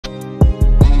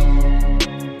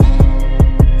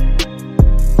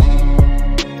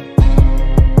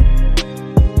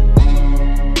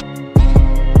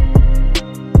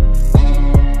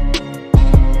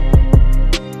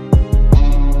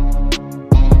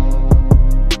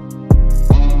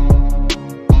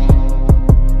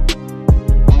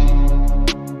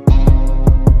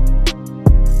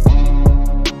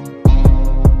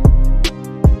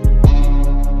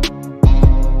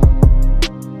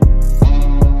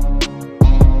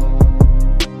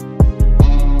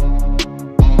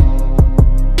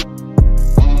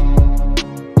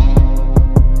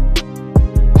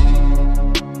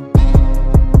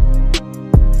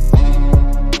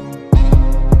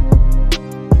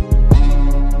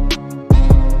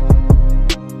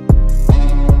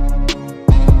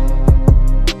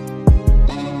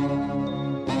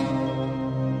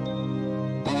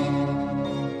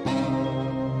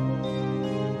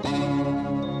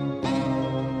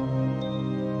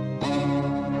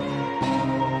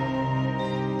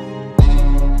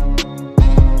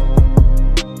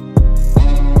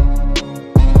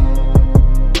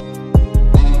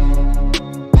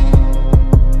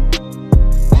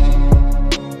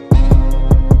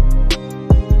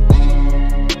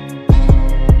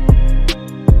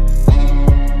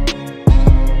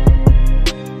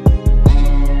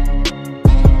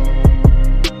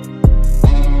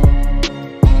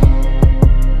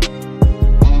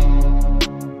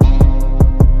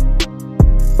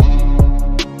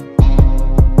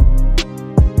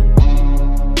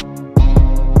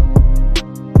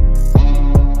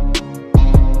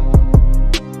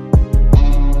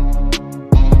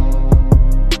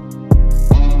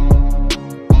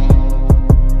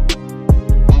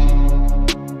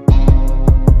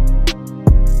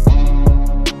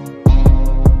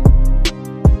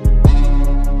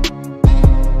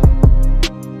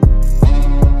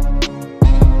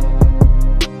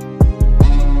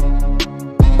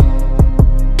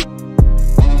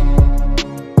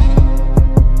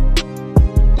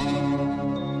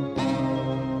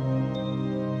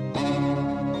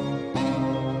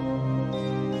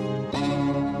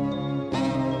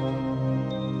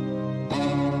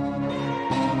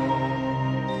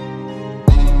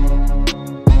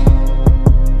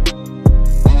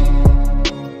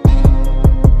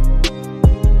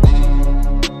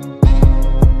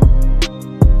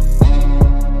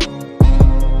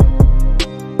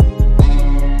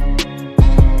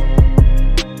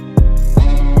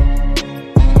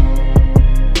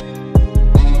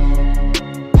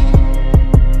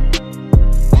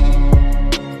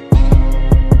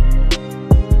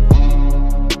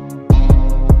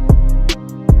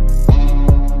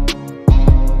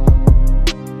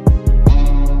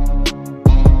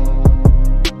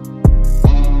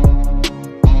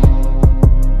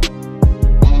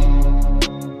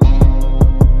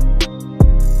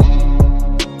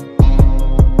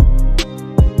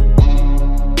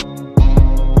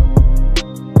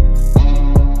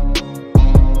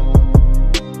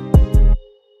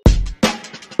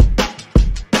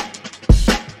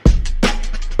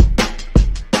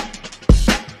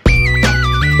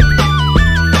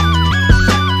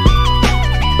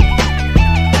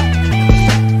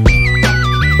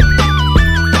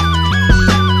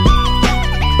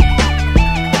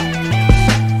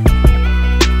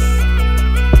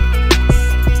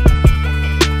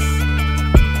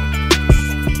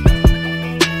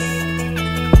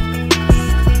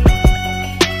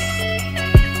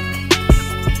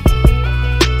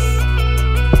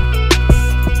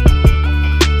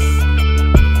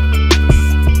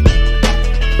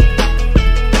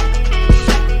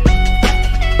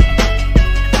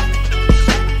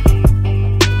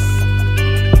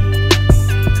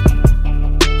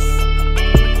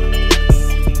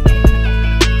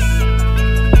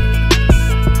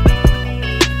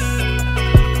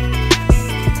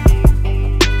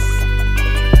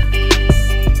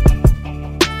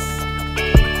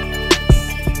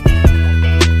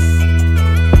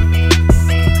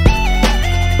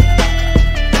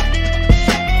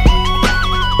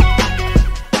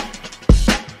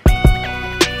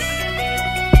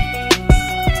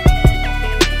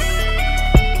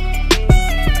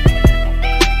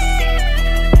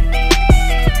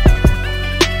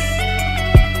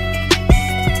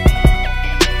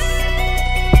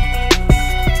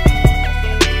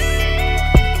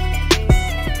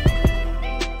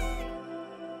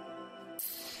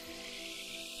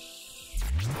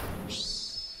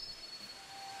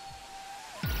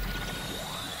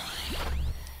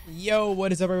Yo,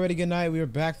 what is up, everybody? Good night. We are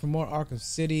back for more Arkham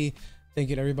City.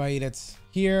 Thank you to everybody that's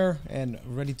here and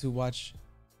ready to watch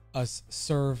us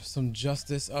serve some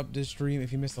justice up this stream.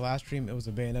 If you missed the last stream, it was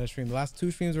a Bayonetta stream. The last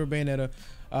two streams were Bayonetta.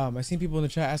 I seen people in the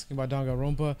chat asking about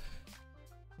Danganronpa.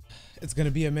 It's gonna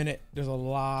be a minute. There's a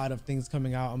lot of things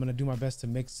coming out. I'm gonna do my best to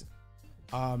mix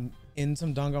in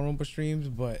some Danganronpa streams,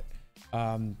 but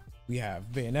we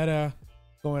have Bayonetta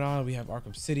going on, we have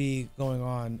Arkham City going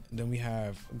on, and then we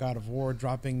have God of War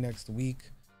dropping next week,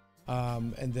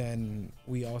 and then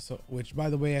we also, which by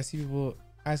the way, I see people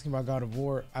asking about God of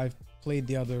War. I've played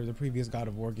the previous God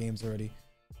of War games already.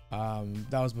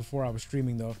 That was before I was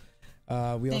streaming though.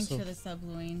 Thanks for the sub,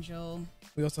 Blue Angel.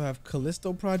 We also have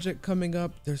Callisto Project coming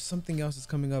up. There's something else that's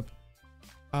coming up.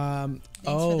 Thanks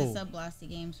for the sub, Blasty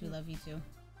Games. We love you too.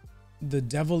 The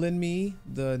Devil in Me,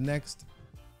 the next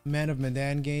Man of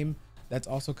Medan game, that's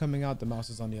also coming out. The mouse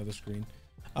is on the other screen.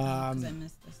 I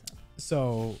missed this up.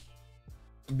 So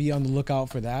be on the lookout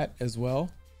for that as well.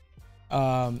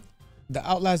 The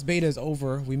Outlast beta is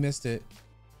over. We missed it.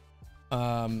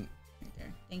 Thank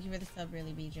you for the sub,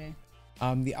 really, BJ.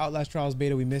 The Outlast Trials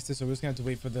beta, we missed it, so we're just gonna have to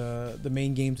wait for the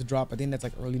main game to drop. I think that's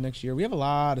like early next year. We have a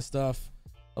lot of stuff.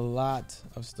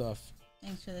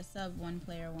 Thanks for the sub, One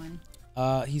Player One.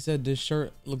 He said this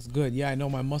shirt looks good. Yeah, I know,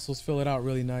 my muscles fill it out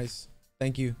really nice.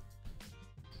 Thank you.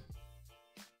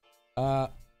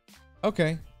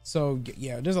 Okay, so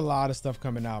yeah, there's a lot of stuff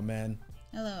coming out, man.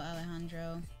 Hello,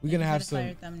 Alejandro. We're gonna have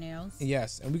some thumbnails.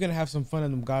 Yes, and we're gonna have some fun in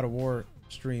them God of War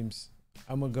streams.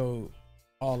 I'm gonna go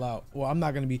all out. Well, I'm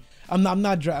not gonna be. I'm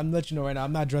letting you know right now,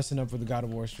 I'm not dressing up for the God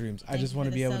of War streams. I just want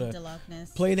to be able to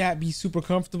play that, be super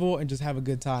comfortable, and just have a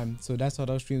good time. So that's how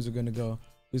those streams are gonna go.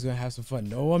 We're just gonna have some fun.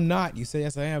 No, I'm not. You say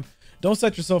yes, I am. Don't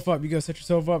set yourself up. You're gonna set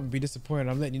yourself up and be disappointed.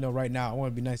 I'm letting you know right now. I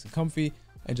want to be nice and comfy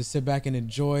and just sit back and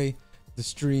enjoy the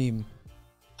stream.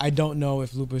 I don't know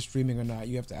if Lupus is streaming or not.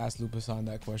 You have to ask Lupus on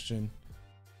that question.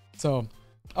 So,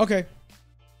 okay.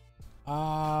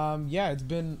 Yeah, it's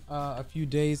been a few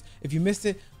days. If you missed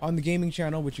it on the gaming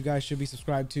channel, which you guys should be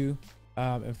subscribed to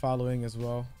and following as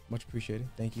well, much appreciated.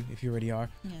 Thank you if you already are.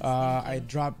 Yes, I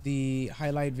dropped the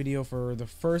highlight video for the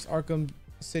first Arkham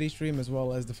City stream as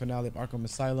well as the finale of Arkham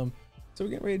Asylum. So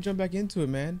we're getting ready to jump back into it,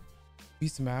 man.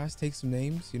 Beat some ass, take some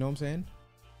names, you know what I'm saying?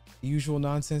 The usual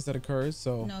nonsense that occurs.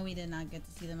 So no, we did not get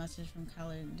to see the message from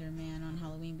Calendar Man on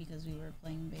Halloween because we were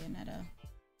playing Bayonetta.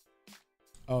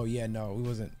 Oh yeah, no, we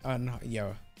wasn't.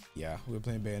 Yeah, we were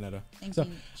playing Bayonetta. Thank you,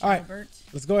 all right,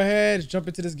 let's go ahead, jump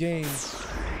into this game.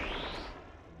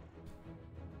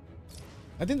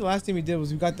 I think the last thing we did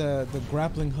was we got the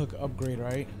grappling hook upgrade,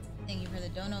 right? Thank you for the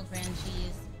dono, Grand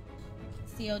Cheese.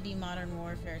 COD Modern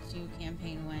Warfare 2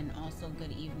 campaign win. Also,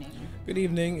 good evening. Good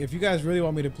evening. If you guys really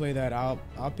want me to play that, I'll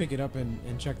pick it up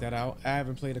and check that out. I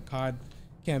haven't played a COD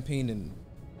campaign in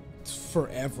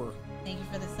forever. Thank you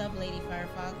for the sub, Lady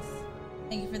Firefox.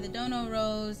 Thank you for the dono,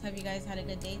 Rose. Have you guys had a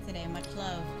good day today? Much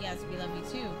love. Yes, we love you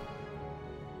too.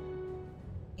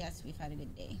 Yes, we've had a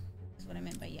good day. That's what I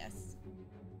meant by yes.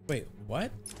 Wait,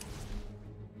 what?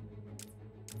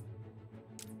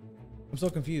 I'm so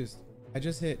confused. I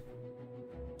just hit.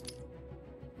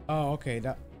 Oh, okay.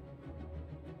 That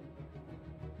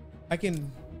I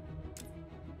can.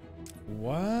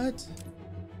 What?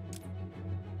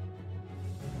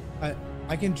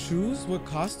 I can choose what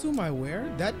costume I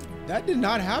wear? That did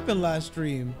not happen last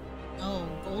stream. Oh,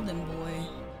 Golden Boy.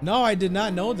 No, I did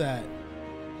not know that.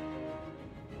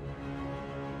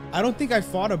 I don't think I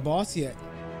fought a boss yet.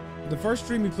 The first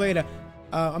stream we played,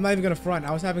 I'm not even gonna front.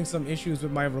 I was having some issues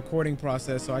with my recording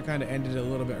process, so I kind of ended it a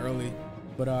little bit early.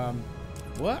 But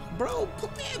what, bro?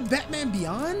 Put me in Batman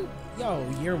Beyond? Yo,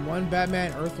 year 1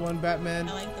 Batman, Earth 1 Batman.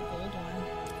 I like the gold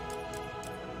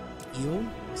one. Ew,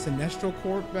 Sinestro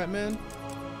Corp Batman.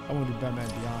 I want to do Batman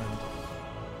Beyond.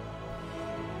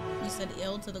 You said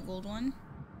ill to the gold one?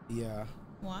 Yeah.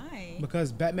 Why?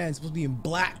 Because Batman's supposed to be in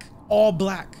black, all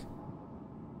black.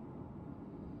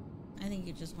 I think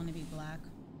you just want to be black.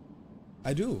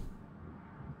 I do.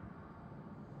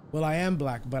 Well, I am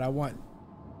black, but I want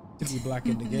to be black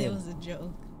in the game. It was a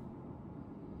joke.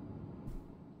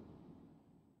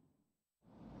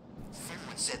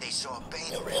 Someone said they saw a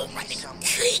Bane around me somewhere.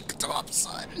 Caked up,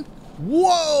 son.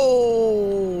 Whoa!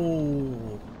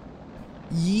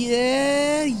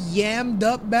 Yeah, yammed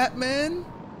up Batman.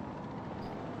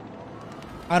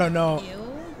 I don't know.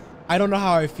 Ew. I don't know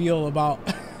how I feel about.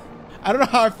 I don't know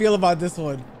how I feel about this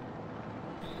one.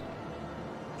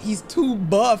 He's too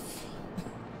buff.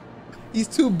 He's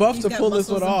too buff to pull this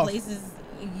one off. Places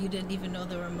you didn't even know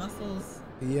there were muscles.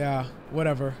 Yeah,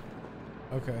 whatever.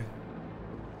 Okay.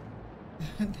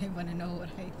 They want to know what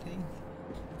I think.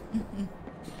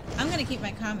 I'm gonna keep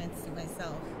my comments to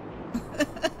myself.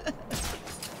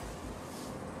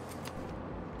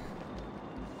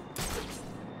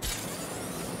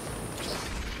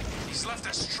 He's left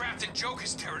us trapped in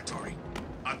Joker's territory.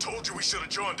 I told you we should have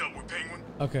joined up with Penguin.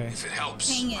 Okay. If it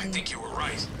helps, Penguin. I think you were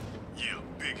right. Yeah,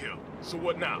 big help. So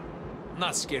what now? I'm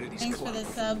not scared of these Thanks for clowns.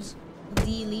 the subs,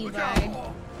 D. Levi.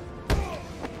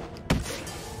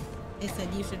 They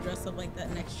said you should dress up like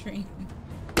that next stream.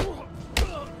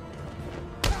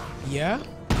 Yeah?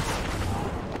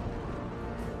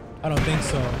 I don't think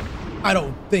so. I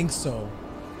don't think so.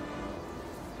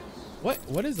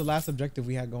 What is the last objective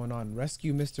we had going on?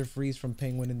 Rescue Mr. Freeze from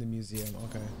Penguin in the museum.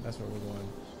 Okay, that's where we're going.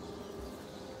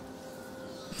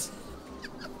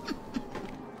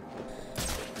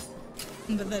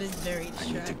 But that is very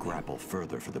distracting. I need to grapple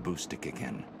further for the boost to kick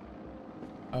in.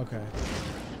 Okay.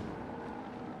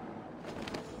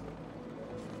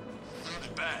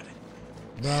 Not bad.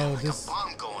 Bro, Like this a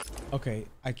bomb going. okay,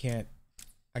 I can't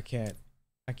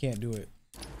do it.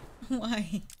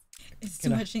 Why? It's too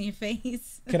Can I- much in your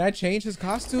face. Can I change his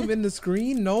costume in the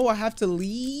screen? No, I have to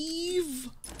leave.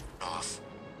 Off.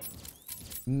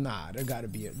 Nah, there gotta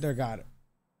be it. There gotta.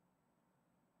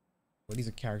 Well, these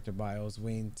are character bios.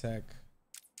 Wayne Tech.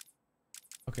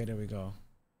 Okay, there we go.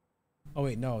 Oh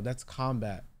wait, no, that's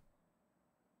combat.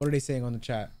 What are they saying on the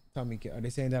chat? Tell me, are they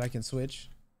saying that I can switch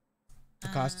the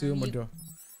costume or do?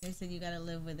 They said you gotta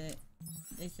live with it.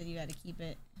 They said you gotta keep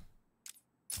it.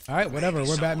 All right, whatever. Maybe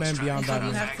We're someone's Batman trying Beyond to cut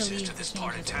You Batman. have to access leave to to this change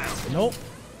part of it. town. Nope.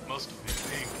 Must have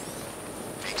been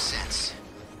big. Makes sense.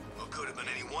 Well, could have been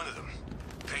any one of them.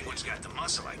 Penguin's got the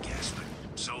muscle, I guess, but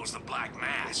so's the Black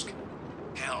Mask.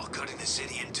 Hell, cutting the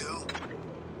city in two.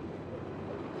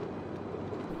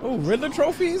 Oh, Riddler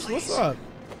trophies? What's up?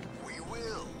 We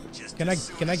will. Just Can as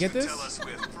I soon as get you this? Tell us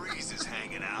where Freeze is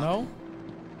hanging out. No.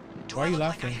 Do Why are I you look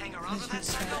laughing? Like I hang around with that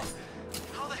psycho?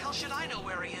 How the hell should I know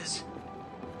where he is?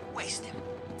 Waste him.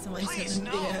 Somebody Please, said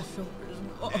no. yeah, shoulders.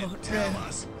 Oh, Tell damn.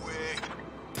 us where.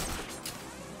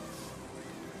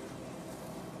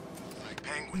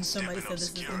 Penguin Somebody stepping said up this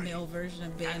is the security. male version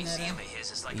of That museum Bayonetta. of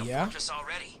his is like a Yeah? fortress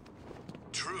already.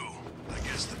 True. I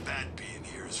guess the bat being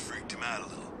here has freaked him out a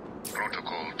little.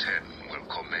 Protocol 10 will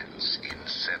commence in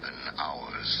 7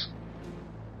 hours.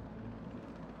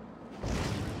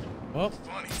 Well,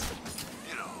 Funny.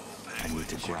 You know, I Penguin. need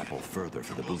to grapple further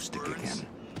for the boost to kick in.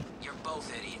 You're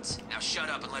both idiots. Now shut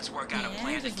up and let's work out a Yeah,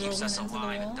 plan that just keeps us rolling into the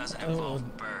alive and wall. doesn't Oh,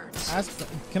 involve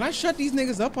birds. can I shut these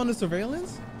niggas up on the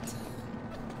surveillance?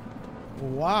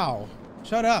 Wow.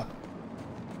 Shut up.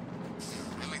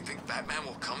 Really think Batman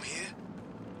will come here?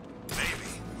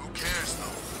 Maybe. Who cares,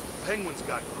 though? Penguin's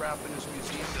got crap in his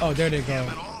museum. Oh, there they Him go.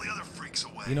 and all the other freaks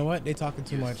away. You know what? They talking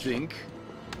too much. Think?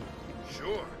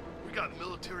 Sure. We got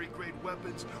military-grade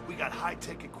weapons. We got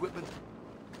high-tech equipment.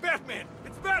 Batman!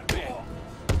 It's Batman!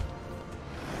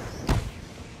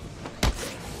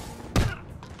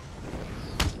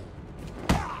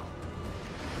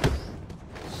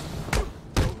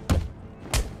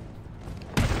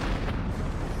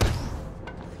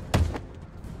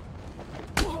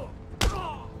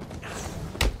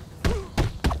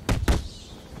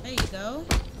 There you go.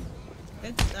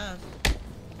 Good stuff.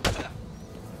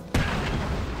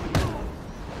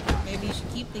 Maybe you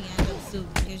should keep the Yandel suit.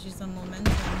 It gives you some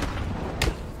momentum.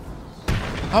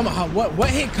 What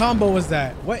hit combo was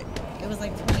that? What? It was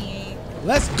like 28.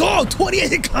 Let's go! 28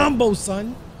 hit combo,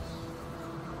 son.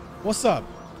 What's up?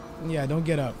 Yeah, don't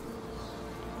get up.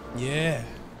 Yeah.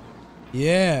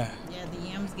 Yeah. Yeah, the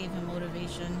yams gave him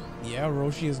motivation. Yeah,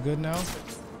 Roshi is good now.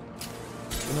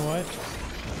 You know what?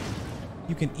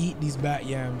 You can eat these bat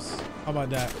yams. How about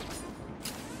that?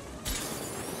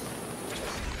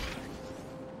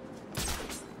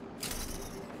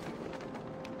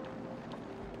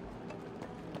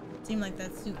 Seemed like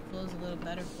that suit flows a little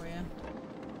better for you.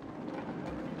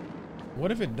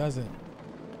 What if it doesn't?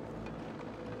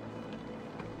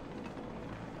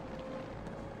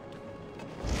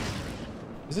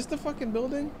 Is this the fucking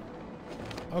building?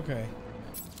 Okay.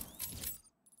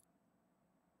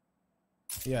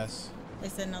 Yes. They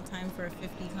said no time for a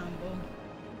 50 combo.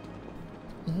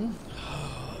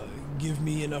 Give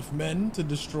me enough men to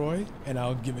destroy, and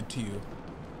I'll give it to you.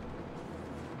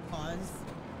 Pause.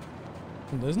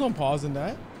 There's no pause in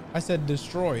that. I said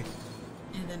destroy.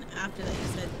 And then after that, you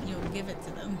said you'll give it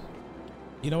to them.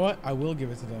 You know what? I will give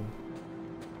it to them.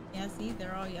 Yeah, see,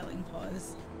 they're all yelling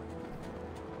pause.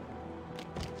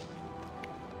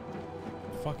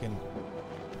 Fucking.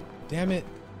 Damn it.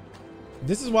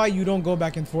 This is why you don't go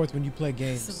back and forth when you play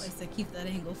games. Somebody said keep that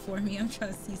angle for me. I'm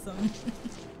trying to see something.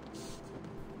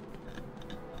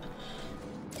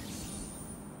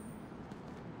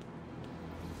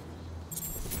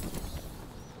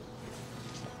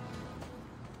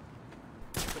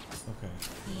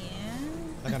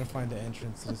 gotta find the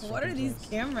entrance to this. What are fucking these place.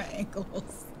 camera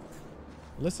angles?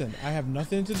 Listen, I have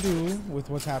nothing to do with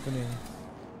what's happening.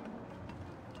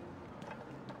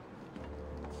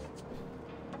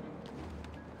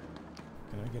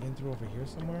 Can I get in through over here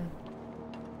somewhere?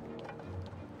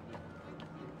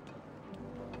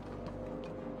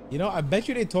 You know, I bet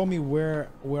you they told me where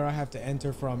I have to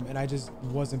enter from, and I just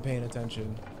wasn't paying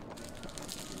attention.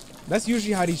 That's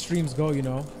usually how these streams go, you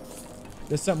know.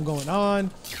 There's something going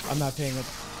on. I'm not paying it.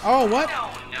 Oh, what?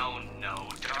 No,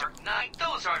 Dark Knight.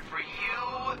 Those aren't for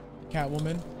you.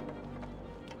 Catwoman.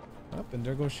 Up, and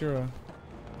there goes Shira.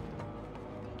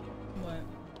 What?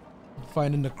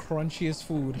 Finding the crunchiest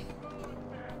food.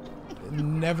 It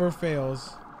never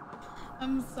fails.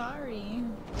 I'm sorry.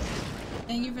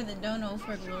 Thank you for the dono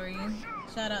for glory.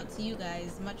 Shout out to you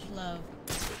guys. Much love.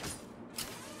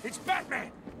 It's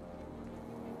Batman!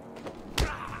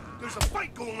 There's a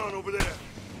fight going on over there.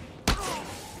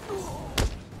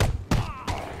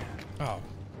 Oh.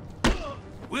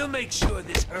 We'll make sure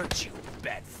this hurts you,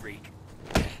 bat freak.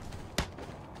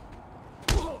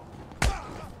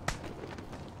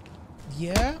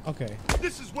 Yeah? Okay.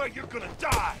 This is where you're gonna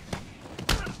die.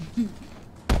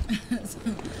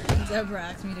 Deborah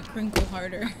asked me to crinkle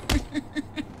harder.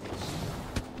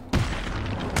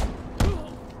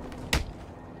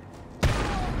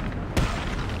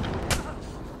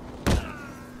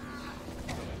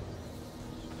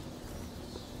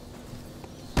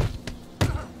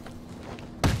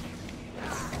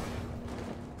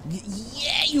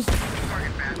 Yeah, you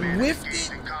whiffed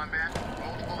it. In combat,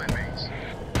 multiple inmates.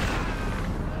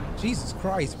 Jesus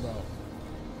Christ, bro.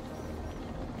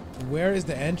 Where is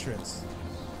the entrance?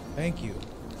 Thank you.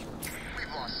 We've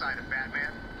lost sight of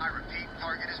Batman. I repeat,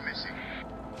 target is missing.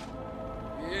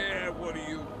 Yeah, what are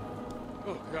you?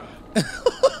 Oh, God.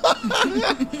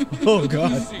 Oh,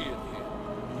 God. You see it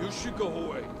here. You should go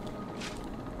away.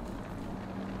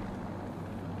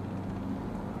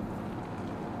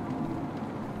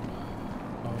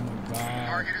 Oh, my God.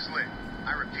 Target is lit.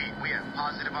 I repeat, we have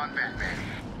positive on Batman.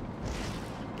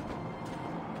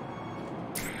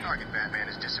 Target Batman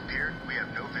has disappeared. We have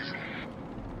no visual.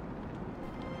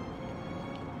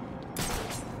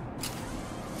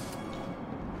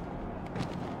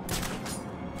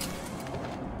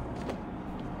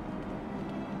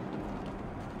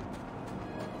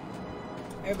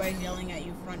 Everybody's yelling at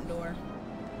you front door.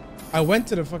 I went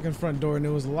to the fucking front door and it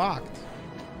was locked.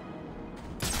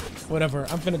 Whatever.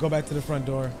 I'm finna go back to the front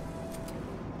door.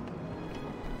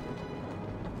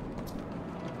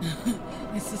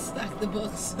 It's to stack the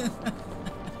books.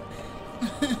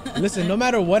 Listen, no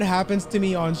matter what happens to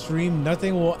me on stream,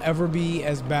 nothing will ever be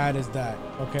as bad as that,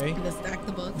 okay? The stack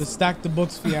the books. The stack the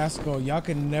books fiasco. Y'all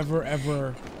can never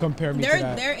ever compare me to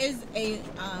that. There is a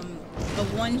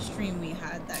one stream we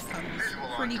had that comes Visual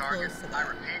pretty on target. close to I that.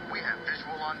 repeat, we have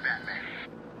visual on Batman.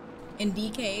 In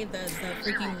DK, the Zero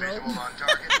freaking rope. visual on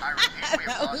target. I repeat, we have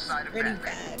That lost was sight of pretty Batman.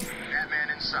 bad. Batman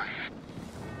in sight.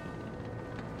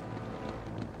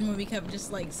 When we kept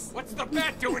just like What's the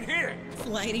bat doing here?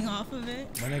 sliding off of it.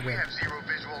 My We nigga. have zero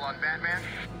visual on Batman.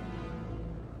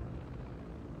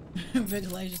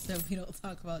 Vigilizer said we don't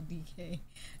talk about DK.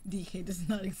 DK does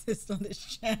not exist on this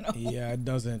channel. Yeah, it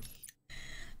doesn't.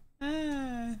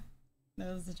 Ah,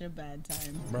 that was such a bad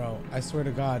time. Bro, I swear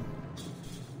to God.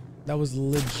 That was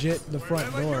legit the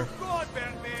front Wherever door. you're gone,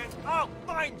 Batman, I'll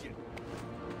find you.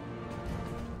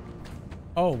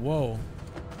 Oh, whoa.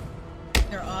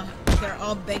 They're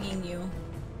all begging you.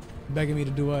 Begging me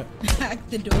to do what? Hack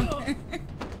the door.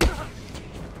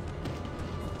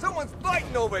 Someone's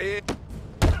fighting over here.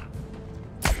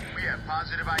 We have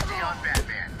positive ID on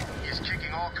Batman. He is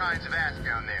kicking all kinds of ass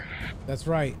down there. That's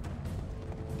right.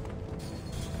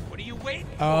 What are you waiting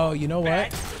for? Oh, you know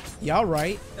what? Bat? Y'all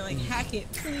right. They're like, hack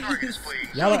it, Targets, please.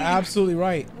 please. Y'all are absolutely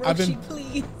right. I've Roshi, been,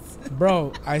 please.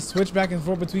 bro, I switch back and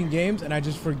forth between games and I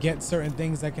just forget certain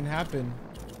things that can happen.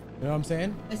 You know what I'm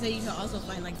saying? I say you can also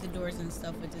find like the doors and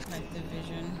stuff with detective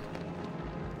vision.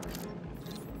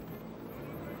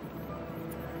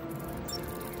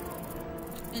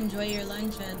 Enjoy your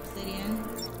lunch, Obsidian.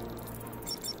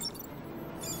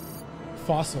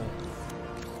 Fossil.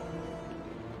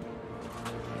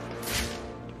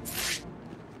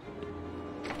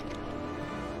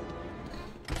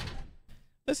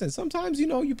 Listen, sometimes, you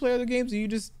know, you play other games and you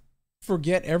just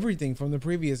forget everything from the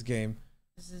previous game.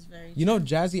 This is very You know,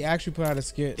 Jazzy actually put out a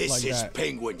skit This like is that.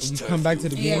 Penguin's When you turf, come back to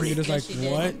the you game, freak. you're just Yes, like, she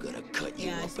did. what? I'm gonna cut you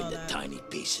Yeah, I up saw into that. tiny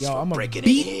pieces Yo, for I'm gonna breaking in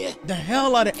beat here. the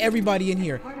hell out of everybody in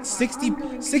here.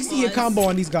 60 a combo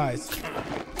on these guys.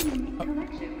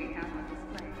 Collection we have on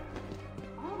display.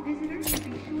 All visitors should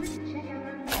be sure to check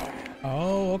out our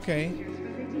Oh, okay. features for the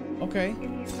team Okay.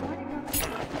 in the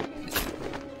aquatic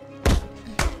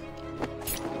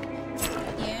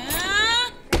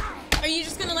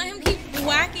let him keep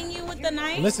whacking you with the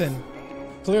knife? Listen,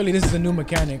 clearly this is a new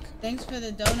mechanic. Thanks for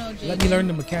the dono, Jaden. Let me learn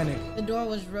the mechanic. The door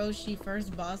was Roshi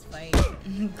first boss fight.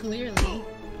 Clearly.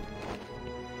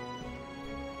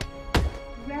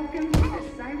 Welcome to the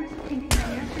Cyrus Pinckney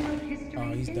National History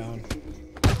Oh, he's down. Institute.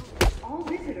 All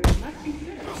visitors must be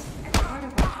searched as part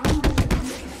of our ongoing commitment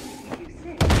to keep you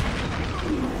safe.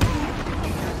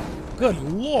 Good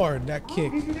lord, that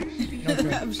kick.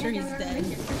 Okay. I'm sure he's dead.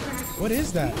 What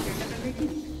is that?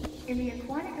 In the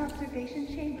aquatic observation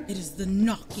chamber. It is the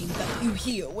knocking that you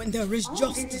hear when there is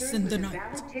justice in the night.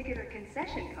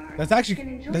 That's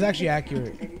actually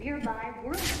accurate.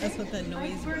 That's what that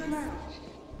noise was.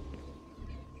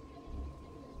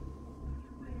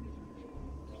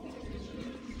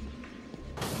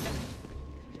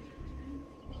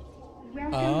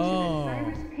 Oh,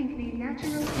 Cyrus Pinckney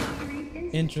Natural History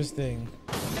Institute. interesting.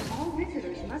 All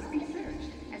visitors must be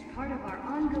searched as part of our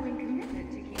ongoing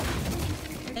commitment to keep.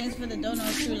 Thanks for the dono,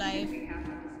 True Life.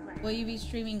 Will you be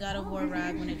streaming God of War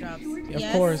Rag when it drops?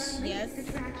 Of course. Yes,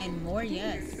 and more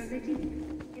yes.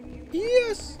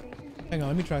 Yes. Hang on,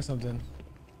 let me try something.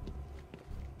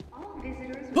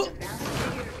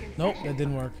 Nope, that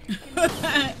didn't work.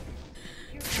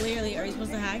 Clearly, are you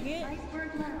supposed to hack it?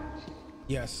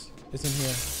 Yes, it's in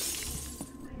here.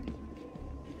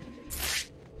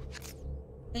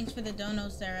 Thanks for the dono,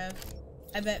 Seraph.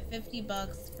 I bet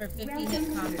 $50 for 50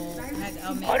 hit combo. Heck,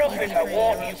 I'll make I don't easy think for I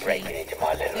want you YaBoyRoshi. breaking into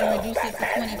my little Then reduce it to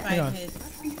Hang 25 on. hits.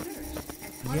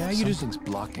 Yeah, something's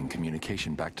blocking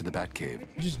communication back to the Batcave.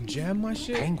 You just jam my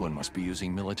shit? Penguin must be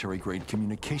using military-grade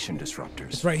communication disruptors.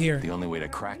 It's right here. The only way to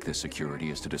crack this security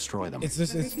is to destroy them. It's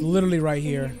just, it's literally right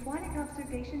here. Aquatic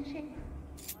observation chamber.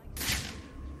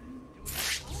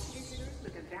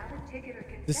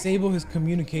 Disable his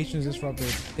communications disruptor.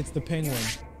 It's the penguin.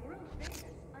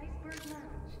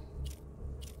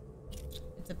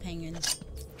 It's a penguin.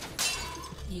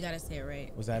 You gotta say it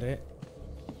right. Was that it?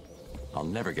 I'll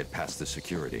never get past the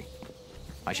security.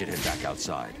 I should head back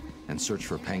outside and search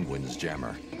for Penguin's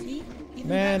jammer. See? Even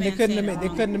Man, they Batman couldn't said have it made, they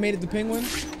wrong. couldn't have made it the penguin.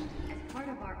 As part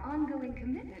of our ongoing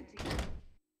commitment to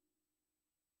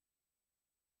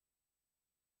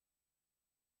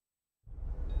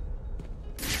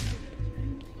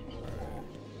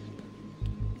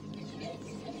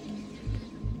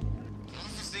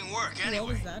This thing work What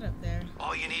anyway. was that up there?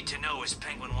 All you need to know is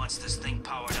Penguin wants this thing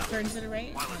powered up. Turn to the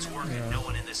right? While it's Oh, no. working, no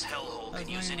one in this hellhole I was can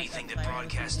use wondering anything what that fire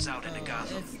was broadcasts using. out into Oh,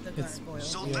 Gotham. It's the gargoyle.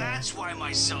 So Yeah. that's why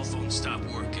my cell phone stopped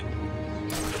working.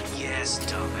 Yes,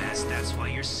 dumbass, that's why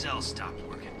your cell stopped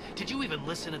working. Did you even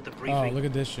listen at the Oh, briefing? look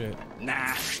at this shit.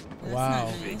 Nah. Wow. not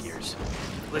nice. Figures.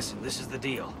 Listen, this is the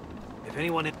deal. If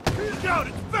anyone in He's out,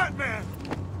 it's Batman!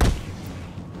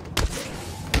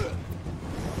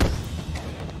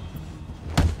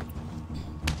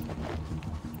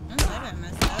 Oh, that got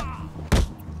messed up.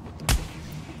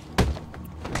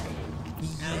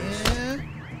 Yeah.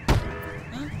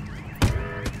 Huh?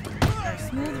 Our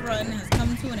smooth run has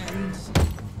come to an end.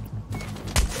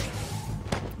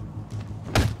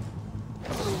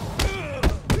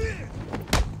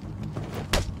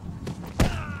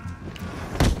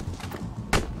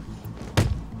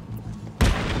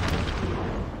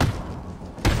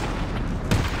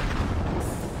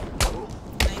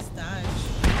 Nice dodge.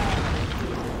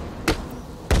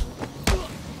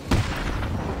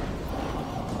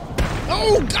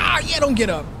 Oh God! Yeah, don't get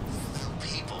up.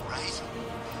 People, right?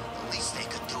 The least they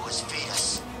could do is feed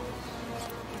us.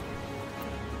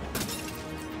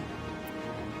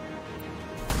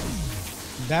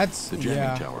 That's The jamming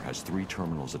yeah. tower has 3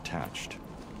 terminals attached.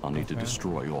 I'll need to Okay.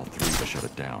 destroy all 3 to shut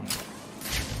it down.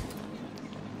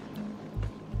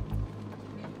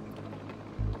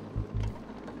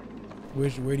 Where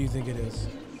do you think it is?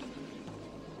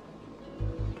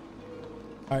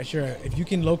 All right, sure. If you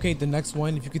can locate the next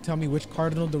one, if you could tell me which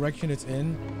cardinal direction it's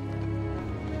in,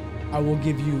 I will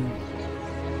give you.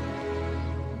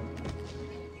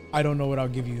 I don't know what I'll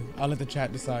give you. I'll let the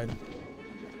chat decide.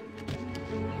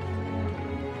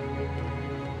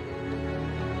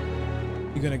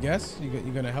 You gonna guess? You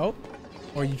gonna help?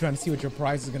 Or are you trying to see what your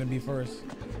prize is gonna be first?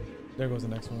 There goes the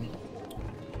next one.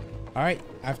 All right,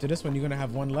 after this one, you're gonna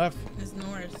have one left. It's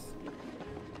north.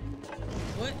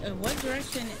 What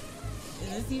direction?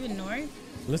 Is this even north?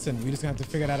 Listen, we just gonna have to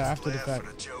figure that out after the Laugh fact.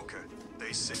 for the Joker.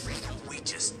 They say we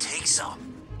just take some.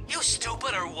 You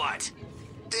stupid or what?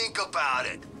 Think about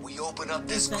it. We open up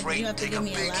this Listen, you crate, have to take a give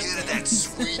me a big lap hit of dance.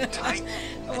 that sweet tight.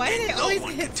 Why do they no always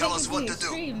one get can tell us taken what to to do.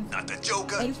 extremes? Not the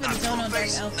Joker, Thanks for not the dono, Dark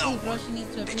Two-Face, Elf. no Please, one. Roshi needs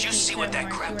to Did you appreciate see what that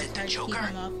Fairmore. crap She did worked to hard keep Joker?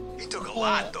 him off. He took a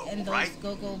lot, though, and those right?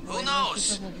 go-go boy Who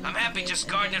knows? Roshi purple I'm boots happy of just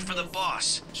his, guarding and it for the his-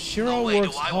 boss. Shiro way do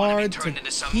works I wanna be hard to turned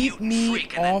into some keep mutant me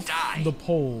freak and then off die. the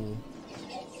pole.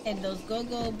 And those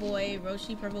go-go boy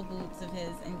Roshi purple boots of his,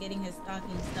 and getting his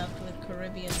stocking stuffed with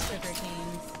Caribbean sugar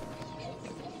canes.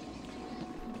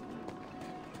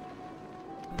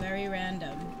 Very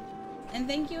random. And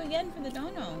thank you again for the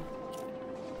dono.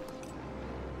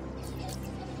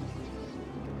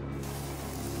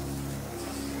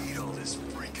 Eat all this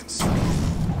freaking stuff.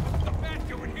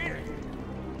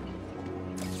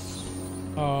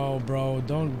 Oh, bro,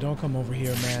 don't come over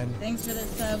here, man. Thanks for the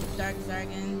sub, Dark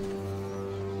Zargan.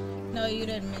 No, you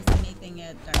didn't miss anything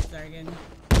yet, Dark Zargan.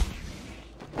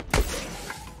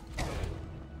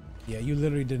 Yeah, you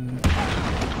literally didn't.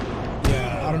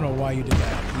 Yeah, I don't know why you did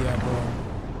that. Yeah, bro.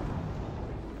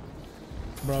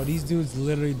 Bro, these dudes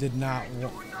literally did not.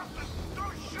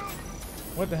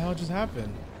 What the hell just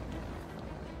happened?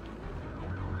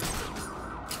 Don't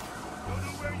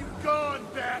know where you gone,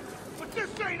 Bat, but this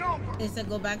ain't over. They said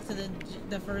go back to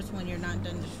the first one. You're not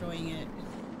done destroying it.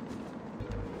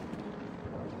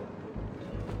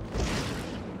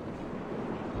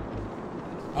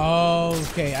 Oh,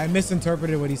 okay. I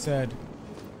misinterpreted what he said.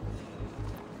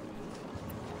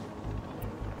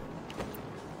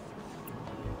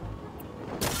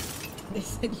 They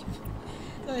said you.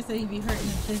 So I said you'd be hurting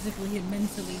him physically and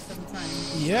mentally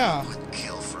sometimes. Yeah. Would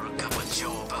kill for a cup of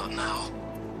joe about now.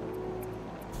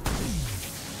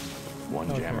 One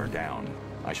jammer down.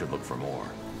 I should look for more.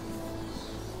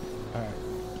 All right.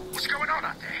 What's going on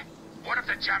out there? One of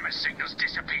the jammer signals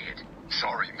disappeared.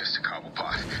 Sorry, Mr.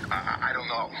 Cobblepot. I don't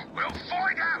know. We'll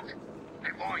find out.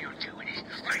 And while you're doing it,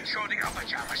 make sure the other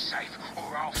jammer's safe,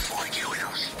 or I'll find you and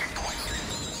I'll stick poison.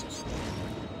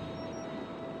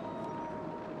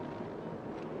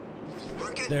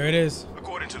 There it is.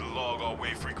 According to the log, all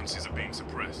wave frequencies are being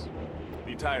suppressed.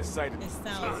 The entire site It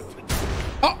sounds.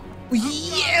 Oh,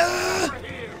 yeah.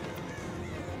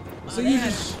 So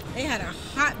they had a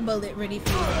hot bullet ready for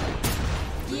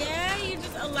you. Yeah, you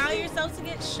just allow yourself to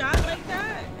get shot like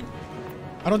that.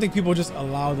 I don't think people just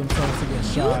allow themselves to get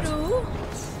shot. You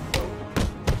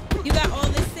do. You got all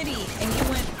this city and you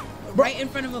went right in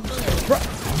front of a bullet. Bro.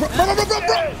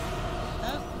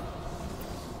 Oh.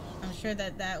 I'm sure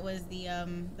that was the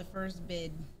first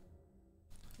bid,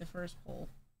 the first poll.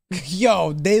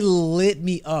 Yo, they lit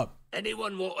me up.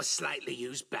 Anyone want a slightly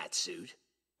used batsuit?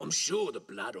 I'm sure the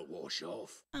blood will wash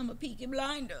off. I'm a Peaky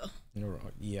Blinder.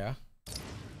 Yeah.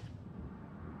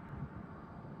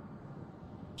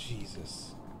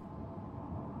 Jesus.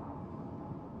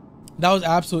 That was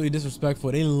absolutely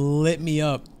disrespectful. They lit me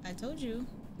up. I told you,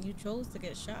 you chose to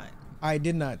get shot. I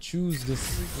did not choose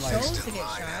this life. Chose to get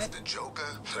shot. The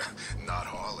Joker? Not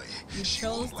Harley. You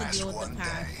chose to deal with the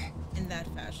path in that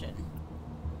fashion.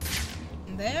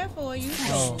 Therefore, you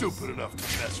chose Stupid enough to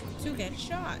mess with. to get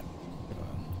shot.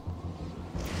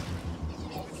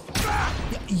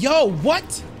 Yo,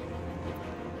 what?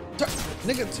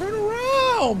 Nigga, turn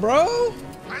around, bro.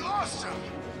 I lost him.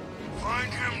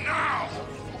 Find him now.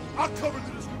 I'll cover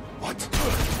this. What?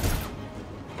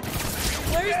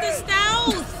 Where's the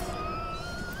stealth?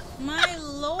 My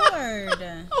lord.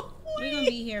 We're gonna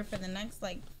be here for the next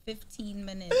like 15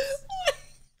 minutes.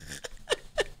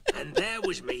 And there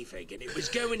was me thinking it was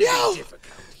going to be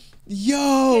difficult.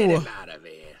 Yo. Get him out of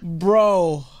here.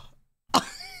 Bro.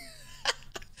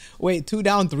 Wait, 2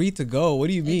 down, 3 to go. What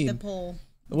do you mean? The poll.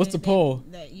 What's the poll?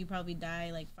 That you probably die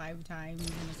like 5 times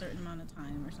in a certain amount of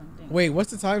time or something. Wait,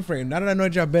 what's the time frame? Now that I know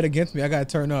y'all bet against me, I gotta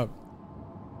turn up.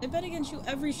 They bet against you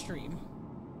every stream.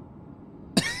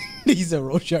 He said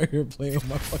Roshi out here playing with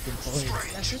my fucking phone.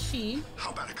 That's a she.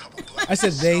 How about a couple I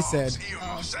said they said.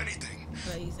 Anything.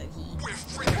 But he said he. We're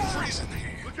freaking freezing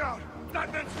here. Look out!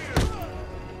 That man's here.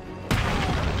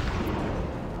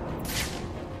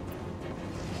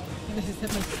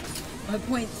 My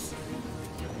points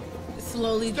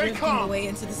slowly Stay drifting calm. away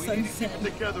into the We need to sunset.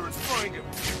 keep together and find him.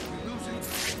 We lose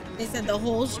him. They said the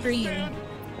whole stream,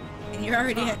 and you're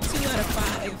already at 2 out of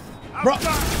 5. Bro.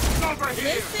 Over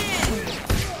here. Listen.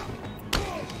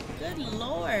 Good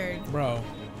lord. Bro.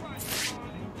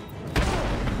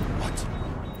 What?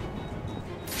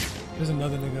 There's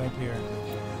another nigga up here.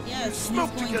 Yes, he's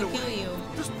Smoke to going get to away. kill you.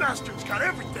 This bastard's got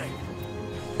everything.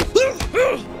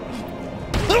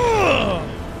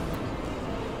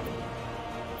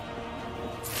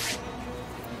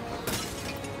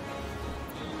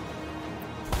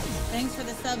 Thanks for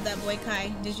the sub, that boy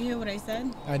Kai. Did you hear what I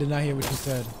said? I did not hear what you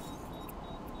said.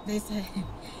 They said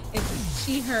it's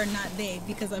she, her, not they,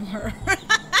 because I'm her.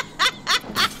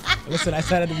 Listen, I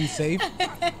said it to be safe.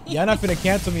 Y'all not finna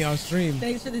cancel me on stream.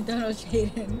 Thanks for the dono,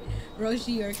 Shaden.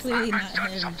 Roshi, you're clearly not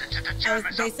him.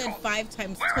 They said 5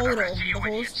 times total the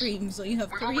whole stream, so you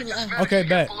have 3 left. Okay,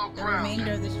 bet. The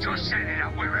remainder of the stream. Just send it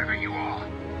up wherever you are.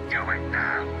 Do it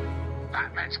now.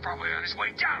 Batman's probably on his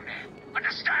way down there.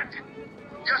 Understand?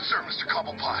 Yes, sir, Mr.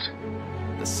 Cobblepot.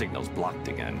 The signal's blocked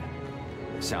again.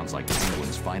 Sounds like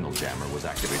Penguin's final jammer was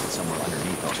activated somewhere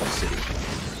underneath Arkham City.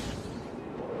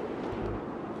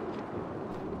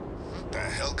 What the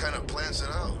hell kind of plants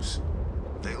are those?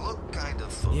 They look kind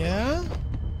of familiar. Yeah?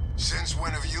 Since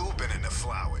when have you been into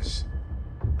flowers?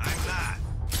 I'm not.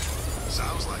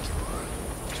 Sounds like you are.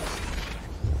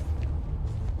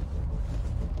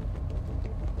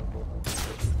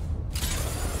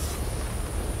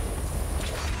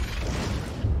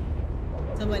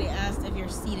 Somebody asked if your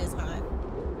seat is hot.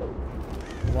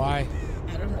 Why?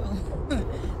 I don't know.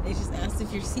 They just asked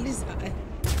if your seat is hot.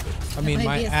 I mean, might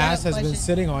my be a ass setup has been question.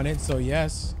 sitting on it, so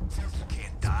yes.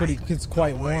 It's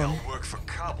quite warm. I'll work for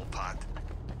Cobblepot.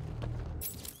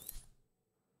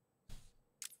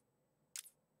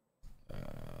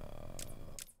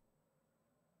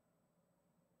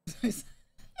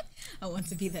 I want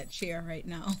to be that chair right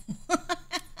now.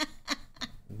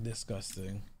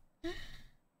 Disgusting. Okay.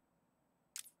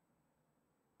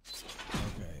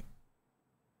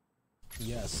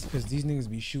 Yes, because these niggas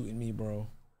be shooting me, bro.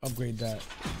 Upgrade that.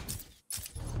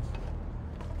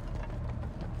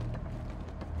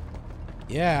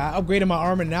 Yeah, I upgraded my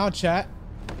armor now, chat.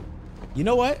 You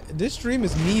know what? This stream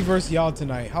is me versus y'all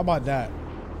tonight. How about that?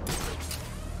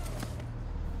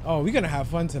 Oh, we're gonna have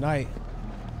fun tonight.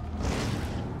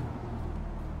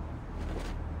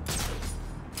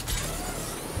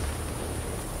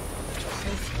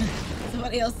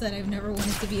 Somebody else said I've never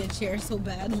wanted to be a chair so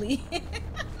badly.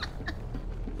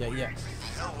 Yeah.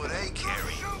 Hell would they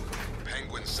carry?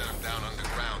 Penguin sent him down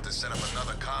underground to set up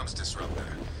another comms disruptor.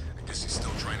 I guess he's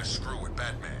still trying to screw with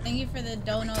Batman. Thank you for the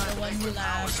dono, the one who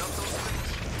laughed.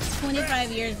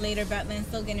 25 years later, Batman's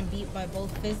still getting beat by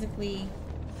both physically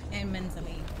and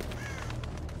mentally.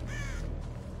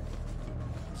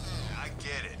 I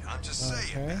get it. I'm just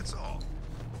saying, that's all.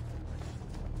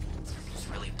 He's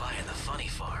really buying the funny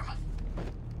farm.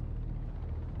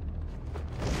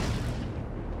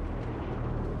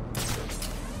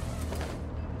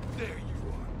 There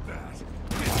you are, Bat.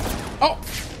 Oh!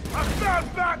 I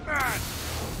found Batman!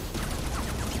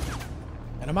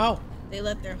 And I'm out. They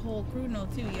let their whole crew know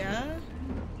too, yeah?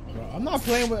 Bro, I'm not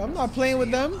playing with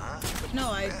them. No,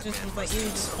 I just was like, you were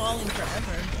just falling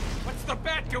forever. What's the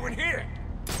Bat doing here?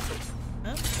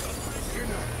 Huh? You're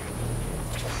not.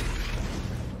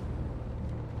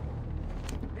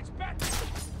 It's Batman.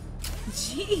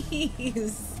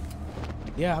 Jeez.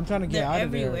 Yeah, I'm trying to get out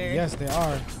of there. everywhere. Yes, they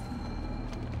are.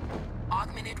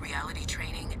 Augmented reality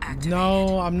training activated.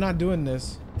 No, I'm not doing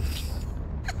this.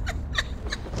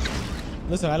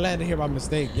 Listen, I landed here by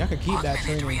mistake. Y'all can keep that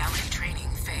Augmented training. reality training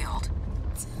failed.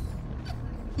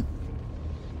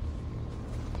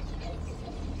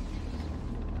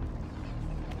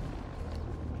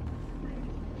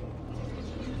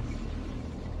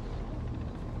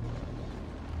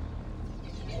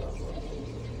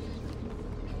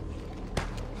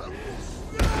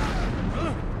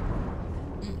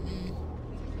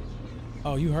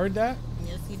 Oh, you heard that?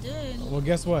 Yes, he did. Well,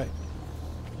 guess what?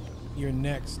 You're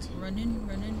next. Running,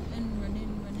 and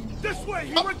running. This way!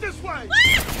 He went this way!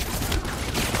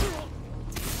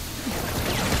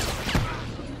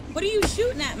 What are you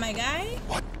shooting at, my guy?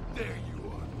 What? There you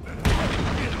are,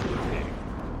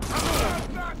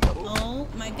 Bat. Oh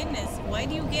my goodness. Why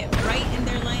do you get right in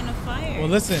their line of fire? Well,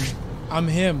 listen, I'm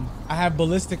him. I have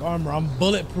ballistic armor. I'm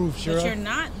bulletproof, Shura. But you're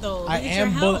not, though. Look I at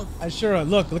am your health. Shura,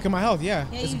 look at my health. Yeah,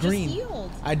 Yeah, it's you green. just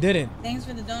healed. I didn't. Thanks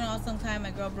for the dono. Also, sometime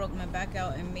my girl broke my back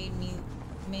out and made me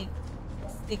make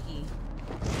sticky.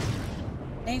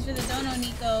 Thanks for the dono,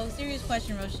 Nico. Serious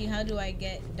question, Roshi. How do I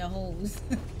get the hose?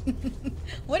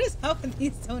 What is up with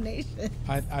these donations?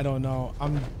 I don't know.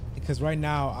 Because right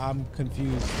now I'm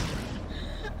confused.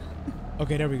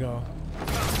 Okay, there we go.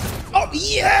 Oh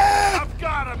yeah! I've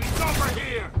got him! He's over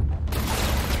here!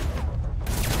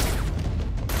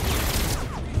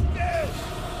 He's dead!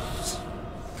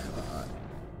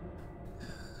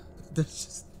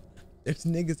 There's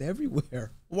niggas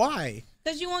everywhere. Why?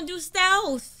 Because you won't do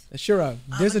stealth. Shura,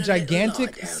 there's a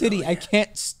gigantic city. I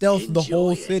can't stealth the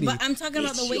whole city. But I'm talking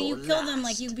about the way you kill them.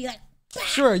 Like, you'd be like,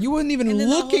 Sure, you wasn't even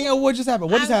looking at what just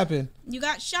happened. What just happened? You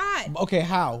got shot. Okay,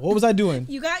 how? What was I doing?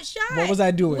 You got shot. What was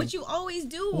I doing? What you always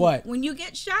do. What? When you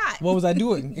get shot. What was I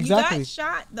doing? Exactly. You got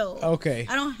shot, though. Okay.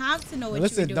 I don't have to know what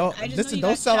Listen, you were doing. I just know you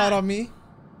don't got sell shot. out on me.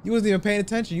 You wasn't even paying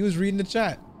attention. You was reading the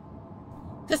chat.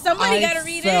 Cause somebody gotta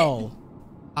read it.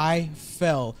 I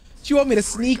fell. You want me to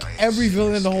sneak every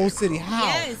villain in the whole city? How?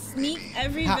 Yes, sneak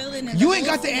every villain in the You ain't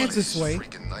whole got the city. answer, Sway.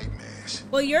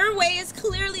 Well, your way is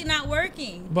clearly not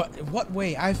working. But what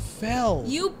way? I fell.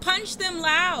 You punch them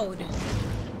loud.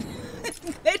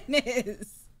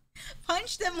 Goodness.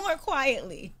 Punch them more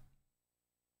quietly.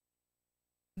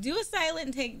 Do a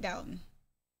silent takedown.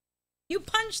 You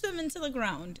punch them into the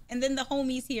ground, and then the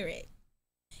homies hear it.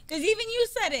 Because even you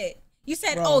said it. You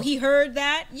said, Bro. oh, he heard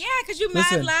that? Yeah, because you're mad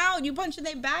Listen, loud. You punching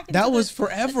their back into That was the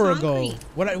forever ago.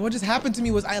 concrete. What just happened to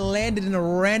me was I landed in a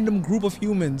random group of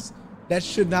humans that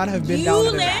should not have been down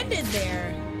there. You landed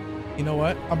there. You know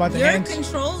what? I'm about to You're hand.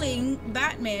 controlling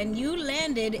Batman. You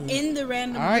landed in the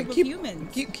random All right, group keep, of humans.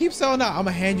 keep selling out. I'm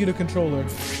gonna hand you the controller.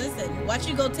 Listen, watch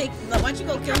you go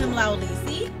kill him loudly.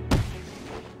 See?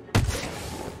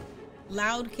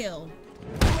 Loud kill.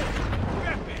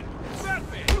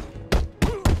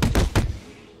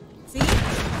 See?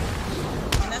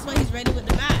 And that's why he's ready with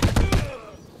the bat.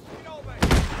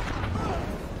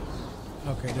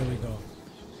 Okay, there we go.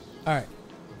 All right.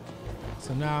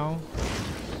 So now.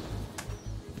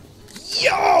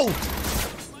 Yo!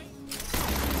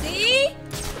 See?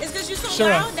 It's because you're so Shut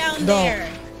loud up. down Don't. there.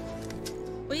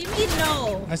 What do you mean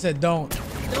no? I said don't.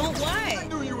 Don't what? I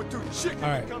knew you were too chicken All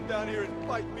right. to come down here and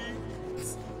fight me.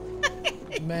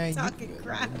 Man, Talking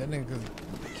crap. That nigga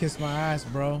kiss my ass,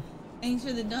 bro. Thanks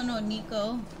for the dono,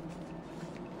 Nico.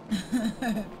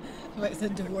 It's a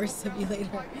divorce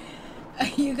simulator. Are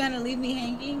you gonna leave me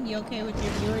hanging? You okay with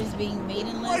your viewers being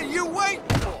maidenless? What are you waiting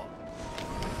for?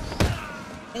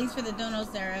 Thanks for the dono,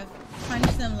 Seraph. Punch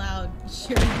them loud.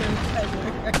 Sure, your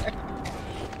pleasure.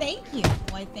 Thank you.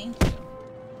 Why, thank you.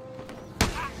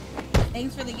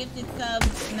 Thanks for the gifted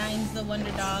subs. Nine's the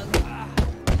Wonder Dog.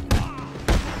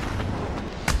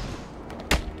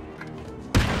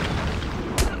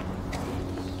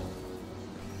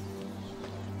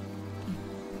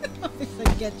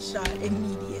 I get shot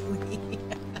immediately.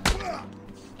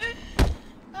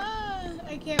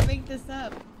 I can't make this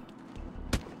up.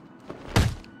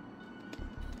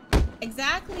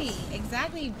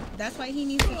 Exactly. That's why he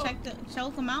needs to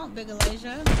choke him out, Big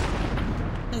Elijah.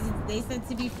 Because they said,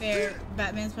 to be fair,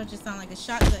 Batman's punches sound like a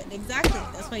shotgun. Exactly.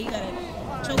 That's why you gotta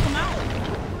choke him out.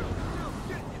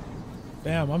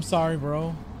 Damn, I'm sorry,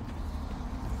 bro.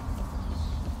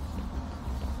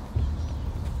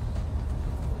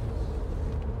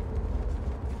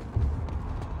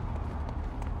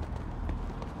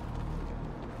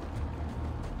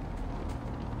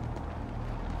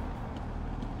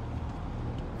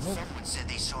 Someone said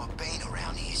they saw a Bane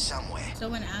around here somewhere.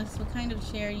 Someone asked what kind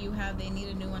of chair you have. They need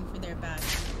a new one for their back.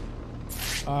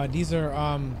 These are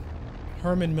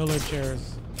Herman Miller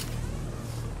chairs.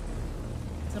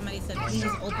 Somebody said, please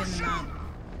open the map.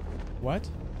 What?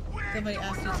 Somebody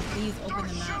asked you to please open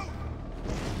the map.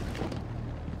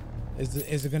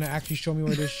 Is it gonna actually show me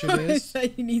where this shit is?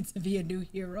 He needs to be a new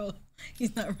hero.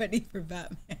 He's not ready for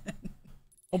Batman.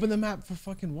 Open the map for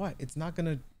fucking what? It's not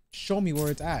gonna show me where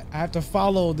it's at. I have to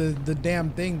follow the damn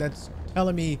thing that's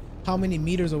telling me how many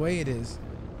meters away it is.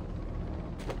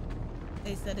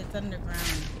 They said it's underground.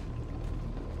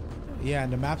 Yeah,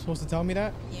 and the map's supposed to tell me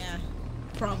that? Yeah,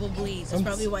 probably. That's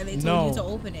probably why they told you to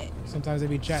open it. Sometimes they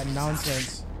be chatting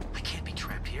nonsense. I can't be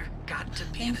trapped here. Got to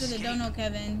be Thanks for the escape. dono,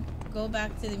 Kevin. Go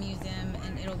back to the museum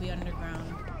and it'll be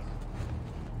underground.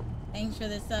 Thanks for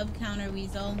the sub counter,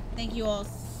 Weasel. Thank you all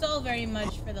so very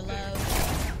much for the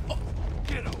love.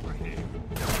 Get over here.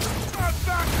 Not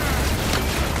back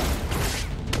there.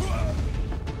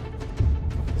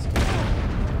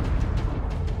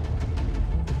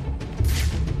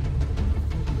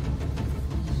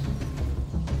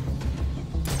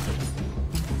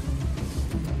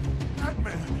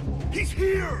 Batman, he's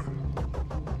here.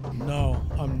 No,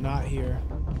 I'm not here.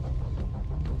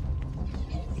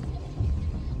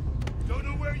 Don't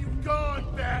know where you've gone,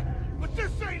 Bat, but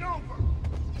this ain't over.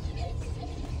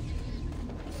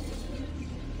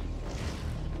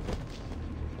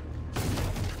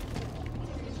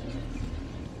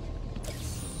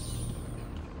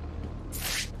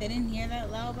 They didn't hear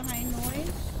that loud behind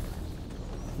noise?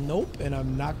 Nope, and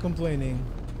I'm not complaining.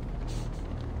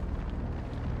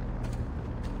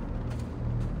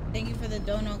 Thank you for the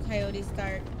dono, Coyote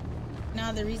Start.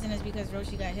 Now the reason is because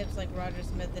Roshi got hips like Roger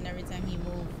Smith, and every time he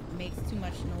moves, makes too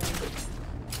much noise.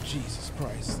 Jesus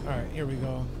Christ. Alright, here we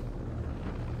go.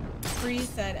 Freeze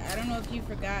said, I don't know if you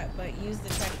forgot, but use the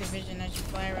detective vision as you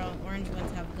fly around. Orange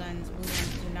ones have guns, blue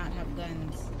ones do not have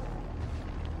guns.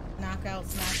 Knockout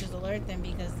smashes alert them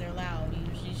because they're loud.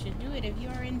 You usually should do it if you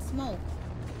are in smoke.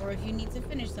 Or if you need to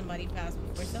finish somebody fast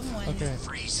before someone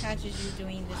catches you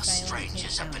doing the silent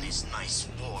takedown.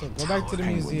 So go back to the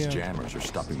Penguin's museum. jammers are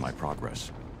stopping my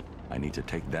progress. I need to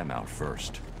take them out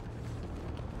first.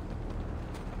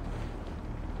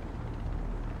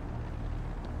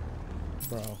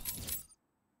 Bro.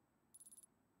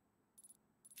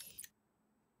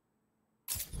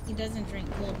 He doesn't drink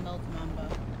cold milk, Mamba.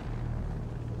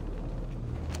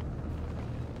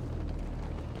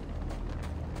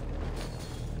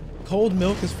 Cold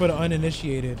milk is for the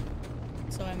uninitiated.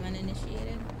 So I'm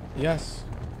uninitiated? Yes.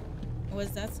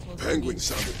 What's that supposed to Penguin mean?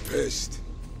 sounded pissed.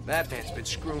 Batman's been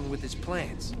screwing with his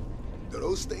plans. Do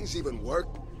those things even work?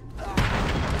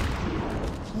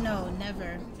 No,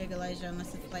 never, Big Elijah,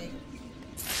 unless it's like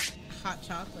hot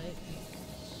chocolate.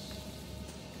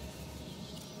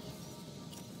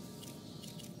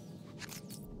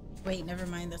 Wait, never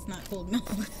mind, that's not cold milk.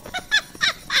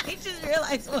 I just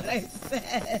realized what I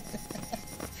said.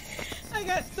 I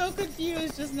got so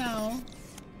confused just now.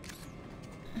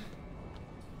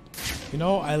 You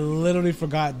know, I literally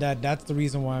forgot that that's the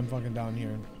reason why I'm fucking down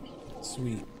here.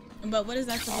 Sweet. But what is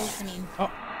that supposed to mean?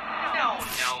 Oh.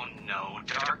 No,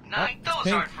 Dark Knight. Those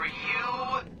pink. aren't for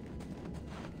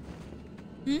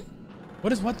you.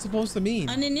 What is what's supposed to mean?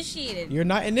 Uninitiated. You're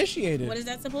not initiated. What is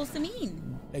that supposed to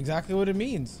mean? Exactly what it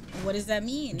means. What does that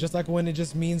mean? Just like when it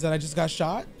just means that I just got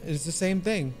shot, it's the same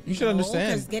thing. You should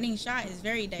understand. Because getting shot is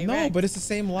very direct. No, but it's the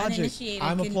same logic. Uninitiated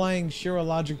I'm can- applying sheer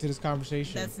logic to this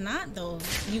conversation. That's not though.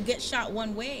 You get shot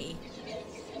one way.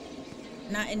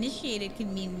 Not initiated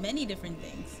can mean many different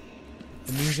things.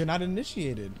 It means you're not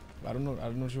initiated. I don't know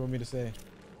what you want me to say.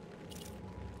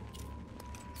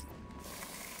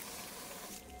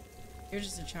 You're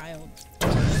just a child.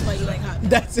 That's why you like hot milk.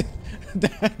 That's it.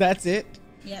 That's it.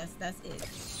 Yes, that's it.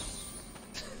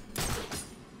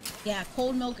 Yeah,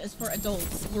 cold milk is for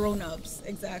adults, grown-ups.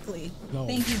 Exactly. No.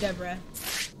 Thank you, Deborah.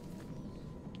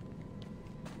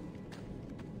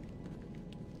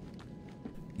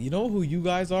 You know who you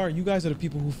guys are? You guys are the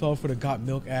people who fell for the got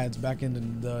milk ads back in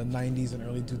the 90s and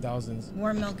early 2000s.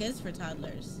 Warm milk is for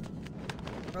toddlers.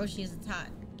 Roshi is a tot.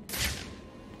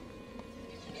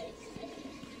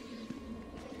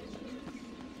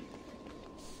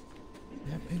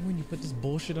 Yeah, Penguin, you put this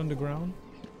bullshit underground?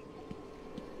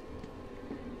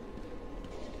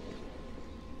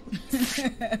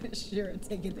 Sure,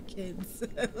 taking the kids.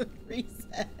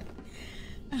 Reset.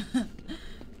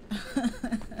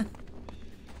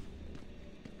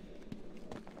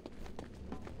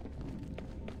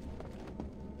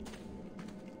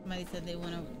 Somebody said they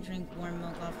want to drink warm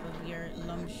milk off of your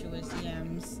lumptuous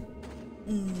yams.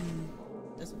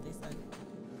 That's what they said.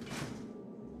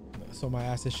 So my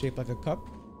ass is shaped like a cup?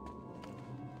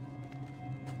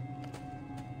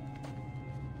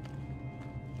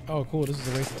 Oh, cool. This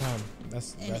is a waste of time.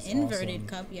 That's inverted awesome.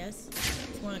 cup, yes.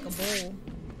 It's more like a bowl.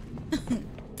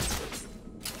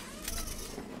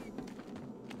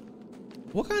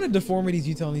 What kind of deformities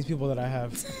you telling these people that I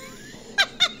have?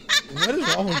 What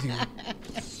is wrong with you?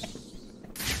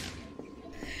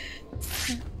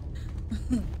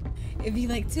 It'd be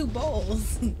like two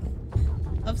bowls.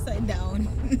 Upside down.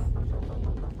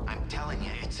 I'm telling you,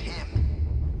 it's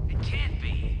him. It can't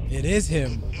be. It is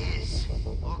him. It is.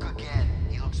 Look again.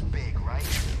 He looks big, right?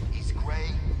 He's gray.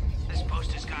 This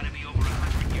poster's gotta be over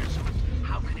 100 years old.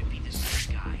 How could it be the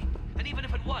same guy? And even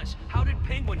if it was, how did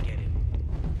Penguin get it?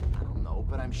 I don't know,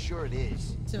 but I'm sure it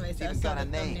is. So I It's saw even got the a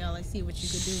name. thumbnail. I see what you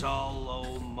could do.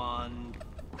 Solomon.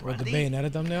 What, the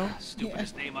Bayonetta thumbnail?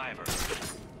 Stupidest name I ever heard.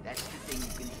 That's the thing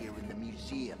you can hear in the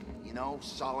museum. You know,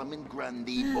 Solomon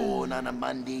Grundy, born on a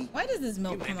Monday. Why does this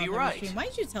milk You may come be up on the right. stream?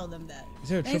 Why'd you tell them that? Is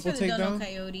there a Thanks triple for the dono, takedown?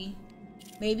 Coyote.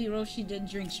 Maybe Roshi did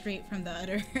drink straight from the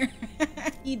udder.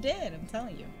 He did, I'm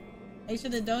telling you. Thanks for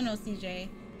the dono, CJ.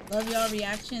 Love y'all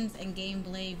reactions and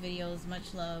gameplay videos.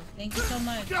 Much love. Thank you so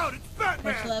much.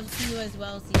 Much love to you as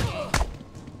well, CJ.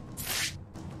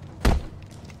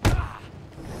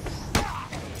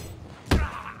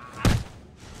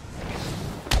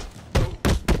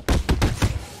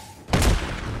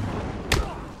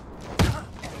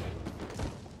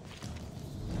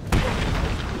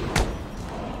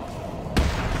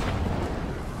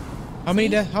 How many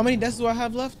deaths do I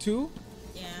have left? 2?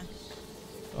 Yeah.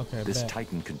 Okay, This bet.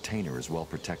 Titan container is well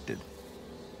protected.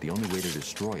 The only way to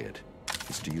destroy it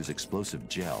is to use explosive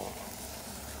gel.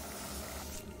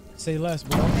 Say less,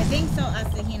 bro. I think so,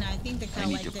 Asahina. I think the cow I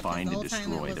need liked to it 'cause find the and whole time it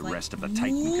destroy was the like, rest of the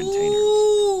Titan containers.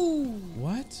 "Ooh."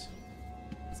 What?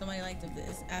 Somebody liked it.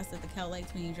 Asked if the cow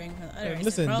liked when you drank from the udder. I said,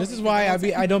 Listen, "Probably," this is because why the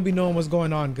whole time- I don't be knowing what's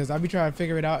going on, because I be trying to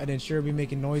figure it out and then sure be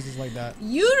making noises like that.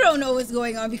 You don't know what's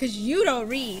going on because you don't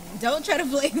read. Don't try to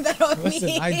blame that on me. Listen,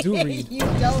 I do read. You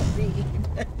don't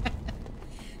read.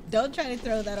 Don't try to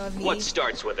throw that on me. What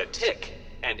starts with a tick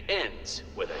and ends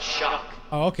with a shock?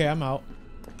 Oh, okay, I'm out.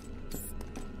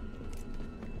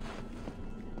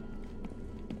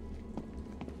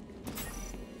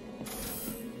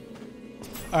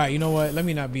 All right, you know what? Let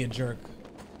me not be a jerk.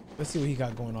 Let's see what he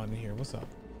got going on in here. What's up?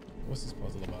 What's this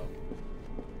puzzle about?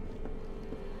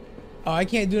 Oh, I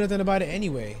can't do nothing about it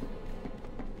anyway.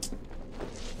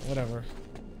 Whatever.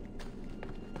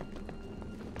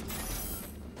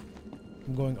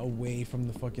 I'm going away from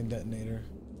the fucking detonator,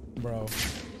 bro.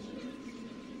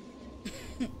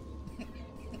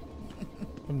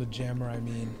 From the jammer, I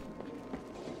mean.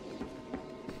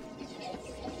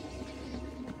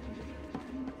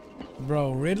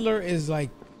 Bro, Riddler is like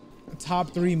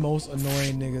top 3 most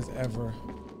annoying niggas ever.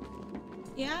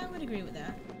 Yeah, I would agree with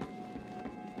that.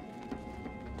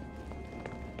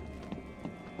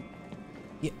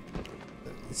 Yeah.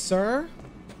 Sir?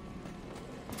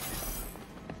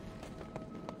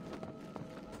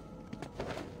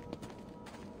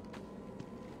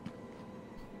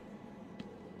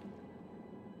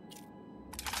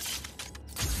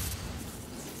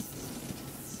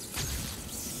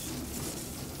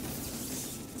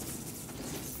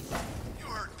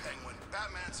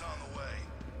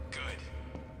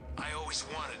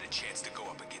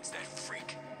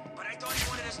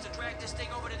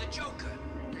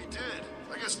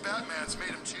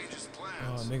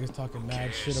 Talking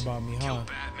mad shit about me, huh? Kill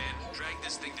Batman, drag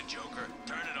this thing to Joker,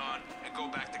 turn it on, and go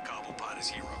back to Cobblepot as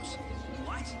heroes.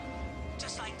 What?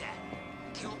 Just like that?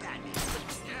 Kill Batman?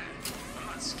 Yeah, I'm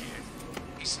not scared.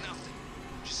 He's nothing.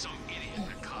 Just some idiot in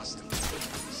a costume.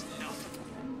 He's nothing.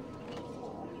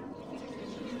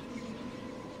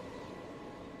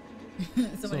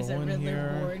 Somebody said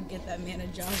Riddler bored, get that man a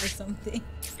job or something.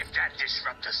 If that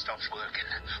disruptor stops working,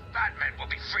 Batman will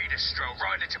be free to stroll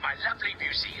right into my lovely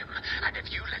museum. And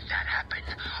if you let that happen,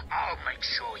 I'll make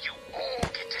sure you all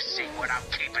get to see what I'm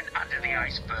keeping under the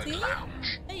iceberg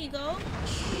lounge. There you go.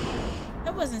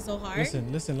 That wasn't so hard.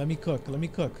 Listen, let me cook. Let me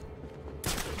cook.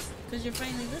 Because you're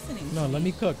finally listening. No, let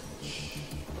me cook.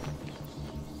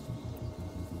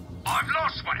 I've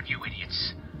lost one of you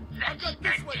idiots. Let's end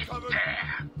it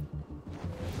there.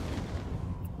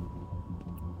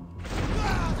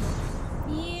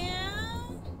 Yeah.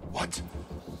 What?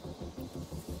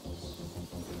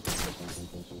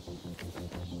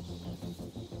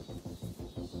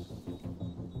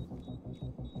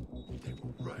 They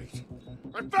were right.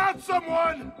 I found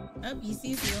someone! Oh, he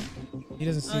sees you. He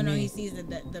doesn't see me. Oh no, he sees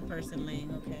the person laying.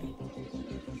 Okay.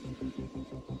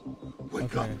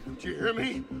 Wake up! Do you hear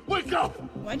me? Wake up!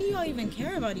 Why do y'all even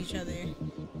care about each other?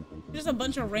 Just a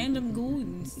bunch of random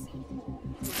goons.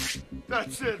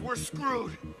 That's it. We're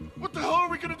screwed. What the hell are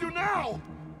we gonna do now?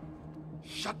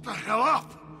 Shut the hell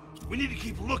up! We need to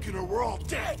keep looking or we're all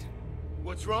dead.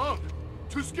 What's wrong?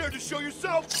 Too scared to show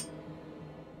yourself?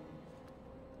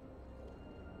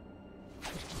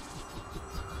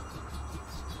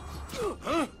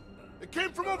 Huh? It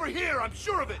came from over here, I'm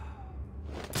sure of it.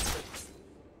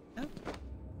 Oh.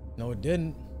 No, it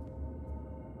didn't.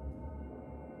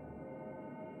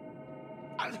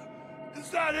 Is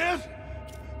that it?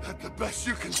 That the best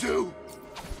you can do?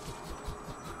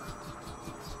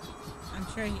 I'm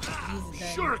sure he's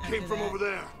dead. Sure it came from over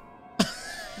there.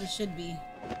 It should be.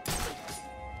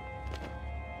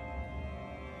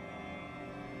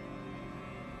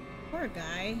 Poor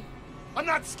guy. I'm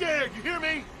not scared, you hear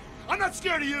me? I'm not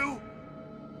scared of you.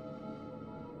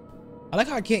 I like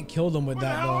how I can't kill them with Where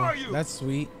the that hell are though. you? That's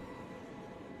sweet.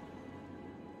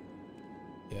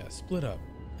 Yeah, split up.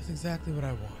 That's exactly what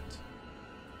I want.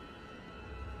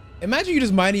 Imagine you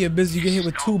just minding your business, you get hit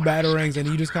with 2 batarangs and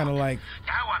you just kind of like...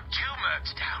 Now I'm 2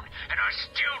 mercs down, and I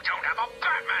still don't have a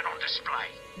Batman on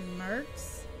display.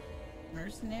 Mercs?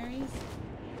 Mercenaries?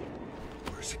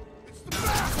 Where's it? It's the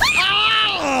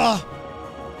Ah!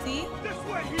 See? This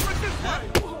way, he went this way.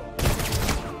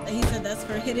 He said that's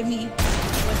for hitting me.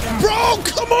 Bro,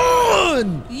 come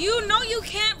on! You know you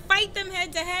can't fight them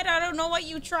head to head. I don't know what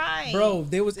you tried. Bro,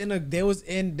 there was a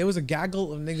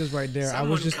gaggle of niggas right there. I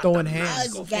was just throwing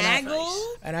hands. A gaggle?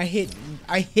 And I hit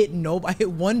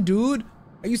one dude.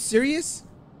 Are you serious?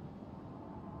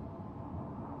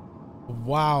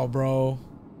 Wow, bro.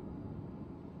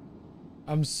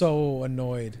 I'm so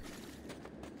annoyed.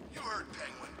 You heard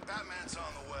Penguin. Batman's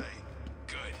on the way.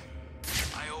 Good.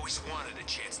 I always wanted a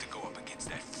chance to go up against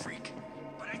that freak.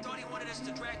 But I thought he wanted us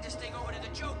to drag this thing over to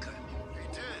the Joker. He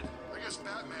did. I guess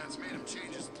Batman's made him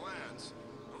change his plans.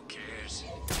 Who cares?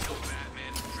 Kill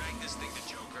Batman, drag this thing to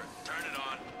Joker, turn it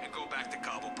on, and go back to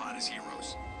Cobblepot as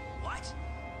heroes. What?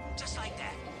 Just like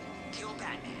that? Kill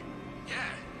Batman?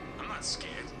 Yeah, I'm not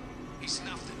scared. He's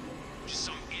nothing. Just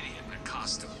some idiot in a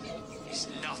costume. He's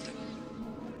nothing.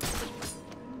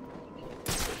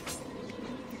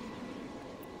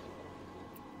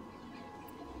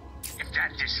 If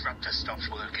that disruptor stops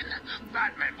working,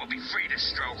 Batman will be free to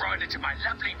stroll right into my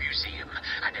lovely museum.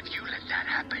 And if you let that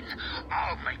happen,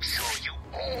 I'll make sure you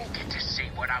all get to see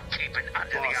what I'm keeping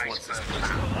under the iceberg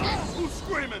lounge. Who's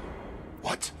screaming?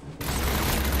 What?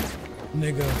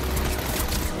 Nigga.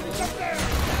 He's up there!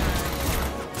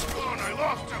 Come on, I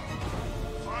lost him!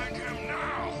 Find him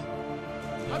now!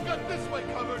 I've got this way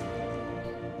covered!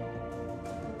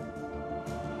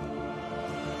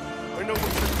 I know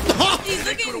what He's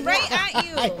looking right at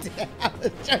you. I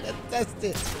was trying to test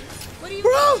it. What are you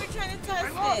Bro! doing? You're trying to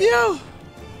test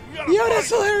it. Yo, that's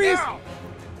hilarious. now.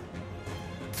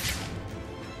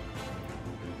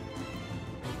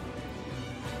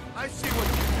 I see what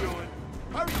you're doing.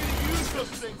 How are you going to use those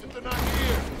things if they're not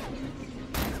here?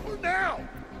 Well, now!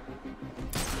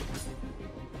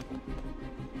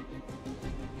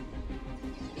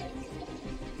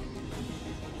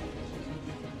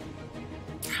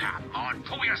 Come on,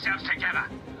 pull yourselves together.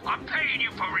 I'm paying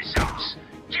you for results.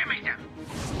 Give me them.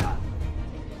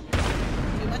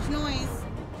 Too much noise.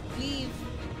 Leave.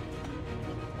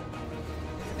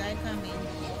 There's a guy coming.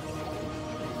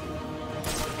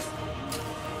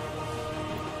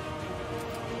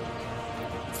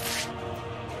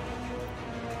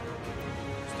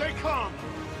 Stay calm.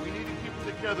 We need to keep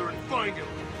it together and find him.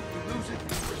 If we lose it,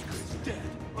 we're as good as dead.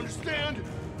 Understand?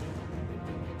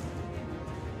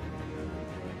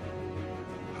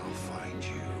 I'll find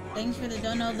you. Thanks for the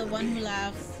dono, the one who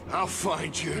laughs. I'll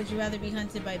find you. Would you rather be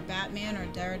hunted by Batman or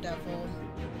Daredevil?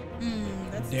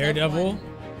 That's a tough Daredevil? one.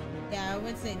 Yeah, I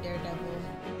would say Daredevil.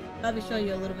 Probably show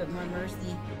you a little bit more mercy.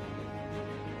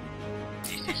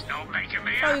 This is not making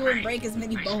me Probably happy. wouldn't break as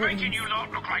many It's bones. making you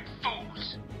lot look like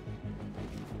fools.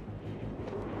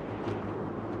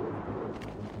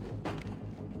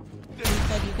 You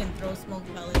said you can throw smoke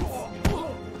pellets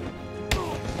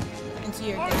into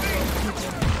your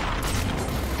Daredevil.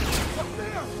 Up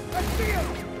there! I see him!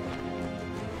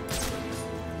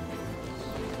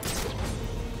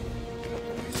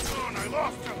 He's gone. I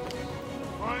lost him.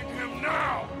 Find him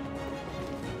now.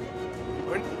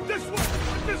 And this way!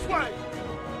 This way!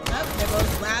 Oh, there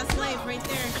goes last life right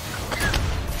there.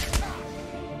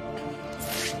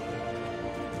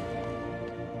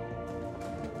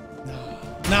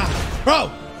 Nah,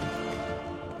 bro.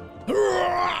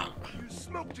 Use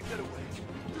smoke to get away.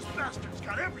 This bastard's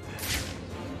got everything.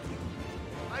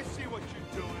 I see what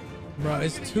you're doing. Bro,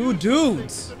 it's two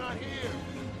dudes. They're not here.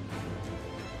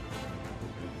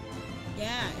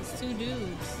 Yeah, it's two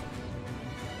dudes.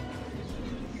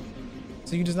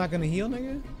 So you just not gonna heal,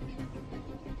 nigga?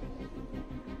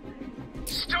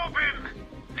 Stop him!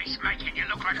 He's making you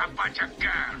look like a bunch of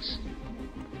girls.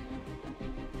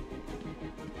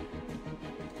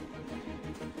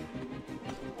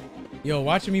 Yo,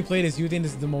 watching me play this, you think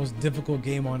this is the most difficult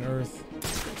game on earth?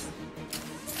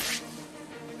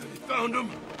 Have you found him?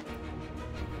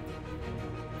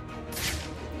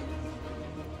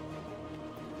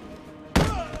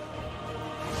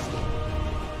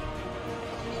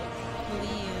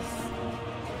 Please.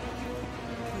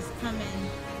 He's coming.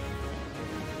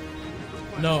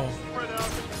 No.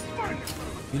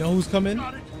 You know who's coming?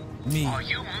 Me. Are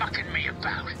you mucking me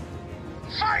about?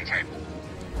 Fight him!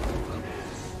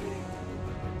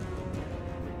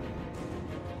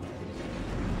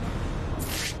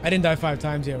 I didn't die 5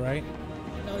 times yet, right?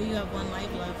 No, you have 1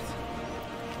 life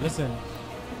left. Listen,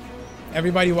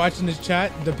 everybody watching this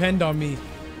chat, depend on me.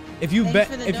 If you Thanks bet,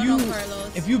 for the if dono, you,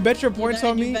 Carlos. if you bet your points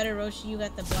on You me, better, Roshi. You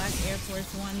got the black Air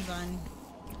Force Ones on.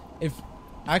 if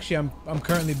actually I'm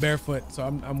currently barefoot, so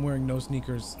I'm wearing no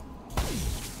sneakers.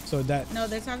 So that No,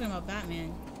 they're talking about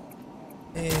Batman.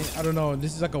 I don't know.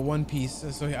 This is like a one piece,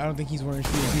 so I don't think he's wearing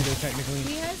shoes either technically.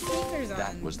 He has sneakers on.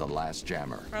 That was the last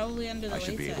jammer. Probably under the I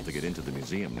should be able latex. to get into the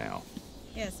museum now.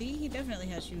 Yeah, see, he definitely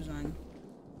has shoes on.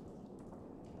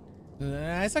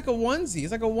 It's like a onesie.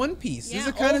 It's like a one piece. Yeah, These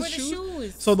are kind of over the shoes.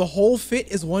 shoes. So the whole fit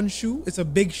is one shoe. It's a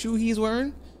big shoe he's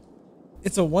wearing.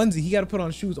 It's a onesie. He got to put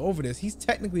on shoes over this. He's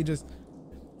technically just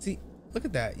see. Look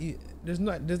at that. There's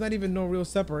not even no real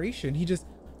separation. He just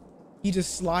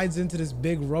slides into this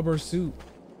big rubber suit.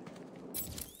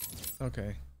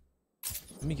 Okay,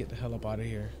 let me get the hell up out of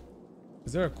here.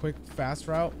 Is there a quick fast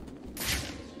route?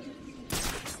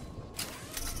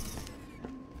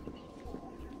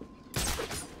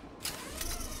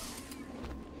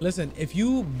 Listen, if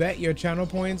you bet your channel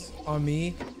points on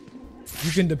me,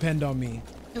 you can depend on me.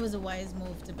 It was a wise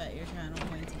move to bet your channel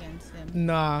points against him.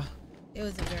 Nah, It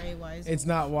was a very wise it's move.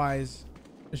 not wise.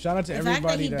 Shout out to the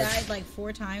everybody fact that he died like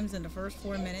 4 times in the first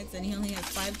 4 minutes, and he only has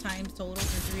 5 times total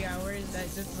for 3 hours. That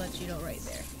just lets you know right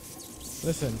there.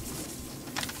 Listen.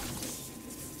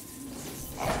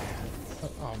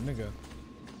 Oh, nigga.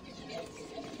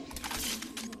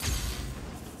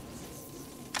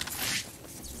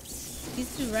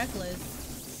 He's too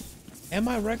reckless. Am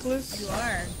I reckless? You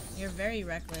are. You're very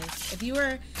reckless. If you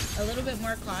were a little bit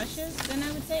more cautious, then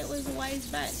I would say it was a wise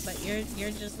bet. But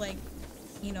you're just like,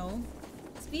 you know,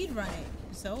 speed run it.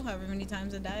 So however many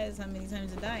times it dies, how many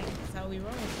times it dies. That's how we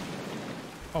roll.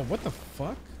 Oh, what the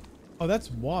fuck? Oh, that's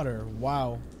water.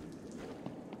 Wow.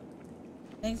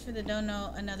 Thanks for the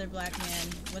dono, another black man.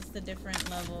 What's the different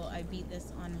level? I beat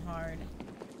this on hard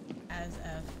as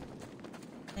F.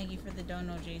 Thank you for the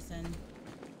dono, Jason.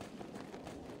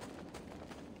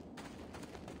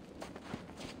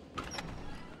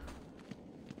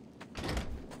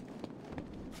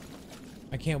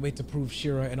 I can't wait to prove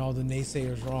Shira and all the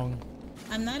naysayers wrong.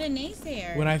 I'm not a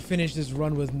naysayer. When I finish this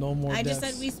run with no more I deaths.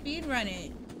 just said we speed run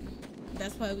it.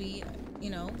 That's why we, you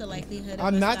know, the likelihood of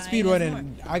I'm us not dying speed is running. more.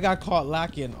 I got caught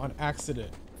lacking on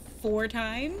accident. 4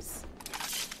 times?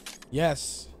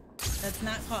 Yes. That's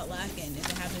not caught lacking if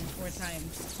it happens 4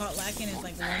 times. Caught lacking is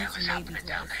like once, maybe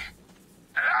twice.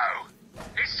 Hello?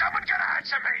 Is someone gonna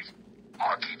answer me?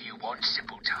 I'll give you one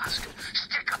simple task.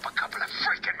 Stick up a couple of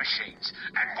freaking machines.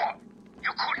 And what? You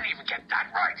couldn't even get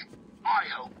that right? I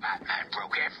hope Batman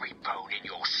broke every bone in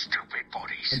your stupid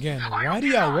bodies. Again, why do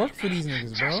y'all work for these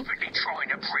niggas, bro? Desperately trying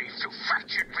to breathe through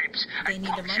fractured ribs They and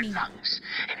need the money. lungs.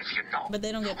 And if you're not, But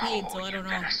they don't get paid, so I don't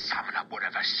know. you better summon up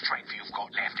whatever strength you've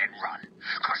got left and run.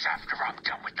 Cause after I'm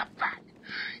done with the bat,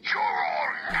 you're all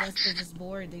I guess they're just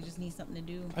bored. They just need something to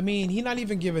do. I mean, he not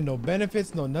even giving no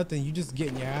benefits, no nothing. You just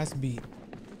getting your ass beat.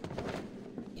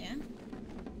 Yeah.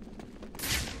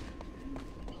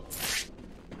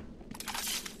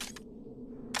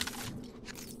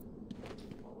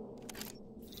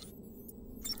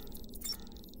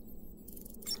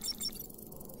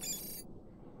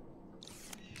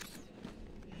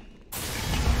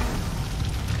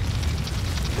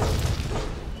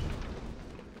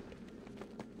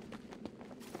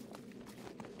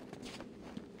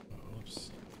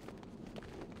 Oops.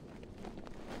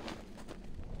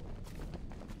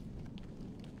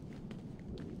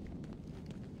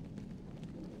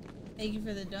 Thank you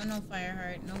for the dono,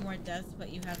 Fireheart. No more deaths,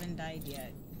 but you haven't died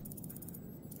yet.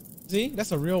 See,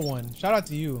 that's a real one. Shout out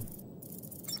to you.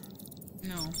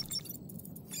 No.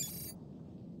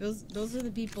 Those are the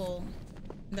people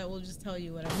that will just tell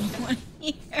you whatever you want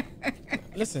to hear.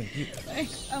 Listen,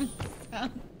 I'll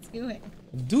do it.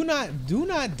 do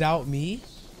not doubt me.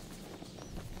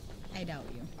 I doubt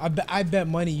you. I bet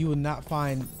money you will not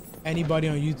find anybody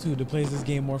on YouTube that plays this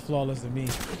game more flawless than me.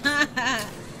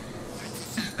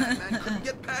 Batman couldn't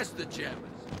get past the jammers.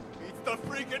 It's the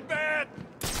freaking bad.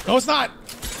 No, it's not.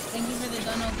 Thank you for the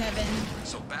dono, Kevin.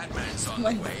 So Batman's on the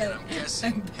way, and I'm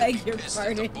guessing I he'll beg be your pissed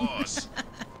at the pardon. boss.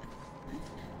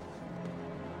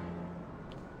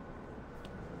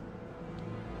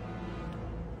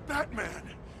 Batman!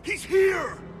 He's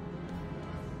here!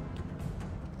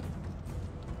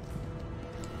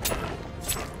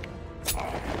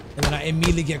 And then I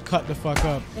immediately get cut the fuck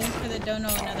up. Thanks for the dono,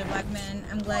 another black man.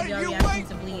 I'm glad y'all reacting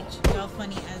to Bleach. Y'all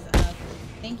funny as up.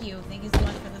 Thank you. Thank you so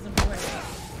much for the support.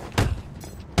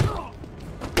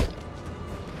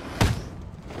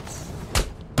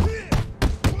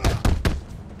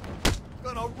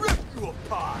 Gonna rip you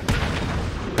apart!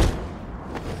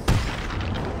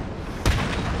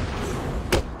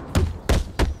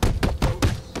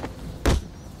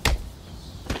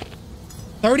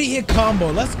 30-hit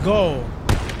combo. Let's go.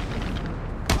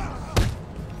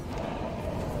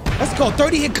 Let's go.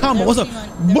 30-hit combo. What's up?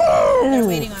 They're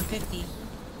waiting on 50.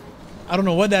 I don't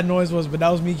know what that noise was, but that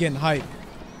was me getting hyped.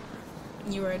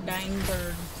 You were a dying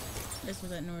bird. That's what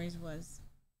that noise was.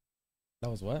 That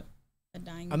was what? A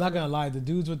dying I'm not bird. gonna lie. The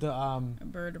dudes with the A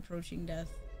bird approaching death.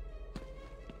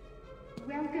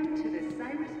 Welcome to the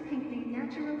Cyrus Pinckney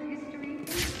Natural History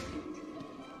Institute.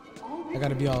 I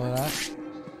gotta be all of that.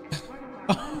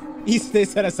 They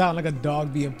said I sound like a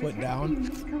dog being put down.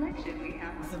 Collection we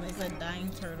have. Somebody said dying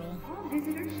turtle. All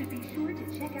visitors should be sure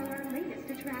to check out our latest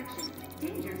attraction,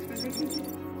 Dangers from the Deep,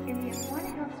 in the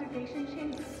Aquatic Observation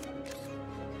Chamber.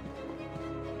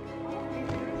 All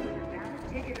visitors with a valid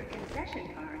ticket or concession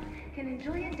card can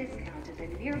enjoy a discount at the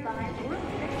nearby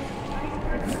world-famous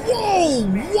iceberg. Whoa!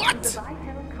 What?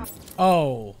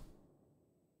 Oh,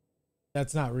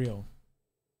 that's not real.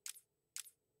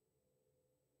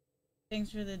 Thanks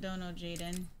for the dono,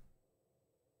 Jaden.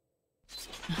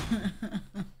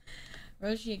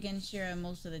 Roshi against Shira and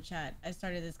most of the chat. I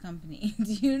started this company.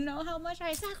 Do you know how much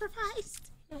I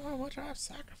sacrificed? You know how much I've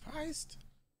sacrificed?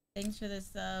 Thanks for the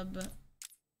sub,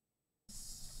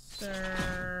 sir.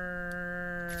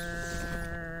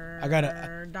 I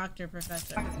gotta, Doctor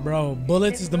Professor. bro.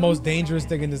 Bullets is the most dangerous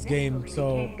thing in this game,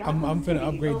 so I'm finna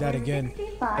upgrade that again.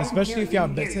 Especially if y'all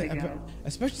bet,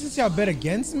 especially since y'all bet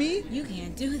against me. You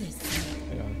can't do this.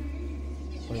 Hang on.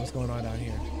 Wait, what's going on down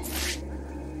here?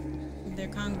 They're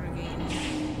congregating.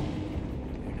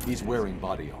 He's wearing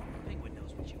body armor.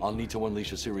 I'll need to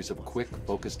unleash a series of quick,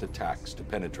 focused attacks to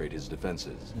penetrate his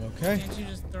defenses. Okay. Can't you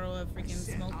just throw a freaking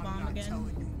smoke bomb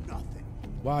again?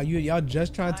 Wow, y'all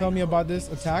just trying to tell me about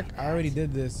this attack? I already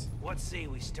did this. What say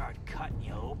we start cutting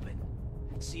you open?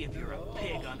 See if you're a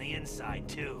pig on the inside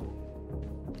too.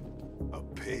 A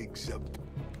pig's a...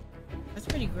 That's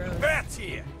pretty gross. Bats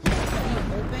here.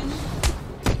 Cut you open?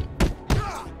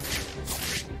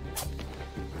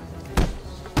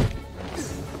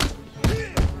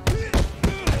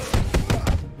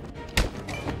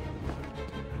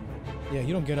 Yeah,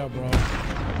 you don't get up, bro.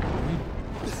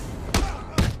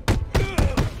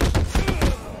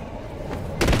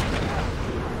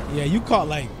 Yeah, you caught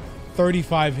like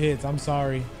 35 hits. I'm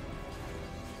sorry.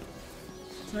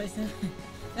 That's what I said.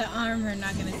 That armor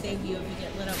not gonna save you if you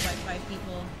get lit up by 5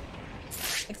 people.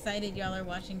 Excited y'all are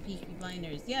watching Peaky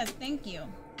Blinders. Yes, thank you.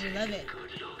 We love it.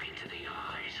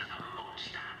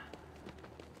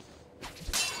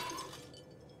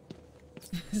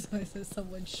 So I said,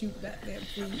 someone shoot Batman,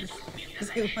 please. Because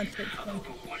they want their phone.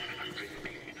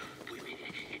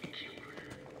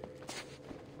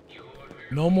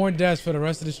 No more deaths for the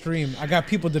rest of the stream. I got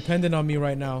people dependent on me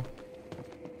right now.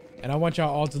 And I want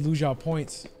y'all all to lose y'all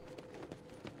points.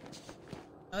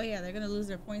 Oh yeah, they're gonna lose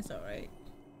their points, all right.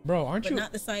 Bro, aren't you? But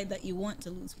not decide that you want to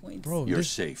lose points. Bro, you're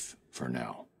safe for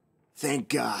now. Thank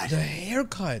God. The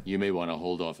haircut. You may want to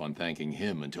hold off on thanking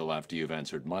him until after you've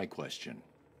answered my question.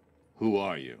 Who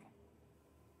are you?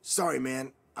 Sorry,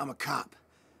 man. I'm a cop.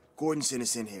 Gordon sent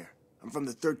us in here. I'm from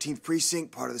the 13th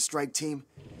Precinct, part of the strike team.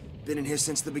 Been in here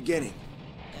since the beginning.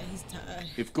 Yeah, he's tired.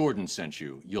 If Gordon sent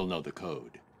you, you'll know the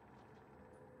code.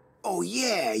 Oh,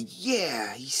 yeah.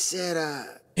 He said,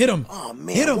 Hit him. Oh,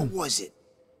 man. Hit him. What was it?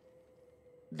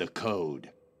 The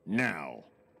code. Now.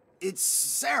 It's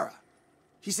Sarah.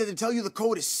 He said to tell you the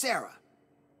code is Sarah.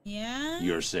 Yeah?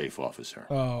 You're safe, officer.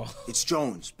 Oh. It's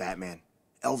Jones, Batman.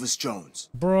 Elvis Jones.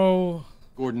 Bro.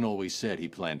 Gordon always said he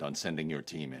planned on sending your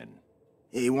team in.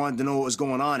 Yeah, he wanted to know what was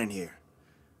going on in here.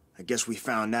 I guess we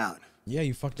found out. Yeah,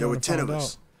 you fucked There around were and 10 of found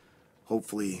us. out.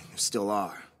 Hopefully, there still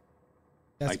are.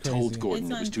 That's I told crazy. Gordon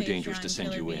It's it was on too dangerous to Patreon,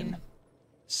 send you Killer in. Bean.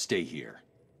 Stay here.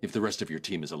 If the rest of your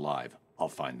team is alive, I'll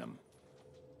find them.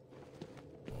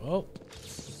 Well.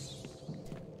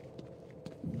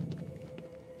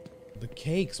 The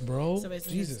cakes, bro. So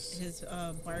basically Jesus. his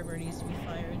barber needs to be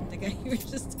fired. The guy you were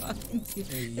just talking to.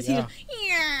 Yeah.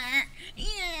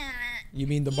 You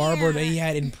mean the barber that he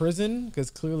had in prison?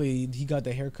 Because clearly he got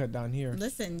the haircut down here.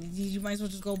 Listen, you might as well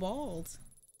just go bald.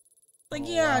 Like, Oh,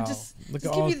 yeah, wow. just Look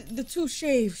give at all- me the 2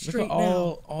 shaves Look straight at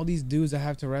now. all these dudes I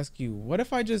have to rescue. What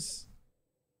if I just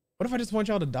want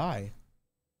y'all to die?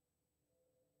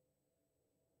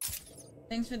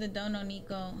 Thanks for the dono,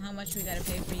 Nico. How much we gotta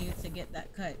pay for you to get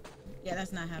that cut? Yeah,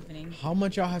 that's not happening. How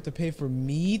much y'all have to pay for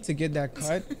me to get that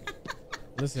cut?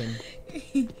 Listen,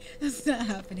 That's not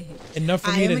happening. enough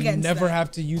for I me am to against never that.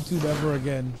 have to YouTube ever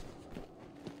again.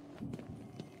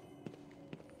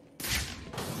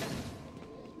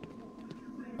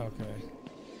 Okay.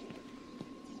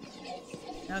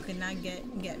 Y'all could not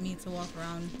get me to walk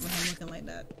around with him looking like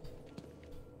that.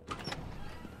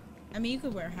 I mean, you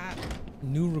could wear a hat.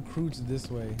 New recruits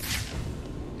this way.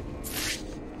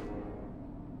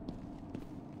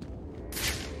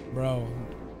 Bro.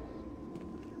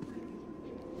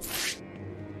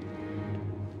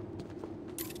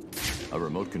 A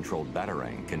remote-controlled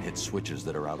batarang can hit switches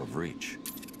that are out of reach.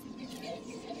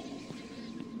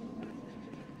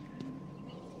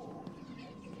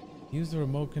 Use the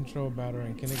remote control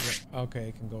battery. Can it go? Okay,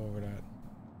 it can go over that.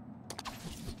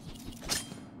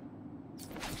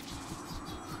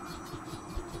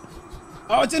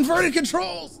 Oh, it's inverted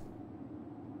controls!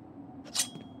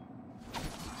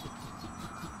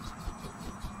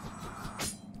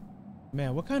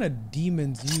 Man, what kind of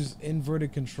demons use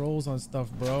inverted controls on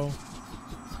stuff, bro?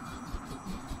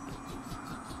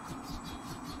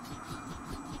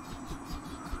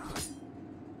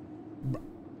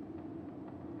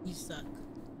 You suck.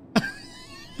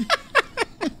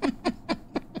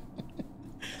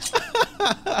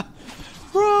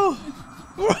 Bro!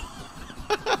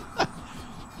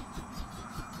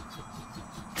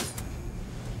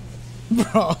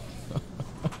 Bro.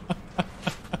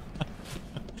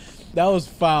 That was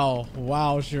foul.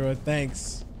 Wow, Shira,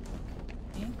 thanks.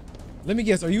 Let me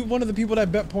guess, are you one of the people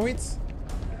that bet points?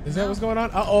 Is that what's going on?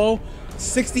 Uh-oh.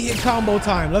 60 hit combo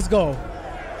time. Let's go.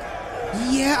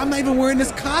 Yeah, I'm not even wearing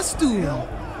this costume.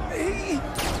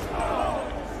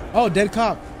 Oh, dead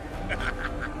cop.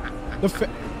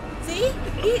 See?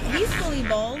 He's fully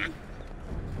bald.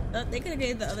 They could have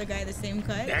gave the other guy the same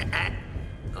cut.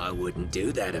 I wouldn't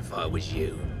do that if I was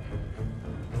you.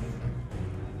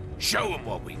 Show him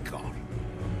what we got.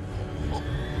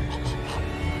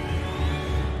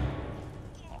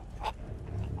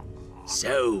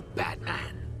 So,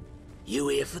 Batman, you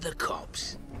here for the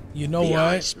cops? You know The what?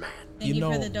 Iceman. Thank you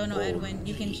for the dono, Edwin.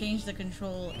 You can change the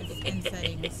control in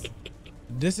settings.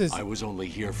 This is. I was only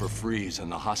here for Freeze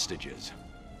and the hostages,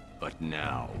 but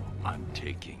now I'm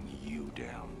taking you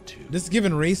down too. This is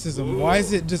giving racism. Why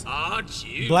is it just Aren't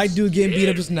you black dude getting beat up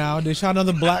scared? just now? They shot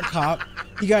another black cop.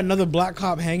 He got another black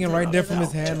cop hanging right there from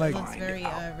his hand. Like, Looks very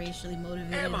racially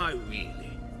motivated. Am I really?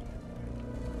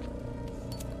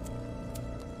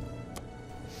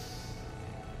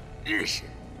 Listen,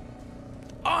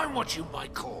 I'm what you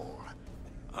might call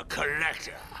a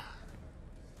collector.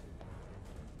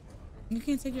 You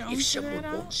can't take your own If cigarette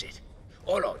someone out? wants it,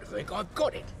 I like to think I've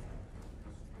got it.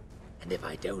 And if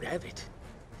I don't have it,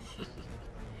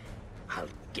 I'll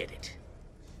get it.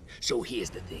 So here's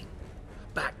the thing.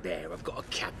 Back there, I've got a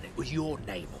cabinet with your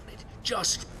name on it,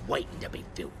 just waiting to be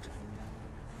filled.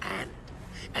 And,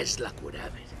 as luck would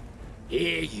have it,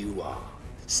 here you are,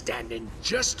 standing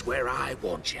just where I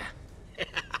want you.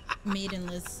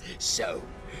 Maidenless. So,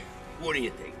 what do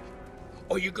you think?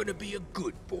 Are you gonna be a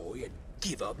good boy and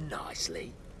give up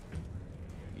nicely?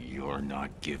 You're not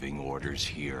giving orders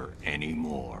here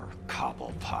anymore,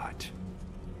 Cobblepot.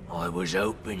 I was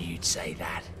hoping you'd say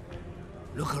that.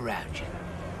 Look around you.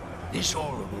 This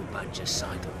horrible bunch of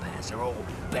psychopaths are all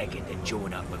begging to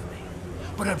join up with me.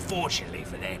 But unfortunately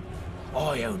for them,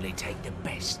 I only take the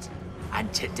best.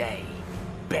 And today,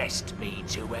 best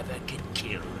means whoever can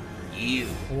kill you.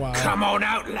 Wow. Come on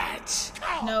out, lads.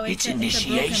 No, it's a broken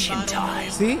initiation bottle. time.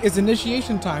 see, it's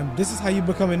initiation time. This is how you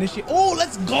become initiate. Oh,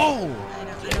 let's go.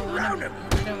 I don't want to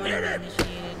be initiated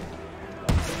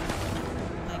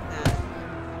like that.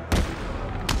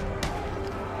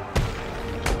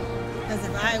 Because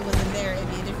if I wasn't there, it'd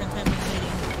be a different type of meeting.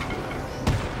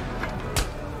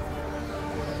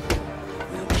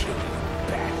 We'll kill you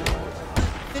back.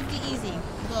 50 easy.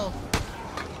 Go.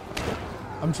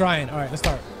 I'm trying. All right, let's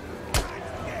start.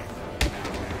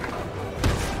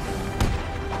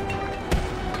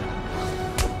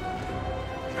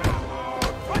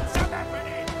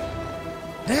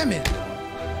 Damn it.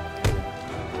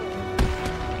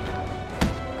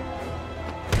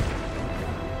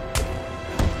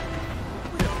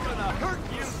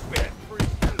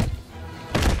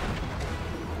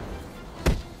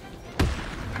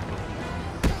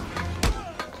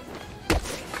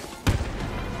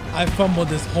 I fumbled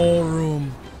this whole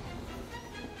room.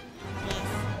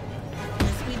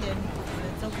 Yes, we did. But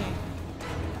it's okay.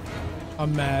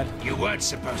 I'm mad. You weren't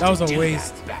supposed That was to a do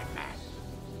waste. that, Batman.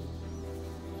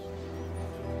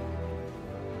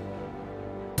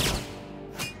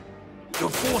 You're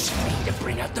forcing me to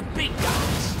bring out the big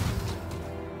guns.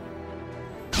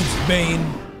 It's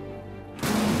Bane.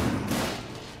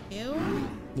 Ew.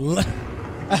 Oh. Look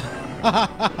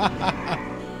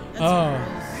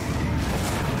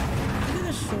at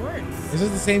the shorts. Is this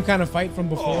the same kind of fight from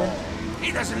before?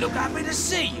 He doesn't look happy to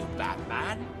see you,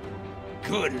 Batman.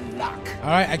 Good luck. All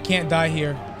right, I can't die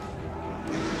here.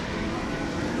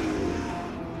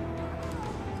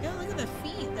 Yo, look at the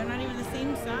feet. They're not even the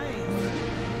same size.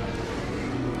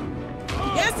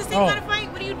 Yeah, it's the same kind of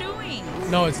fight. What are you doing?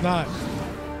 No, it's not.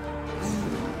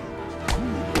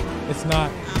 It's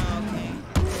not. Oh, okay.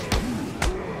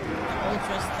 The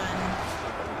ultra stun.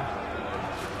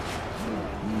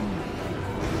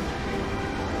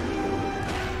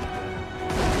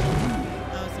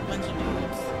 Oh, it's a bunch of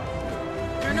dudes.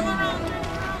 Turn them around, turn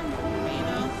them around. There you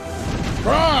go.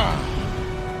 Bruh!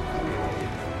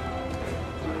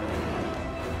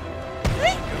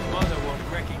 Your mother won't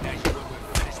recognize you when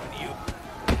we're finished with you.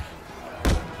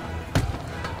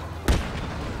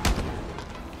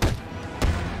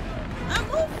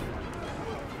 Move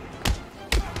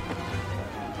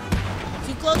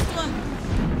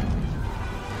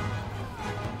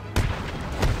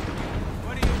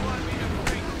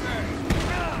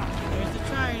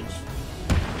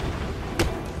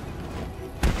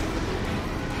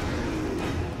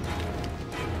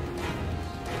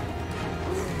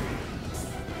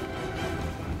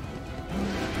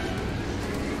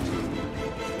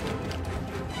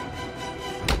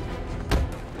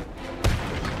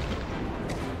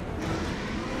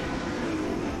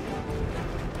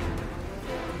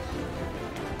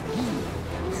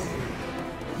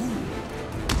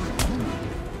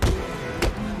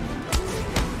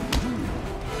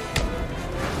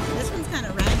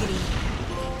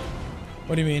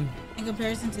What do you mean? In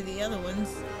comparison to the other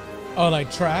ones. Oh,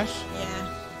 like trash?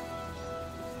 Yeah.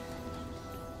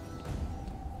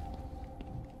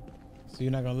 So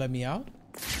you're not gonna let me out?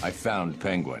 I found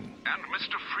Penguin. And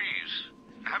Mr. Freeze,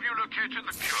 have you located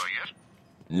the cure yet?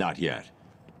 Not yet.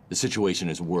 The situation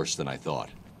is worse than I thought.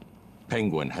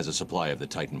 Penguin has a supply of the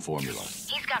Titan formula.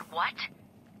 He's got what?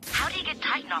 How did he get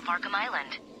Titan off Arkham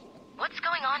Island? What's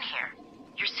going on here?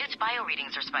 Your suit's bio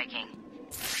readings are spiking.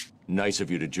 Nice of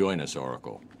you to join us,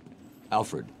 Oracle.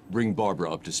 Alfred, bring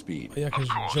Barbara up to speed. Oh, yeah, because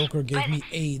Joker gave me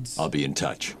AIDS. I'll be in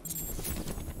touch.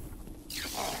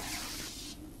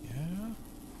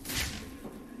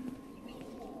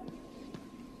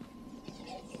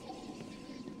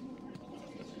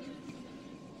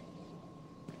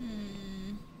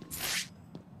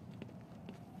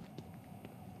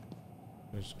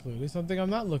 There's clearly something I'm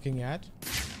not looking at.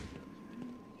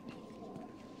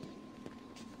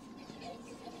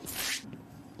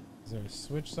 Is there a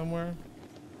switch somewhere?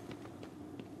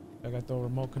 I got the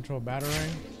remote control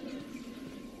batarang.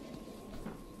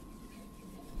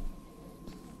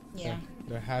 Yeah.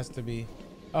 There has to be.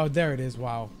 Oh, there it is.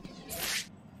 Wow.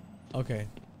 Okay.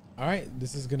 All right.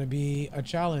 This is going to be a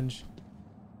challenge.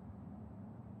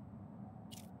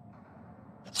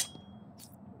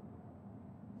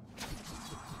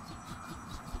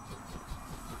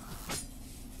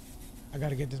 I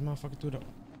gotta get this motherfucker through the...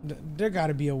 There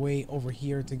gotta be a way over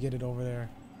here to get it over there.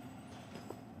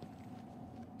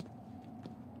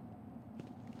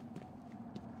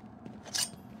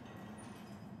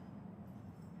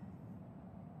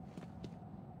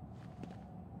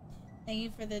 Thank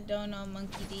you for the dono,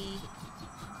 Monkey D.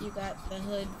 You got the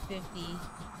hood 50.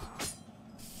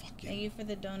 Thank you for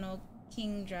the dono,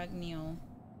 King Dragneo.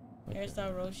 Okay.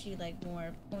 Hairstyle Roshi like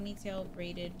more. Ponytail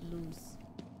braided loose.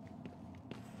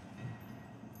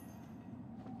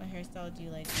 What hairstyle do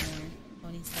you like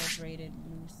more? Ponytail braided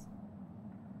loose.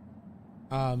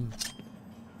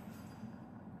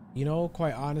 You know,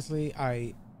 quite honestly,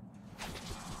 I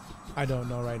don't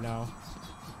know right now.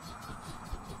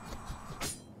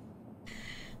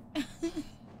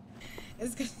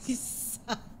 It's because you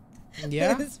suck.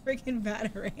 Yeah? This freaking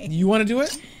batarang. You want to do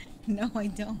it? No, I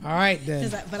don't. All right,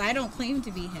 then. But I don't claim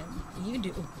to be him. You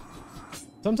do.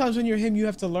 Sometimes when you're him, you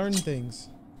have to learn things.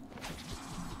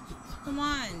 Come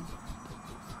on.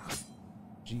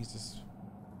 Jesus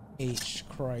H.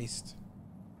 Christ.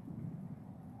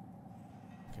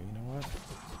 Okay, you know what?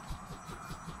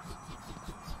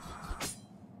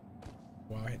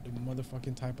 Wow, I hit the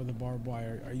motherfucking type of the barbed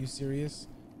wire. Are you serious?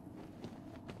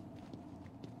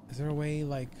 Is there a way,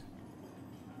 like...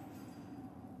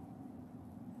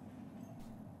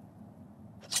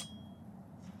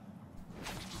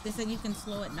 They said you can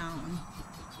slow it down.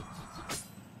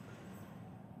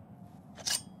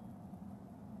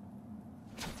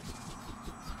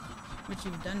 Which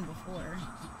you've done before.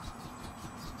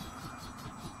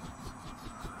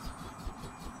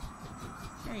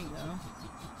 There you go.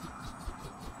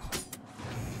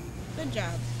 Good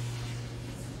job.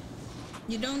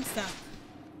 You don't suck.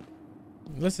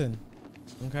 Listen,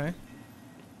 okay?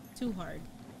 Too hard.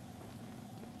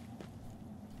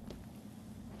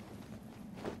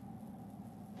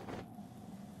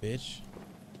 Bitch.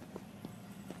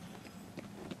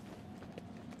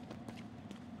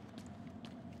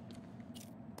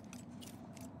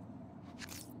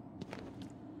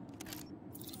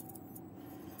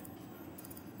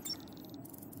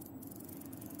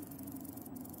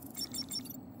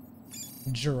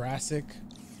 Jurassic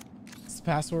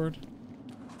password.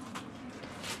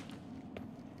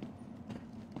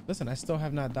 Listen, I still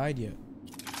have not died yet.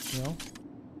 You know?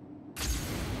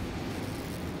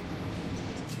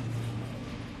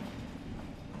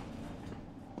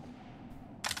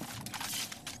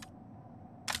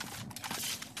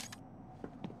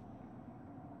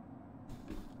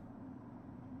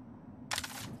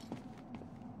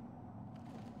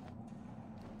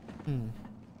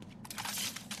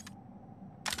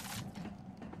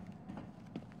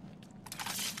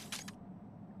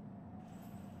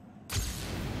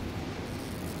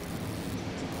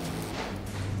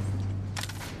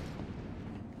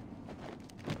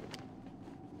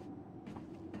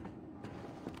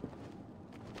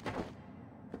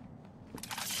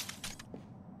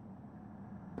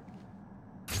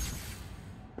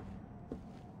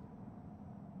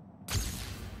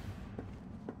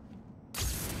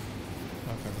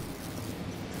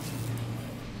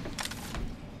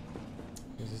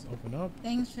 Up.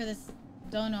 Thanks for this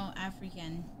dono,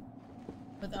 African.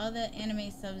 With all the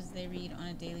anime subs they read on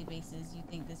a daily basis, you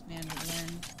think this man would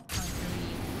learn how to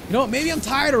read? You know what? Maybe I'm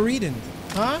tired of reading.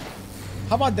 Huh?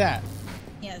 How about that?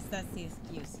 Yes, that's the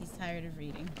excuse. He's tired of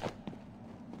reading.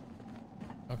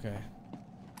 Okay.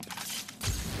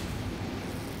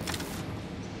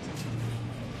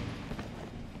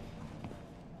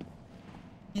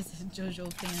 It's a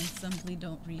JoJo fan. Simply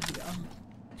don't read, y'all.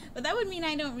 But that would mean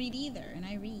I don't read either, and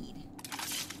I read.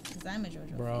 Because I'm a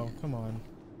JoJo Bro, fan. come on.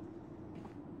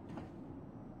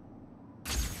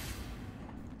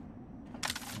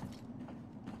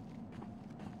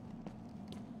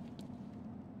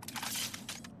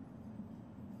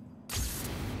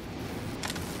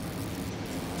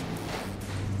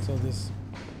 So this...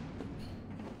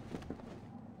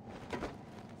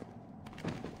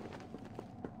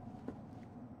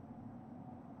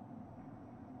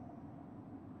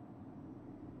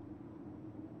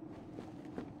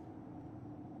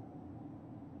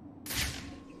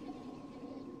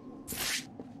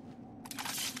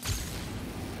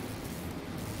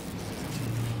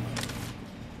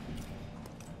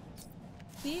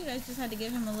 See, you guys just had to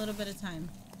give him a little bit of time.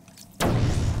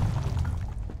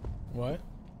 What?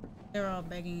 They're all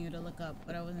begging you to look up,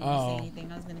 but I wasn't going to say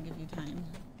anything. I was going to give you time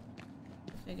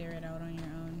to figure it out on your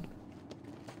own.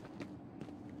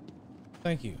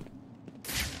 Thank you.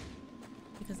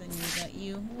 Because I knew that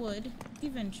you would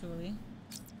eventually.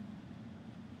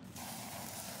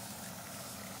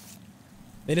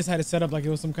 They just had it set up like it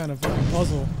was some kind of fucking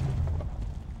puzzle.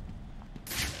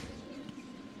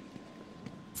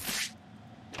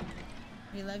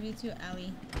 We love you too,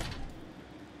 Allie.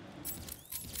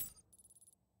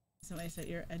 Somebody said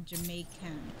you're a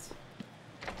Jamaican.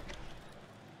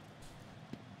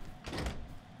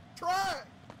 Try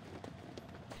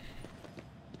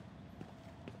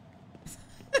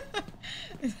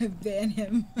it! Ban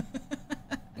him.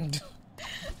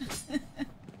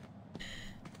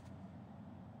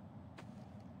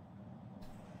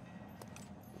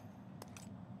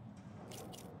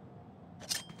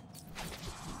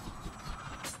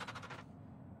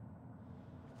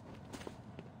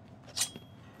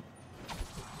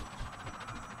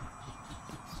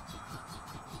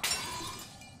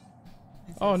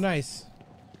 Oh, nice.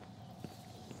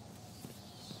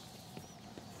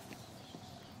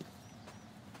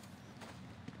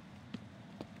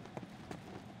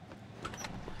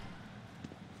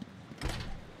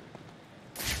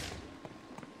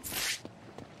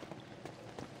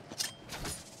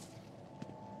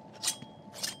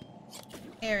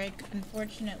 Eric,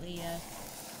 unfortunately,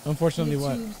 Unfortunately,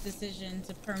 what? YouTube's decision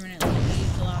to permanently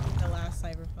age lock the last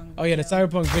Cyberpunk video. Oh yeah, the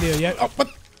Cyberpunk video. Yeah. Oh, what?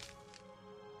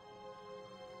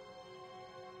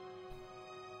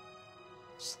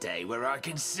 Stay where I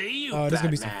can see you, Oh, this is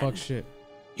gonna be some Batman. fuck shit.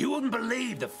 You wouldn't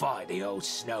believe the fight the old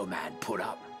snowman put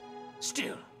up.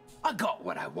 Still, I got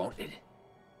what I wanted.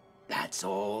 That's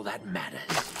all that matters.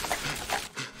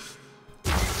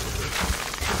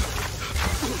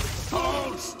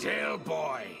 Hold still,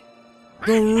 boy.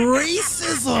 The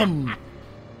racism.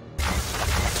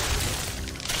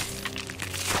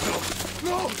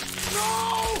 No!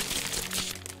 No!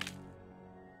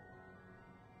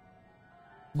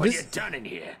 What you done in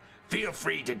here? Feel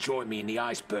free to join me in the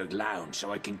Iceberg Lounge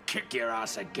so I can kick your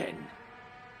ass again.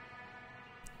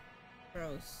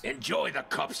 Gross. Enjoy the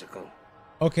copsicle.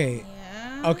 Okay.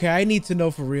 Yeah. Okay, I need to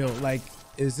know for real. Like,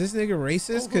 is this nigga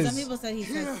racist? Some Cause people said he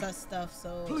said sus stuff,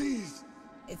 so please.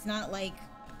 It's not like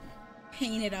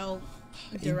painted out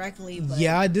directly. But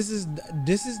yeah, this is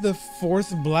the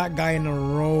fourth black guy in a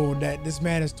row that this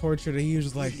man has tortured. And he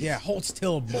was like, yeah, hold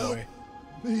still, boy.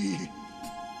 Me.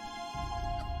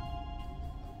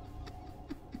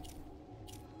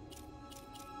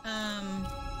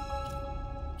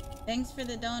 Thanks for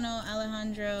the dono,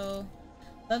 Alejandro.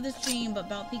 Love the stream, but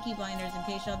about Peaky Blinders, in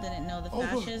case y'all didn't know, the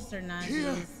fascists are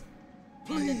Nazis.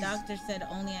 And the doctor said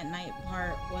only at night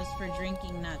part was for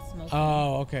drinking, not smoking.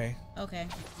 Oh, okay. Okay.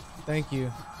 Thank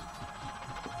you.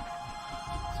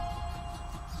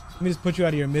 Let me just put you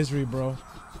out of your misery, bro.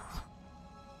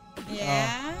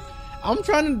 Yeah. I'm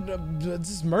trying to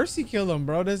just mercy kill him,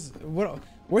 bro. This what?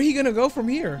 Where he gonna go from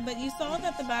here? But you saw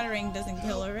that the battering doesn't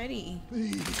kill already.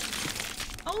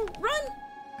 Oh, run!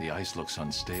 The ice looks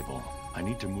unstable. I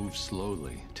need to move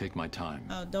slowly. Take my time.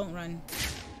 Oh, don't run.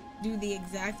 Do the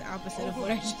exact opposite of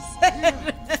what I just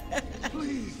said.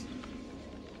 Please.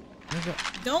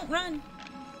 Don't run.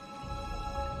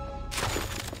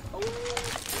 Oh,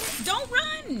 don't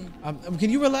run.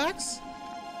 Can you relax?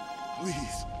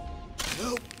 Please.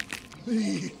 Help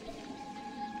me.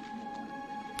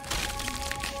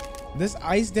 This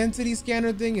ice density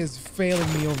scanner thing is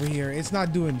failing me over here. It's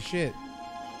not doing shit.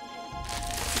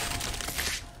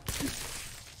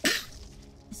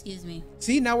 Excuse me.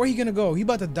 See, now where he gonna go? He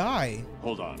about to die.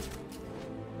 Hold on.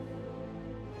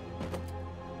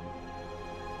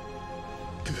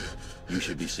 You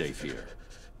should be safe here.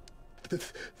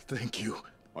 Thank you.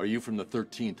 Are you from the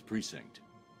 13th precinct?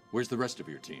 Where's the rest of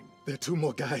your team? There are 2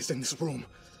 more guys in this room.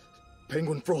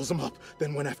 Penguin froze them up,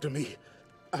 then went after me.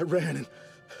 I ran and...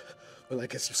 well, I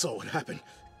guess you saw what happened.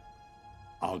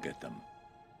 I'll get them.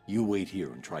 You wait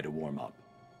here and try to warm up.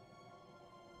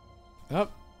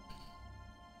 Up.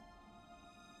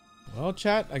 Well,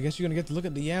 chat, I guess you're gonna get to look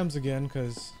at the yams again,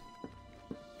 because...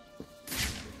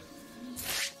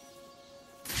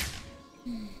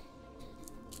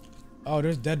 oh,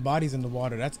 there's dead bodies in the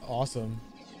water. That's awesome.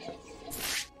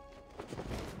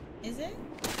 Is it?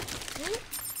 Ooh.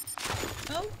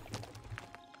 Oh.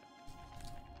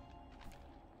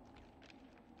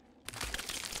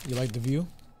 You like the view?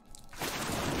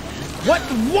 What?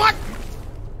 What?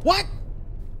 What?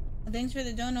 Thanks for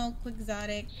the dono, quick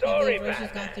exotic. Sorry,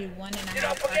 Roshi's gone through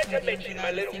 1.5 Arkham games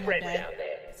without a single death.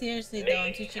 Seriously though,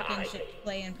 I'm too chicken should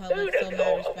play in public, so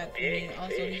mad respect for me.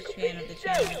 Also, huge fan of the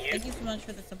channel. Thank you so much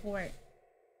for the support.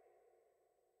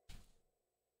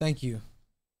 Thank you.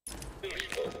 Not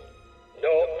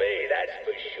me, that's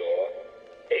for sure.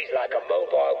 He's like a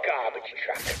mobile garbage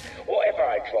truck. Whatever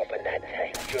I drop in that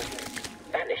tank just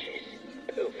vanishes.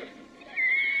 Poof.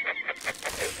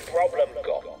 Problem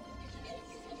gone.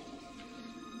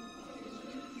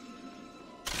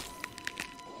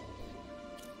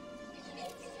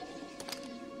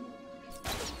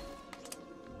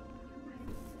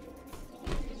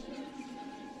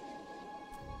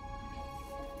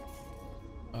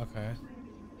 Okay.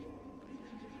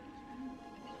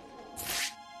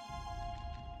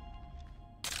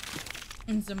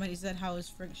 And somebody said, how is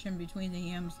friction between the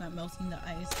yams not melting the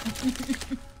ice?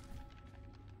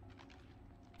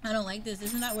 I don't like this.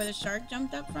 Isn't that where the shark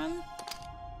jumped up from?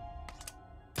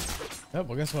 Yep,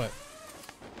 well, guess what?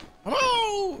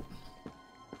 Hello!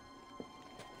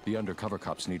 The undercover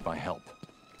cops need my help.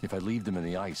 If I leave them in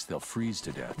the ice, they'll freeze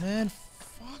to death. Man,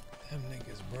 fuck them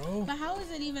niggas, bro. But how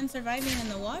is it even surviving in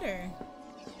the water?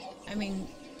 I mean,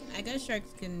 I guess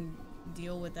sharks can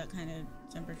deal with that kind of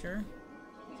temperature.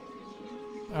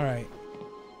 All right.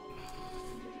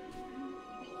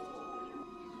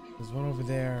 There's one over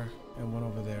there and one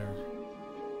over there.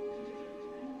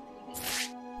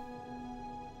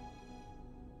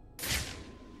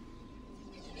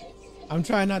 I'm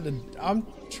trying not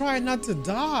to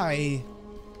die.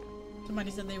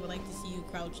 Somebody said they would like to see you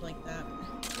crouch like that.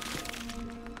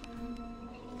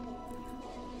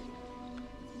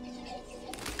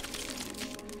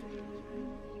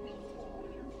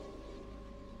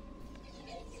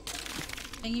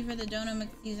 Thank you for the dono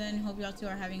mix season. Hope y'all two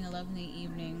are having a lovely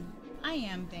evening. I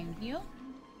am, thank you.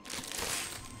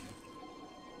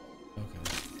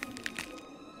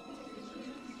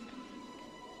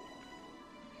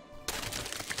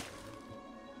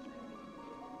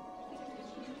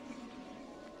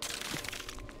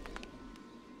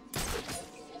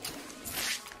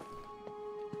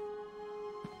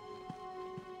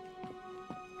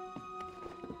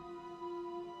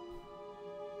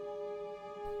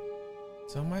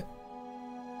 So my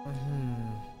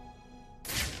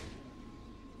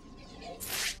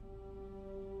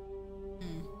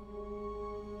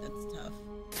That's tough.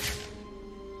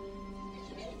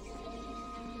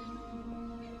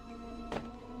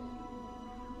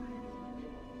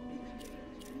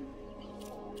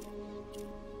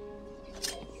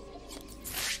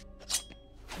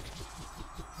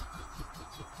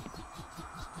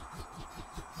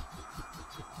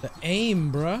 the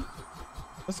aim, bruh.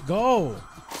 Let's go.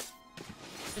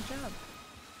 Good job.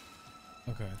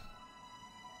 Okay.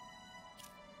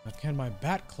 Now can my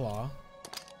bat claw?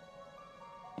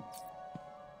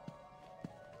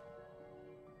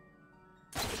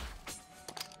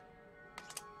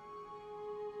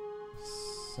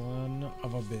 Son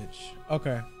of a bitch.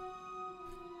 Okay.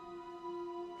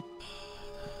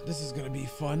 This is gonna be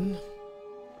fun.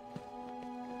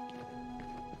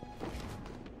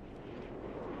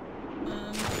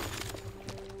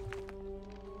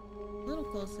 A little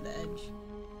close to the edge.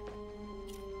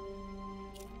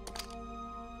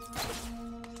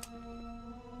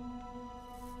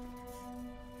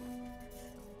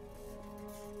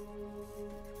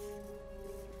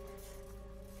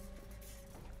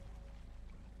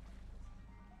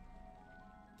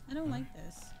 I don't like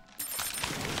this.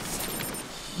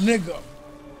 Nigga.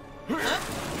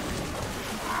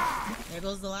 There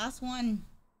goes the last one.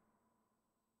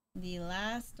 The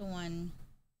last one.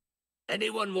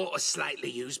 Anyone want a slightly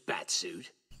used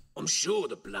batsuit? I'm sure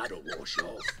the blood will wash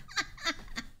off.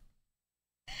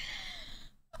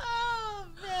 Oh,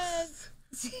 man.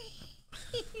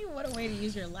 What a way to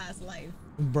use your last life.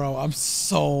 Bro, I'm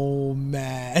so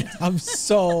mad. I'm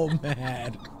so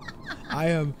mad. I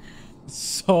am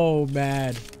so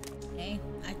mad. Hey,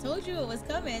 told you it was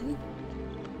coming.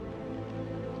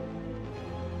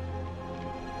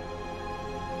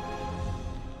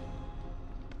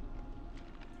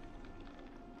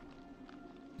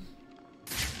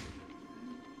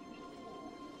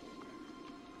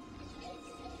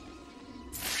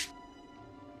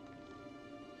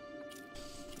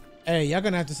 Hey, y'all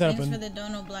gonna have to set Thanks up for the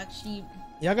dono, Black Sheep.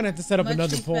 Y'all gonna have to set up Much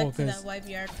another poll respect to because that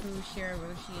YBR crew, share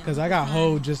Roshi. because I got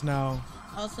hoed just now.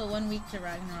 Also, 1 week to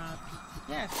Ragnarok.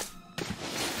 Yes.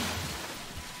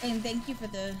 And thank you for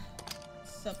the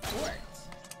support.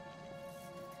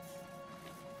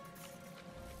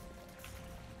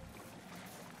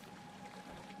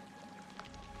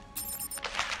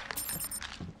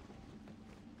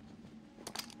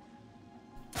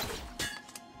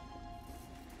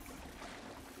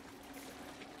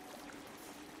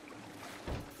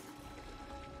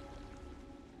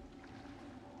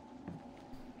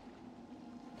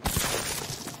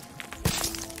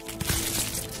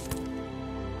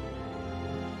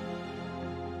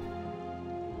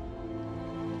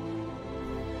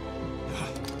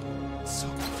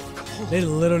 They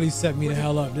literally set me the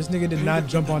hell up. This nigga did not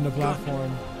jump on the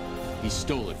platform. He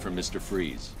stole it from Mr.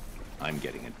 Freeze. I'm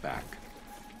getting it back.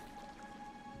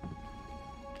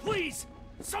 Please,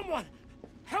 someone,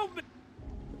 help me!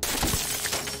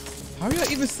 How are y'all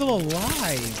even still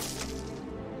alive?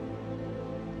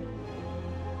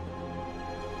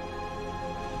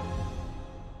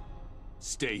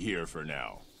 Stay here for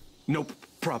now. No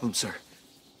problem, sir.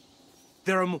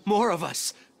 There are more of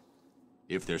us.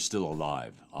 If they're still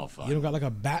alive, I'll find You don't got like a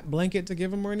bat blanket to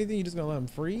give him or anything? You just gonna let him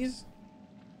freeze?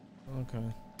 Okay.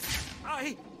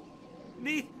 I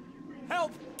need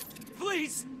help,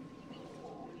 please.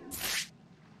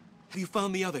 Have you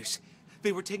found the others?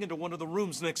 They were taken to one of the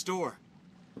rooms next door.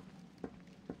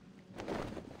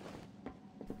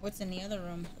 What's in the other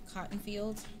room? Cotton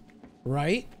fields?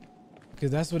 Right?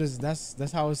 Because that's what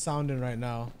that's how it's sounding right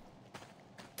now.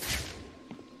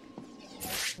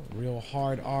 Real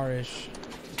hard R-ish.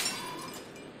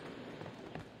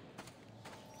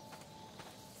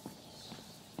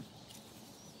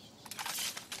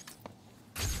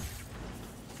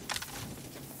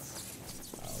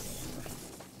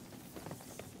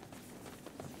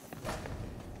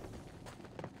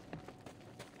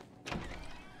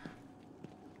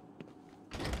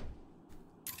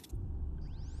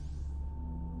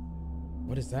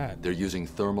 What is that? They're using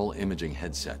thermal imaging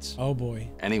headsets. Oh boy.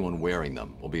 Anyone wearing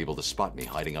them will be able to spot me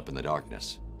hiding up in the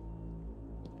darkness.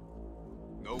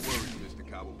 No worries, Mr.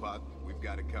 Cobblepot. We've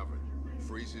got it covered.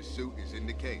 Freeze's suit is in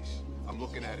the case. I'm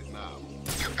looking at it now.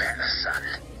 You better, son.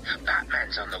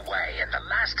 Batman's on the way, and the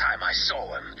last time I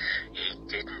saw him, he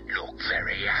didn't look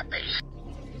very happy.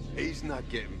 He's not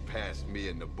getting past me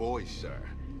and the boys, sir.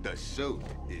 The suit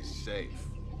is safe.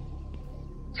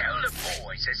 Tell the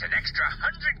boys there's an extra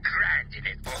 100 grand in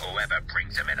it for whoever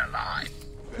brings him in alive.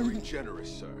 Very generous,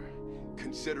 sir.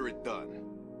 Consider it done.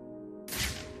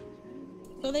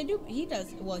 So they do. He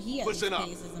does. Well, he at least Listen up.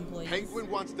 pays his employees. Penguin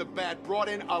wants the bat brought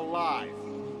in alive.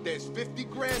 There's 50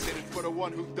 grand in it for the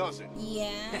one who doesn't.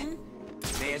 Yeah.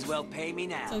 May as well pay me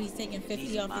now. So he's taking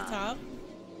 50 off the top.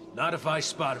 Not if I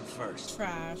spot him first.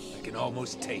 Trash. I can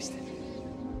almost taste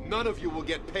it. None of you will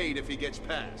get paid if he gets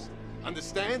past.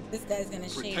 Understand? This guy's gonna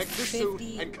shave Protect the 50 suit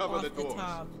and cover off the the doors.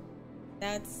 top.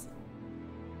 That's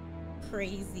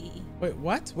crazy. Wait,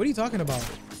 what? What are you talking about?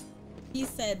 He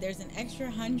said there's an extra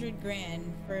 100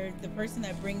 grand for the person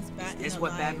that brings Batman Is this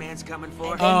what alive. Batman's coming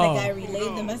for? And then Oh. the guy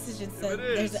relayed the message and said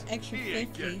there's an extra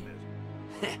 50.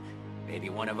 Maybe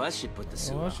one of us should put the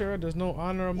suit Well, on. sure. There's no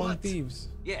honor among What? thieves.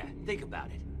 Yeah, think about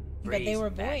it. But they Freeze, were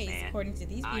boys, Batman. according to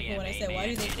these I people. am When I a said, why do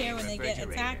man they in care a when they get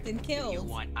refrigerator. attacked and You killed?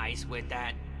 want ice with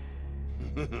that?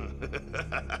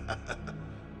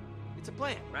 It's a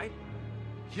plant, right?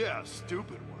 Yeah,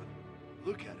 stupid one.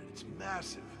 Look at it, it's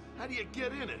massive. How do you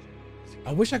get in it?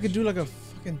 I wish I could do like a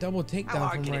fucking double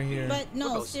takedown from right here. But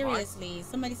no, both smart. seriously.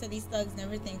 Somebody said these thugs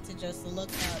never think to just look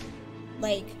up.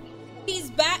 Like,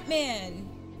 he's Batman.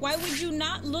 Why would you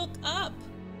not look up?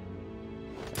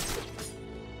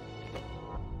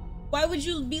 Why would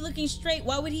you be looking straight?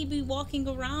 Why would he be walking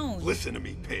around? Listen to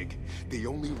me, pig. The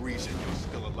only reason you're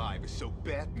still alive is so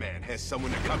Batman has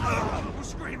someone to come. Who's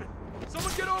screaming?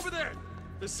 Someone get over there!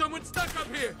 There's someone stuck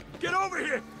up here! Get over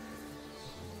here!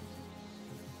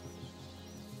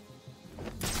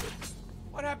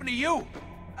 What happened to you?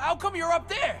 How come you're up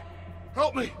there?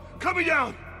 Help me! Cut me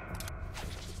down!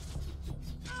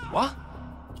 What?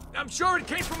 I'm sure it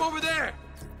came from over there.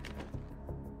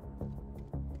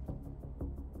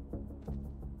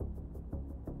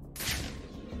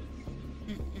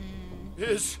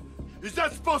 Is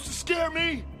that supposed to scare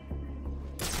me?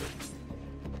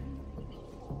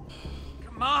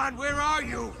 Come on, where are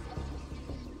you?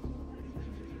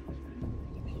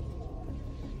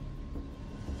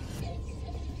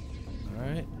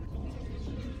 Alright.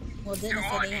 Well, didn't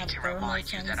say they have thermal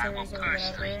sensors or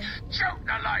whatever. Choke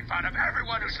the life out of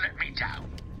everyone who's let me down.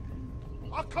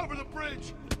 I'll cover the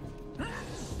bridge.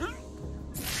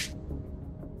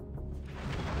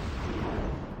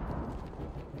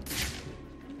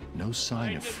 No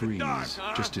sign of Freeze,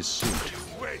 just his suit.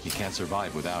 He can't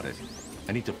survive without it.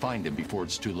 I need to find him before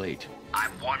it's too late. I'm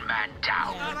one man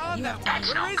down.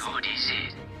 That's not good, is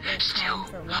it? Still,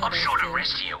 I'm sure the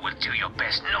rest of you will do your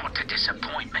best not to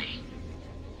disappoint me.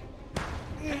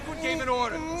 Penguin gave an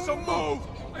order, so move!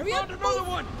 I found another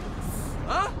one!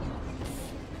 Huh?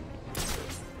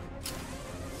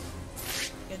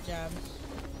 Good job.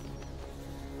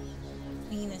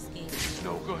 Clean escape.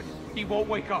 No good. He won't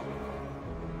wake up.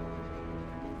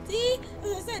 See?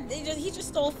 As I said, he just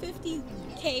stole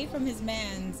 50K from his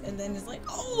mans and then is like,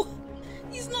 oh,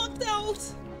 he's knocked out.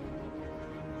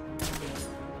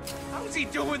 How's he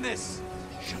doing this?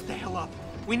 Shut the hell up.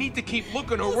 We need to keep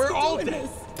looking or we're all dead.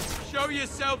 Show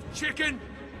yourself, chicken.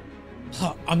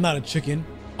 Huh, I'm not a chicken.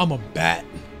 I'm a bat.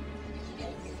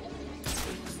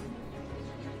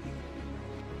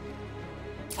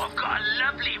 I've got a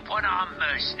lovely one-armed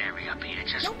mercenary up here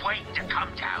just waiting to come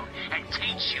down and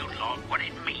teach you lot what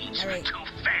it means to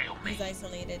fail me. He's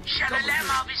isolated. Shut a lamb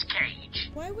out of his cage.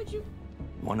 Why would you?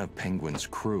 One of Penguin's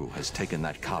crew has taken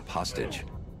that cop hostage.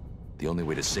 The only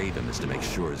way to save him is to make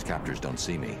sure his captors don't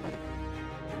see me.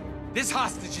 This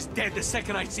hostage is dead the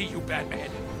second I see you,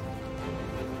 Batman.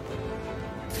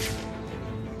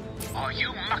 Are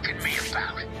you mucking me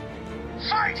about?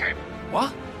 Fight him!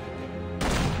 What?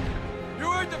 You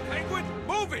heard the Penguin?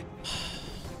 Move it!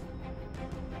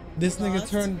 This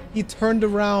nigga turned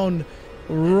around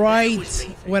right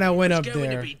when I went up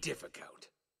there.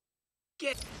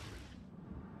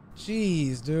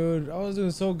 Jeez, dude, I was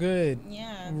doing so good.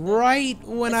 Yeah. Right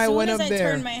when I went up there. As soon as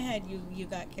I turned my head, you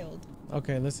got killed.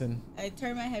 Okay, listen. I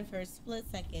turned my head for a split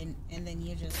second, and then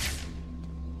you just.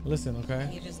 Listen,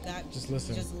 okay. You just got. Just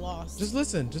listen. Just lost. Just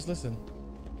listen. Just listen.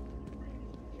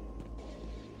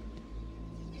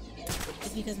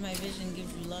 It's because my vision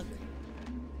gives you luck.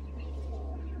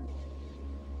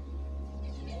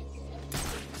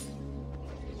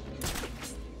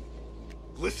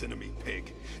 Listen to me,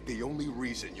 pig. The only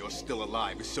reason you're still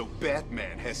alive is so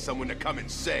Batman has someone to come and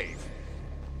save.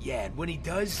 Yeah, and when he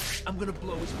does, I'm gonna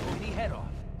blow his pointy head off.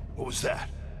 What was that?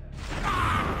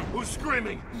 Who's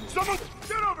screaming? Someone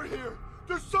get over here!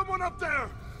 There's someone up there!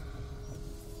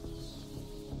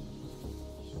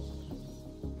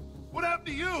 What happened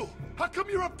to you? How come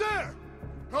you're up there?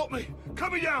 Help me!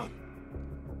 Cut me down!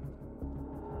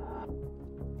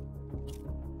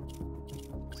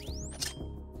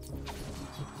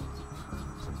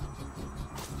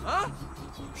 Huh?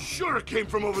 I'm sure it came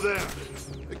from over there.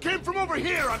 It came from over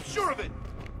here, I'm sure of it.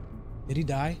 Did he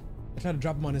die? I tried to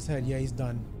drop him on his head. Yeah, he's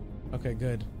done. Okay,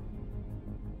 good.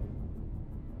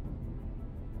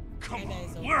 Come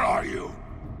on, where are you?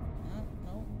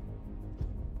 Oh.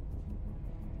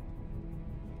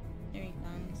 Here he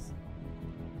comes.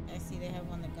 I see they have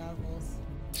on the goggles.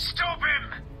 Stop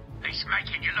him! He's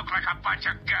making you look like a bunch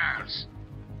of girls.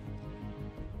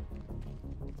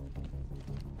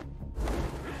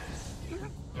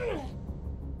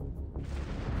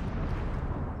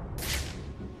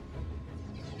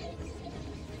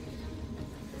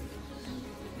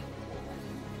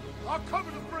 I'll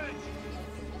cover the bridge.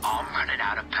 I'm running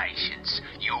out of patience.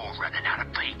 You're running out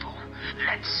of people.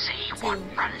 Let's see what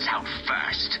runs out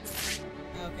first.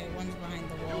 Okay, one's behind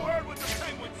the You wall. heard what the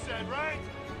Penguin said, right?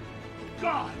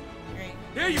 God. Right.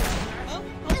 Here you are.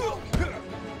 Oh.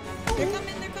 They're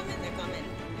coming, they're coming, they're coming.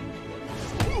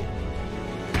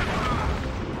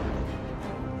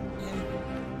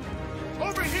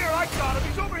 Over here, I got him.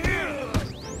 He's over here.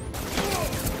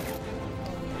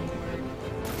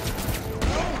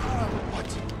 What?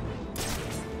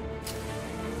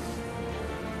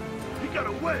 He got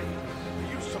away.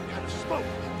 He used some kind of smoke.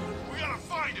 We gotta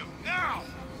find him now.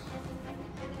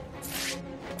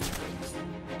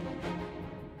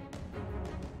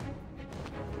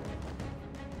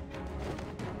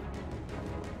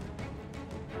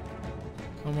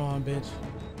 Come on, bitch.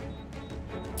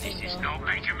 This is not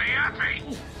making me happy.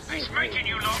 It's making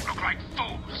you lot look like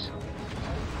fools.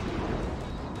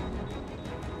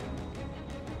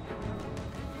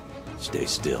 Stay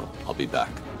still. I'll be back.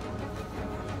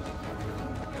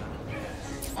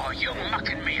 Are you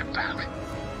mucking me about?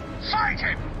 Fight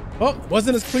him! Oh,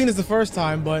 wasn't as clean as the first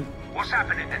time, but What's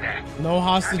happening in there? no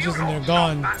hostages and they're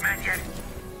gone. Batman yet?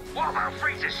 What about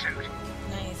Freeze's suit?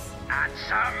 Nice.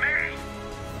 Answer me!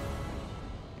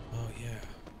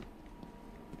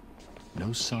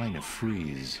 No sign of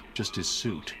Freeze, just his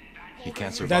suit. He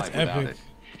can't That's survive without epic. it.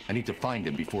 I need to find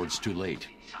him before it's too late.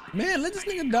 Man, let this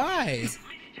nigga die.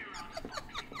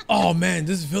 Oh man,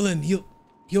 this villain,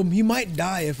 he might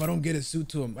die if I don't get a suit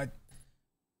to him.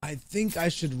 I think I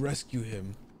should rescue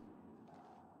him.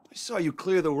 I saw you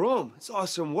clear the room. It's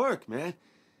awesome work, man.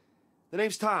 The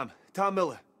name's Tom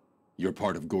Miller. You're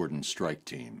part of Gordon's strike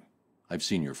team. I've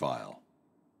seen your file.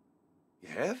 You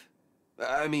have?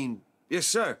 I mean, yes,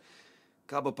 sir.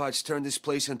 Cobblepot's turned this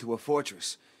place into a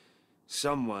fortress.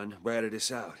 Someone ratted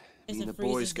us out. Me and the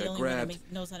boys got grabbed,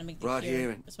 brought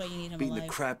here, and beaten the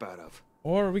crap out of.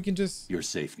 Or we can just... You're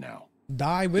safe now.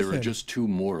 Die with him. There are just 2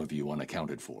 more of you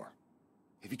unaccounted for.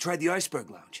 Have you tried the Iceberg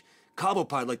Lounge?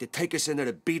 Cobblepot like to take us in there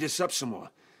to beat us up some more.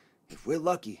 If we're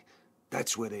lucky,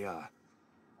 that's where they are.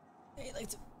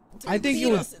 I think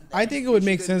it would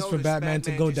make sense for Batman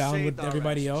to go down with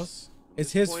everybody else.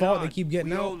 It's his fault they keep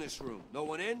getting out. This room. No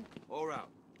one in or out.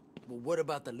 Well, what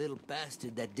about the little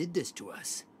bastard that did this to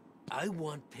us? I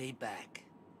want payback.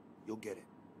 You'll get it.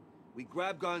 We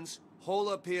grab guns, hole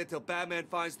up here till Batman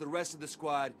finds the rest of the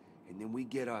squad, and then we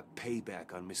get our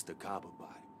payback on Mr.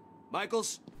 Cobblepot.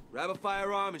 Michaels, grab a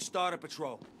firearm and start a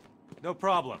patrol. No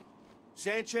problem.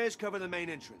 Sanchez, cover the main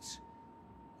entrance.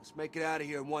 Let's make it out of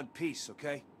here in one piece,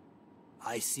 okay?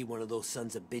 I see one of those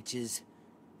sons of bitches,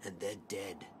 and they're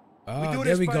dead. Ah,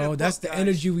 there we go. That's the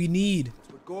energy we need.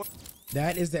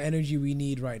 That is the energy we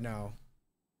need right now.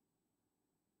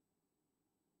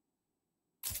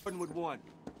 Gordon would want.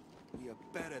 We are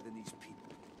better than these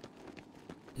people.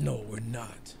 No, we're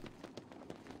not.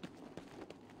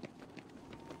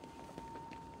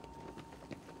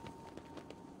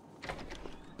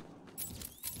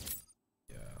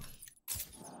 Yeah.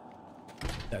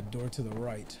 That door to the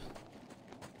right.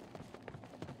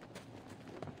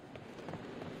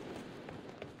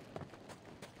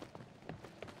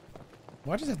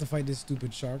 Why does I have to fight this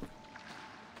stupid shark?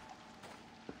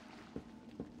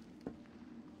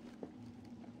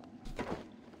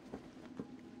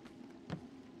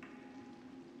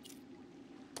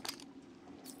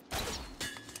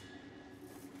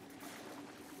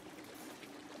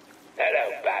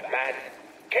 Hello, Batman.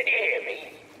 Can you hear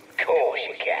me? Course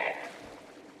you can.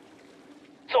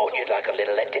 Thought you'd like a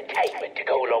little entertainment to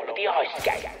go along with the ice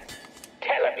game.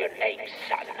 Tell him your name,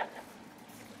 son.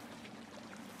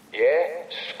 Yeah?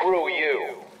 Screw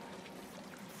you.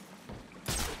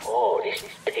 Oh, this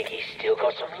piggy's still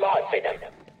got some life in him.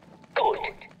 Good.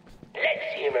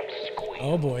 Let's hear him squeal.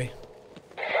 Oh boy.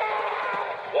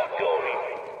 What you're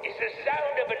hearing is the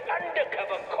sound of an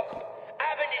undercover cop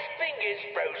having his fingers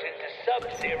frozen to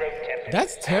sub-zero temperature.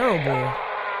 That's terrible.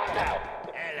 Hello,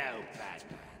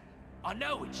 Batman. I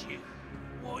know it's you.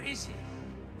 What is it?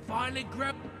 Finally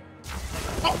grab...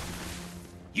 Oh!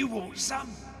 You want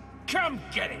some? Come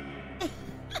get it!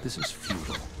 This is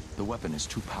futile. The weapon is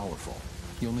too powerful.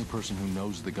 The only person who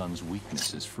knows the gun's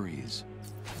weakness is Freeze.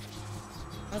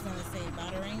 I was gonna say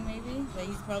battering maybe, but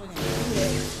he's probably gonna do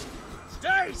it.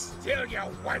 Stay still, you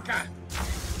wanker!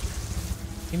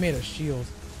 He made a shield.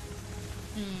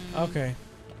 Okay.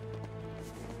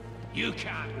 You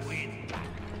can't win.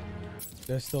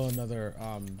 There's still another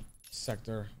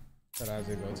sector that I have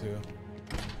to go to.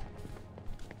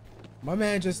 My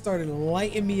man just started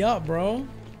lighting me up, bro.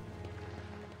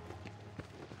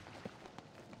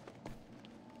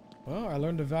 Well, I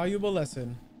learned a valuable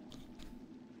lesson.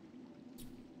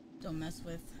 Don't mess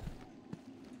with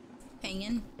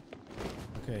Penguin.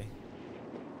 Okay.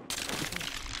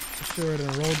 For sure to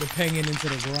roll the penguin into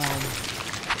the ground.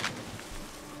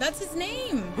 That's his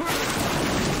name.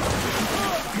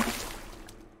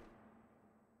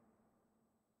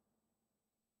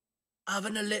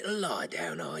 Having a little lie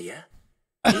down, are you?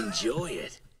 Enjoy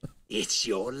it. It's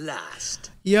your last.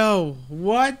 Yo,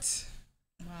 what?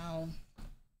 Wow.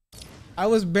 I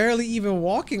was barely even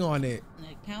walking on it.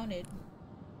 It counted.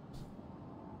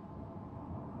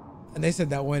 And they said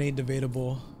that one ain't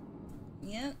debatable.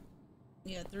 Yep.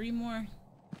 Yeah, 3 more.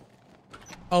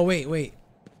 Oh, wait.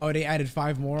 Oh, they added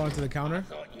 5 more onto the counter? I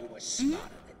thought you were smarter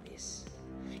than this.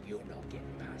 You're not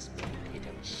getting past me. You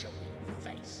don't show your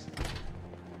face.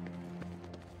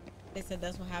 They said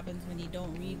that's what happens when you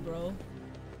don't read, bro.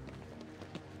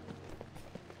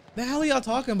 The hell are y'all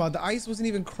talking about? The ice wasn't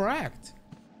even cracked.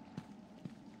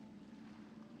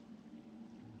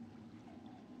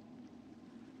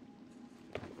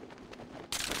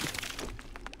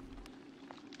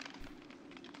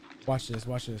 Watch this,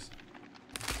 watch this.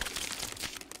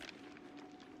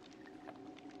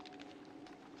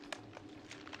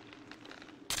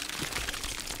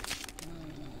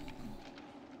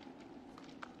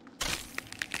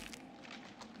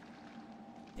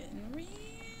 Getting real.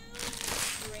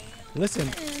 Listen,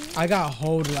 I got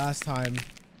hoed last time.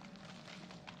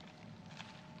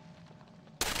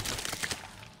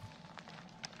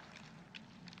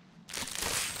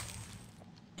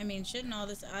 I mean, shouldn't all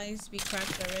this ice be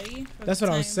cracked already? That's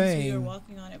what I was saying. We were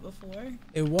walking on it before.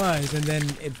 It was, and then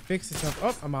it fixed itself.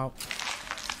 Oh, I'm out.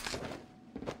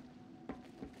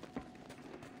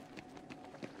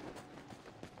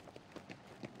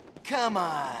 Come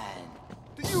on.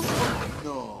 Do you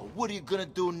know? What are you gonna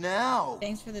do now?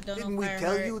 Thanks for the donut. Didn't we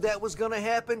tell you that was gonna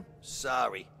happen?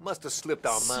 Sorry. Must have slipped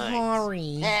our minds.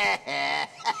 Sorry.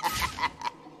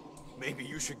 Maybe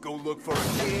you should go look for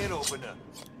a can opener.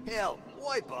 Hell,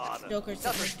 why bother? Joker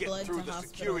suffers blood to the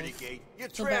security gate. You're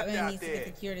so trapped Batman out needs there. to get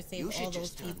the cure to save all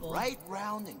those people. Right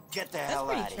round and get the That's hell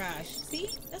pretty out of trash. here. See?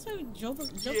 That's why Joker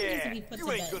needs to be put to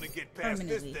you ain't bed gonna get past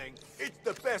permanently. this thing. It's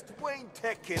the best Wayne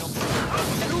Tech kid.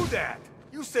 How do that?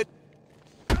 You said.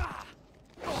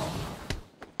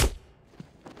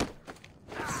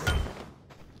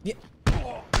 Yeah.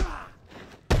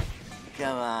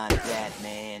 Come on,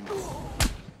 Batman.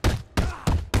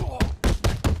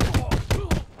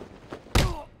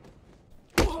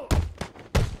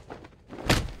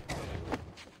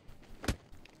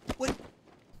 What?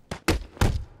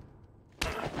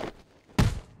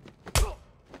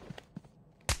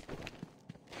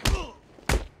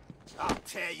 I'll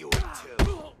tear you in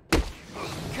two.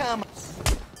 Come on.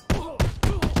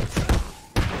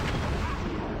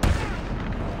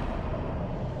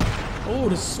 Oh,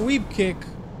 the sweep kick.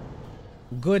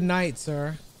 Good night,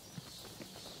 sir.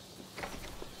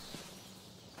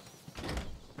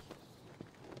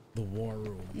 The war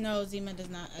room. No, Zima does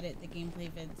not edit the gameplay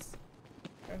vids.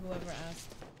 Or whoever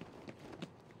asked.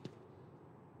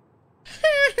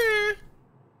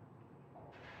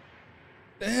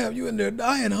 Damn, you in there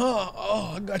dying, huh?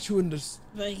 Oh, I got you in the.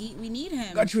 But we need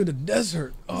him. Got you in the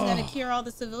desert. He's Oh. gotta cure all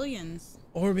the civilians.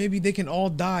 Or maybe they can all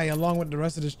die along with the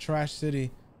rest of this trash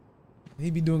city.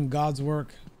 He'd be doing God's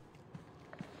work.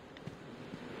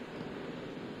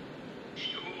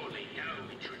 Surely no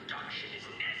introduction is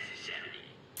necessary.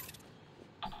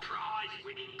 A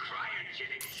prize-winning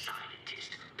cryogenic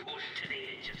scientist pushed to the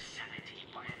edge of sanity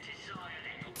by a desire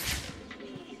to help his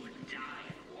poor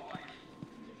dying wife,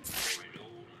 or an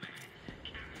old man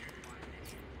captured by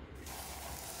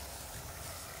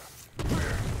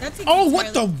the Oh,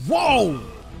 what the? Whoa!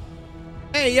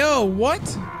 Hey, yo, what?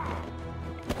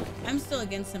 I'm still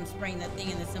against him spraying that thing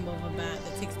in the symbol of a bat.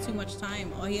 That takes too much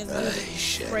time. All he has to do is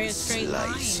spray a straight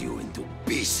line. You into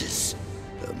pieces,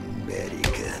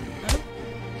 American.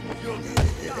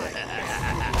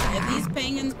 If he's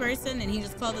Penguin's person and he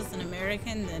just called us an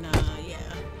American, then yeah,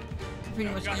 pretty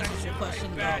much answers your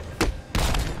question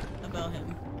about him.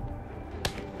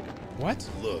 What?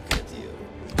 Look at you.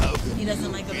 He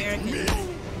doesn't like Americans.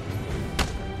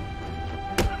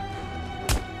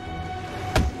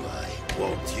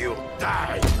 Won't you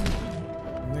die?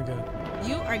 Nigga.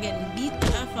 You are getting beat the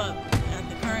F up at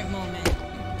the current moment.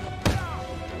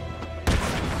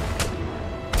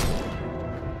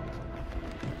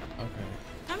 Okay.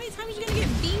 How many times are you gonna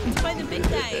get beamed by the big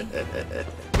guy?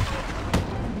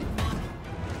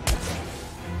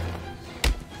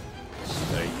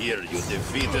 I hear you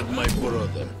defeated my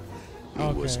brother.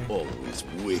 He was always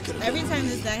weaker than Every time me.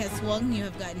 this guy has swung, you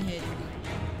have gotten hit.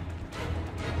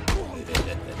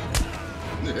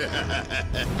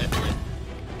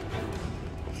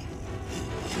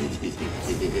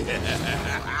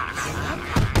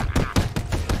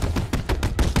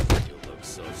 You look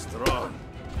so strong.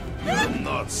 You're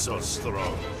not so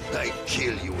strong. I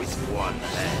kill you with one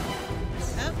hand.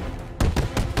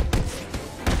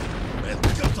 And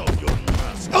cut off your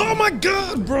mask. Oh my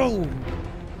God, bro!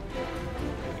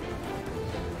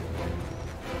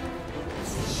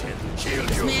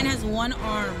 This man has one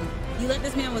arm. You let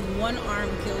this man with one arm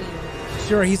kill you.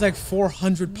 Sure, he's like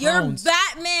 400 pounds. You're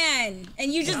Batman,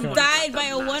 and you just Okay. died by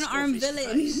a one-armed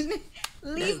villain.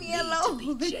 Leave me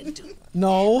alone.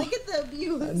 No. Look at the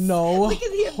abuse. No. Look at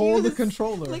the abuse. Hold the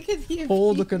controller. Look at the abuse.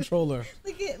 Hold the controller.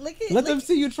 Look at. Let them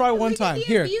see you try one look at time. the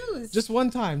Here. abuse. Just one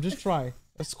time. Just try.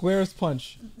 A squares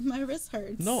punch. My wrist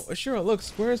hurts. No, Shira, look,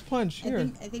 squares punch.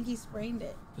 Here. I think he sprained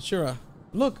it. Shira,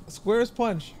 look, squares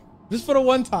punch. Just for the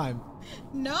one time.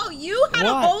 No, you had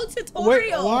a Why? whole Wait,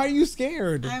 tutorial. why are you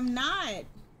scared? I'm not.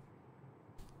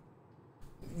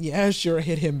 Yeah, Shira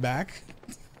hit him back.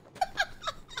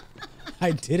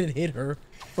 I didn't hit her,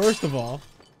 first of all.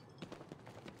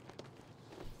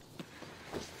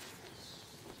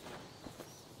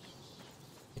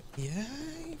 Yeah.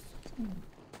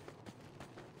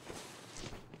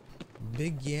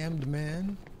 Big yammed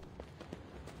man.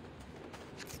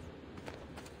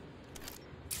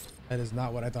 That is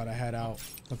not what I thought I had out.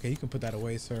 Okay, you can put that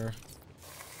away, sir.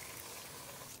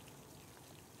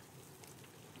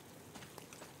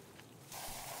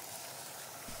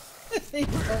 They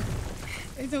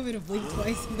told me to blink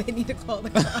twice and they need to call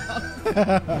the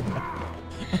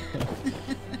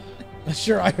cops.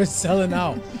 Sure, I was selling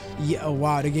out. Yeah, oh,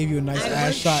 wow, they gave you a nice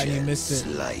ass shot and you missed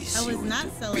it. I was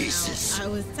not selling out. I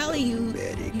was telling you,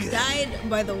 you died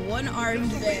by the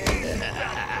one-armed man,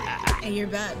 and you're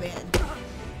Batman.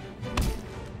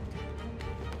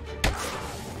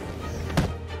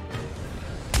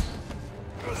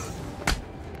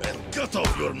 And cut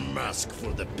off your mask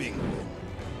for the penguin.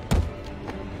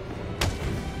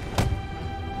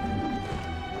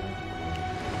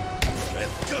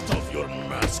 And cut off your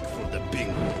mask for the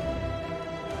penguin.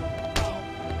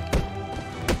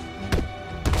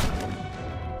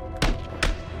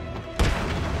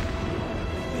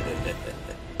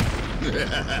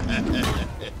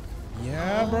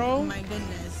 Yeah, bro. Oh my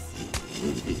goodness.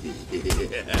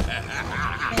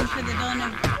 Thanks for the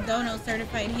dono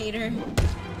certified hater.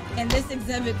 In this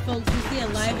exhibit, folks, we see a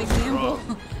live example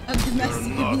of domestic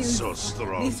You're abuse. not so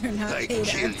strong. These are not I paid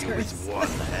kill actors. you with one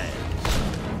hand.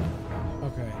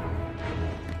 Okay.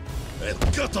 And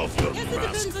cut off your Yes, it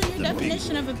mask. depends on your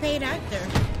definition of a paid actor.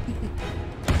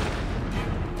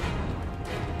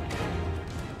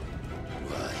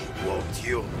 Why won't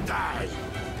you die?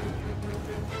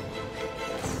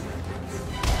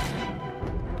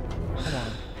 Come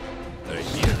on. I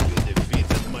hear you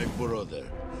defeated my brother.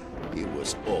 He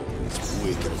was always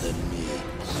weaker than me.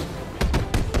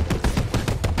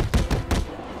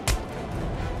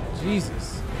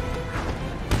 Jesus.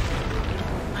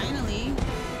 Finally.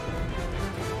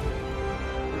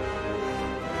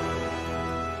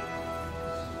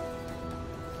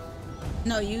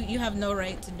 No, you have no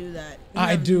right to do that. You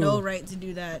I have do. no right to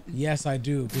do that. Yes, I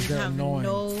do, because You they're have annoying.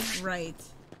 no right.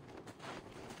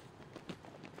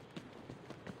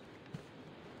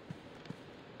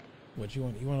 What you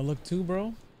want? You want to look too,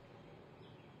 bro?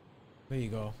 There you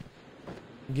go.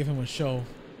 Give him a show.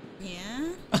 Yeah?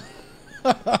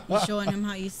 You showing him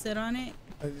how you sit on it?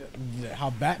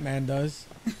 How Batman does.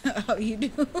 Oh, you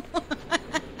do?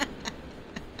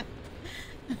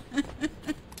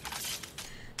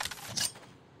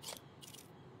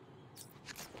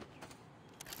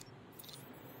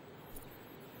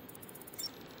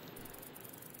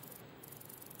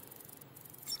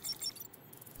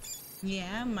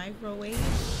 Yeah, microwave.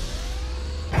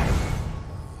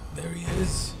 There he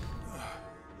is.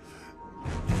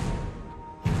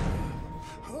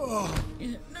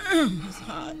 It's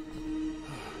hot.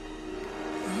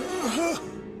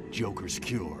 Joker's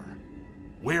cure.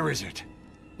 Where is it?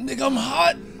 Nigga, I'm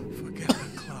hot. Forget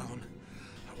the clown.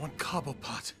 I want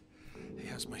Cobblepot. He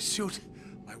has my suit,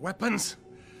 my weapons.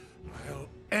 I'll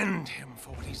end him for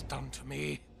what he's done to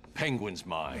me. Penguin's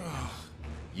mine.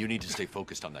 You need to stay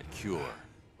focused on that cure,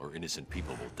 or innocent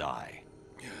people will die.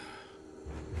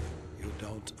 You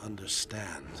don't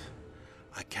understand.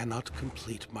 I cannot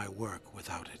complete my work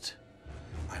without it.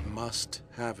 I must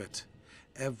have it.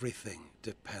 Everything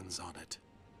depends on it.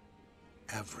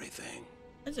 Everything.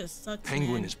 That just sucks,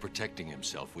 Penguin man. is protecting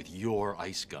himself with your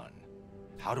ice gun.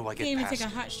 How do I get Can't even past take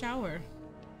a it? hot shower.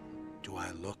 Do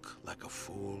I look like a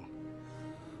fool?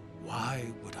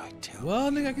 Why would I tell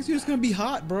Well, nigga, I guess you're just gonna be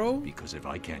hot, bro. Because if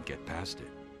I can't get past it,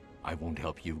 I won't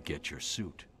help you get your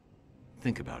suit.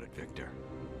 Think about it, Victor.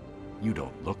 You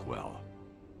don't look well.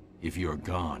 If you're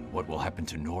gone, what will happen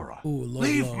to Nora? Ooh, low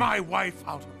Leave blow. my wife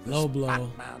out of this, Low blow.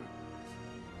 Batman.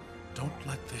 Don't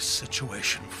let this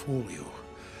situation fool you.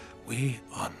 We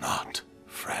are not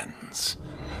friends.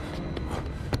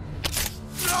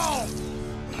 No!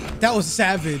 That was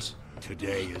savage.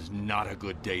 Today is not a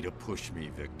good day to push me,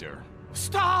 Victor.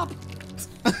 Stop!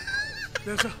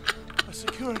 There's a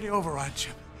security override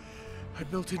chip I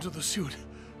built into the suit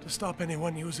to stop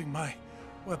anyone using my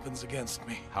weapons against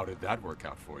me. How did that work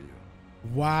out for you?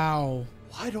 Wow.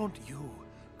 Why don't you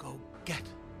go get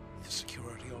the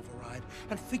security override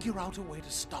and figure out a way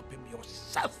to stop him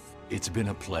yourself? It's been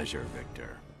a pleasure,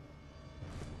 Victor.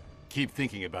 Keep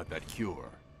thinking about that cure.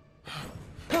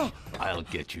 I'll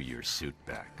get you your suit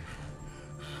back.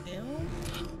 Ew.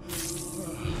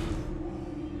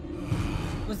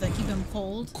 Was that keep him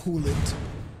cold? Cool it.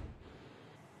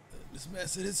 This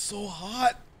mess, it is so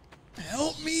hot.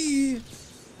 Help me.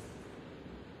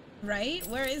 Right?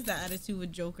 Where is the attitude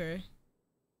with Joker?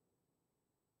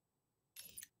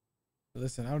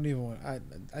 Listen, I don't even want.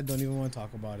 I don't even want to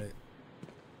talk about it.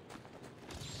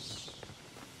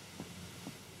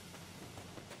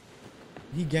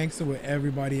 He gangster with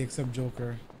everybody except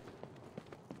Joker.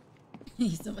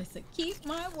 Somebody said, keep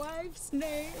my wife's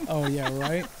name. Oh yeah,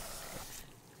 right.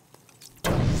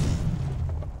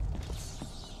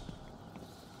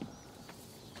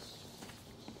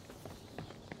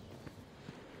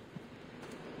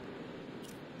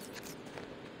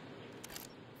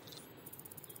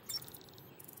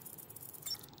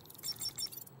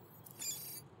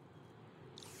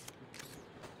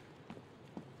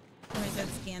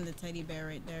 scan the teddy bear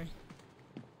right there.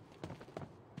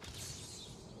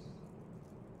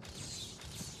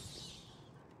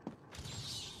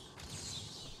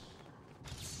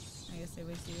 I guess they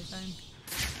wasted your time.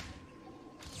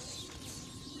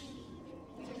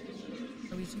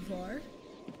 Are we too far?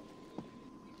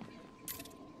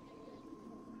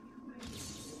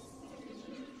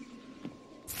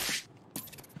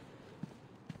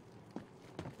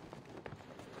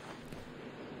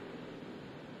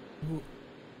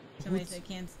 Somebody said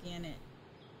can't scan it.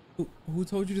 Who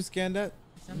told you to scan that?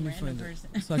 Some random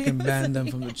person. So I can ban them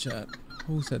from the chat.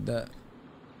 Who said that?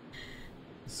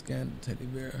 Scan the teddy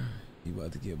bear. You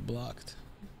about to get blocked.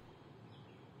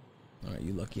 Alright,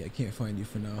 you lucky I can't find you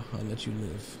for now. I'll let you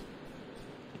live.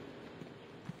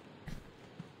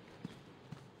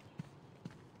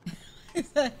 Is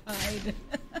that hide?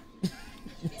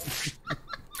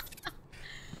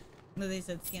 No, they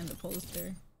said scan the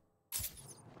poster.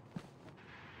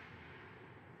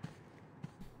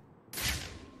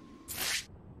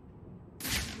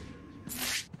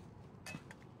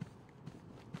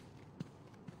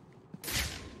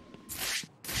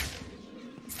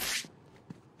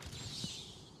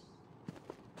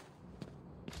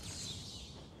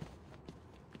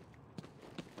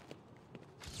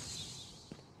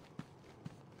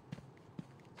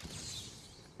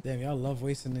 Damn, y'all love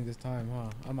wasting niggas' time, huh?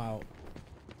 I'm out.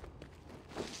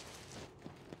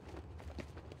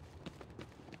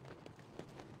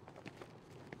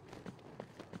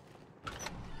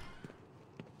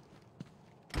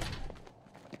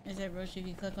 Is that Roshi? If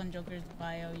you click on Joker's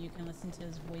bio, you can listen to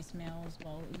his voicemails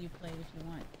while you play if you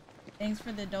want. Thanks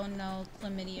for the don't know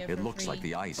chlamydia. It looks like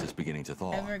the ice is beginning to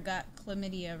thaw. Ever got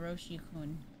chlamydia,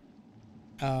 Roshi-kun?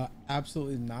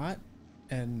 Absolutely not.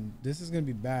 And this is gonna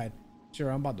be bad. Sure,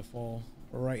 I'm about to fall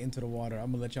right into the water.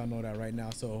 I'm gonna let y'all know that right now.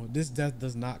 So this death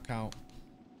does not count.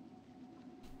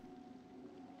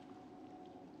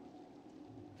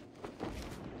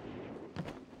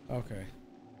 Okay.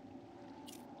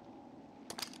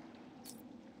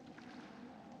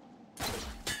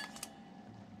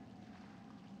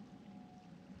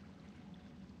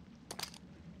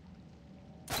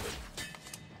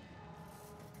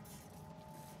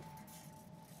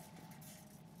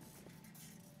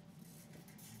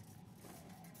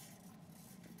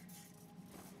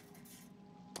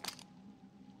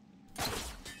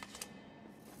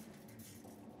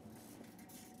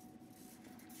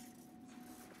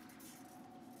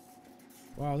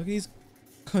 Wow, look at these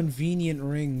convenient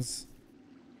rings.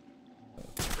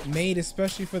 Made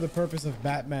especially for the purpose of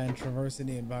Batman traversing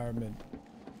the environment.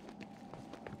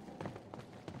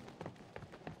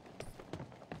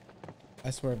 I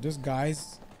swear, if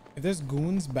there's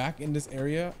goons back in this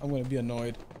area, I'm gonna be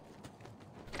annoyed.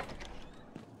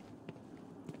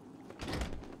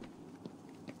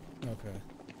 Okay.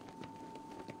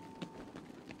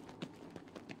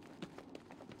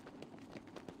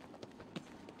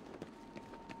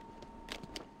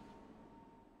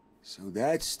 So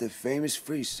that's the famous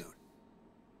freeze suit.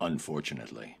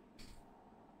 Unfortunately.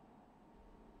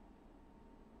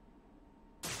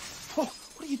 Oh,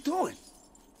 what are you doing?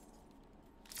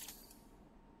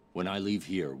 When I leave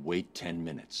here, wait 10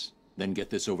 minutes. Then get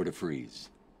this over to Freeze.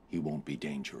 He won't be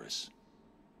dangerous.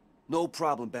 No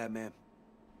problem, Batman.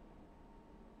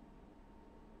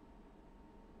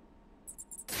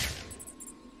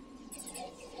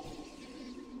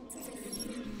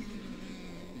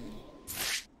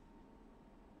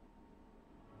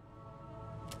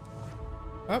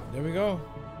 Oh, there we go.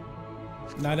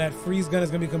 Now that freeze gun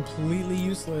is gonna be completely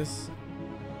useless.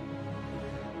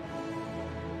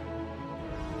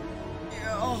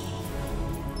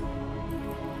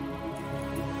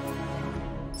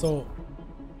 So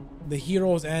the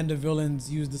heroes and the villains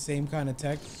use the same kind of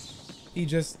tech. He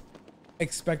just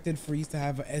expected Freeze to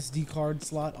have a SD card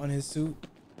slot on his suit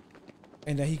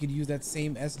and that he could use that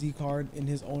same SD card in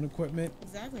his own equipment.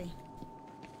 Exactly.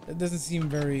 That doesn't seem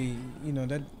very, you know,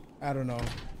 that, I don't know.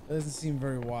 That doesn't seem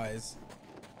very wise.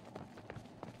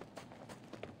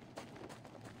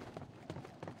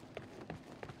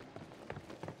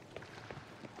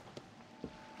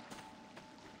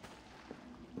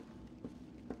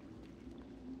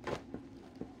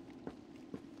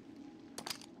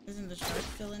 Isn't the shark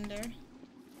still in there?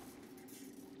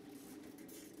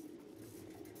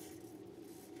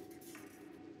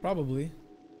 Probably.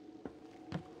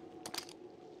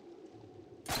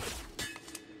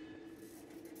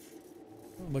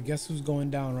 But guess who's going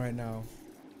down right now?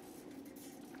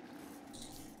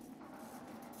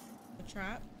 The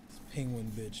trap? It's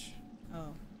Penguin bitch.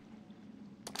 Oh.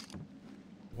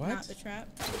 What? Not the trap?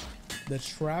 The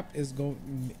trap is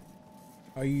going...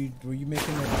 Were you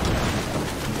making it?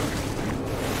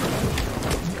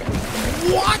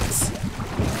 What?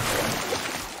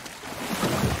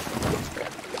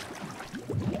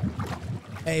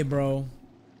 Hey, bro.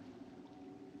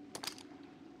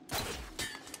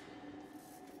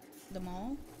 The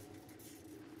mall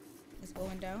is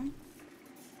going down.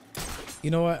 You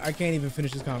know what? I can't even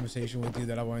finish this conversation with you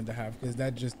that I wanted to have because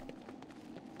that just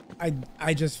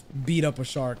I just beat up a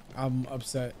shark. I'm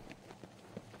upset.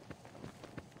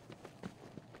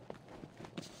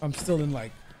 I'm still in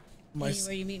like my.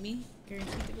 Anywhere you meet me,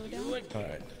 guaranteed to go down. All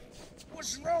right.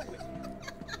 What's wrong with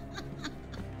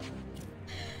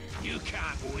you? You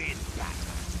can't win,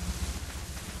 Batman.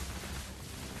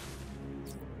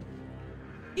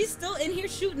 He's still in here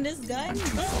shooting this gun.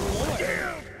 Oh,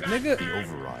 Lord. Nigga. The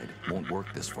override won't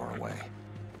work this far away.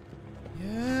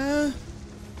 Yeah.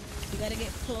 You gotta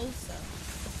get closer.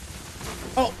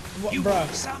 Oh, you bruh.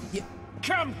 want some? Yeah.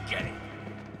 Come get it.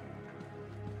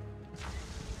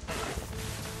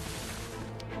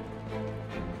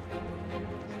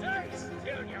 Stay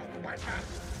still, you bastard.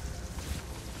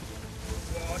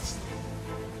 What?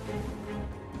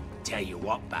 Tell you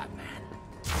what, Batman.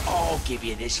 I'll give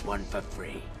you this one for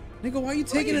free. Nigga, why are you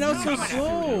taking it out so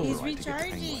slow? He's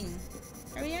recharging.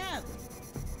 Hurry up.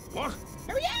 What?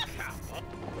 Hurry up.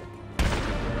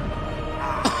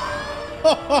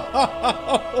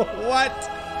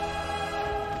 What?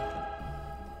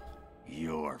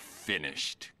 You're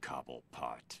finished,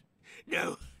 Cobblepot.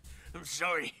 No, I'm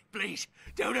sorry. Please,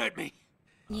 don't hurt me.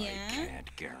 Yeah. I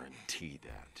can't guarantee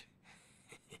that.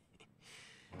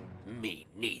 Me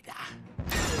neither.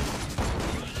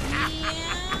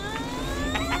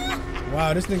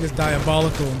 Wow, this nigga's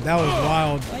diabolical. That was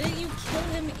wild. Why didn't you kill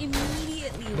him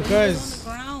immediately? Because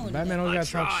when he was on the ground? Batman always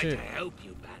gotta talk I tried shit. to help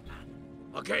you, Batman.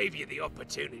 I gave you the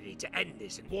opportunity to end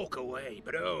this and walk away,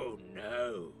 but oh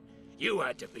no. You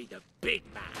had to be the big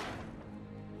man.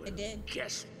 Well, I did.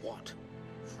 Guess what?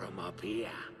 From up here,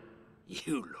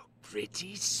 you look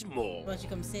pretty small. Why don't you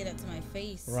come say that to my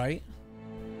face? Right?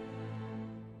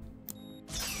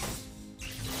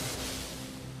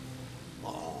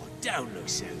 Oh, don't look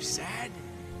so sad.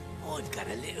 I've got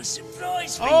a little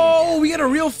surprise for Oh, you. we got a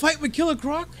real fight with Killer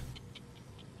Croc?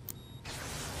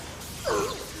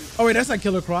 Oh wait, that's not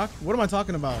Killer Croc. What am I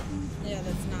talking about? Yeah,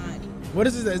 that's not. What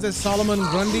is it? Is that Solomon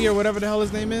Grundy or whatever the hell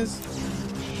his name is?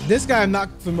 This guy I'm not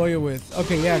familiar with.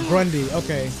 Okay, yeah, Grundy.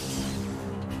 Okay.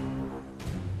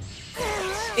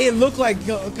 It looked like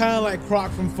kind of like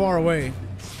Croc from far away.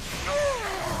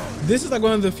 This is like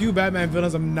one of the few Batman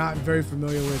villains I'm not very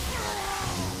familiar with.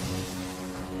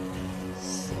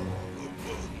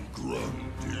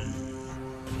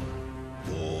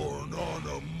 Born on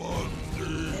a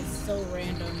Monday. It's so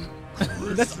random.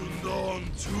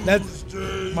 That's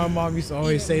my mom used to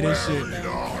always say this shit.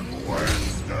 On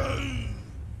Wednesday.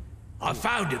 I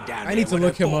found him down there. I need to when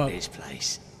look him bought up. This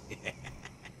place.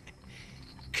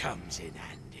 Comes in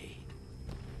handy.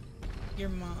 Your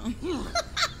mom.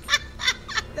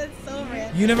 That's so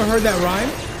random. You never heard that rhyme?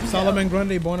 Solomon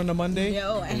Grundy, born on a Monday?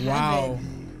 No, I Wow.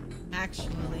 haven't.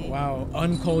 Actually. Wow,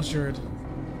 uncultured.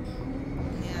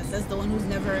 Yeah, says the one who's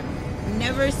never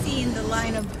seen the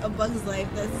line of A Bug's Life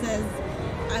that says,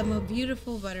 "I'm a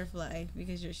beautiful butterfly,"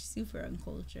 because you're super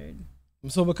uncultured.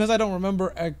 So because I don't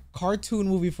remember a cartoon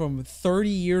movie from 30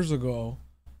 years ago,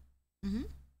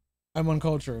 I'm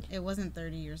uncultured. It wasn't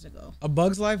 30 years ago. A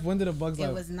Bug's Life? When did A Bug's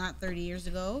Life? It was not 30 years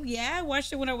ago. Yeah, I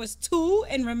watched it when I was 2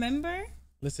 and remember?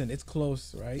 Listen, it's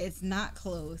close, right? It's not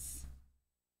close.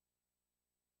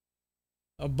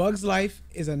 A Bug's Life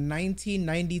is a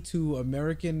 1992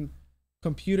 American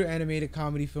computer animated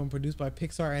comedy film produced by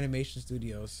Pixar Animation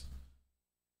Studios.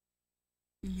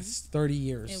 It's 30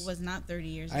 years. It was not 30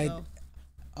 years ago.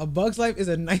 A Bug's Life is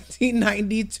a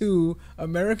 1992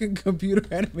 American computer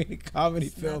animated comedy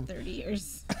film. Not 30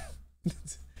 years.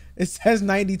 It says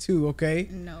 92, okay?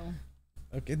 No.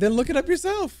 Okay, then look it up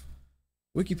yourself.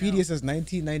 Wikipedia says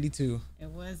 1992. It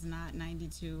was not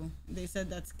 92. They said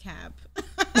that's cap.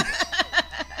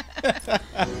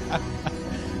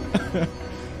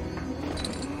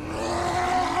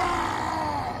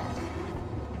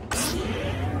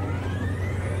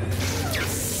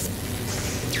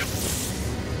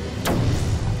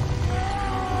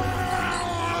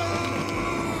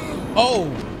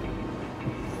 Oh.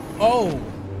 Oh.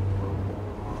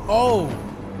 Oh.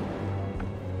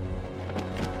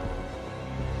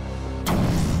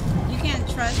 You can't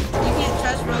trust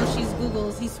Roshi's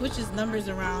Googles. He switches numbers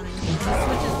around and he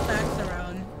switches facts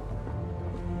around.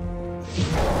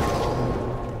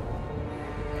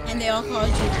 And they all called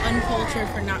you uncultured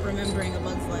for not remembering A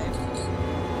Bug's Life.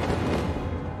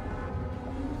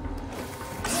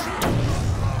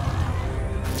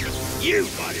 You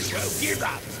might as well give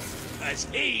up, as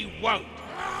he won't.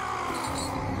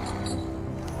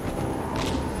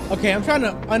 Okay, I'm trying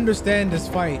to understand this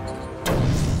fight.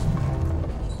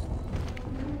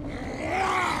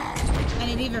 And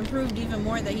it even proved even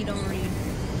more that he don't read.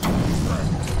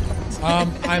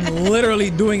 I'm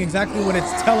literally doing exactly what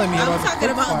it's telling me. I'm talking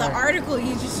about the article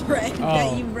you just read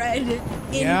that you read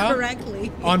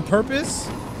incorrectly. Yeah? On purpose?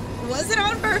 Was it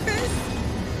on purpose?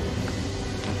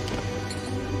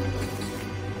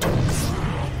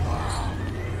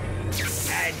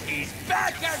 And he's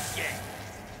back again.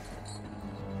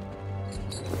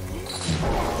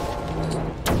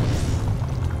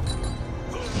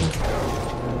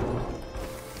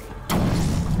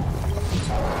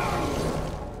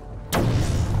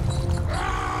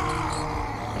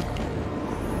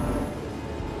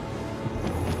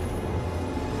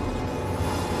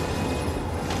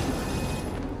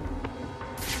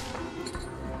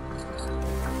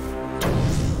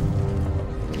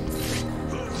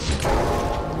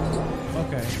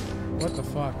 Okay, what the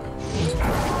fuck?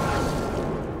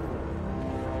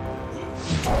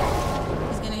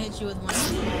 He's gonna hit you with one of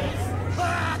these.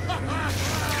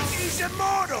 He's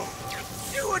immortal.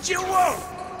 Do what you want.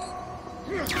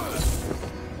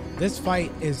 This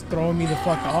fight is throwing me the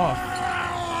fuck off.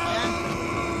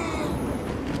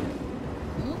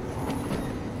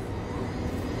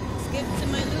 Skip to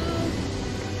my loo.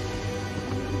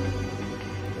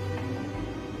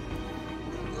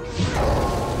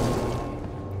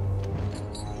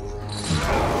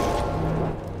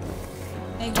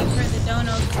 Thank you for the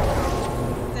dono,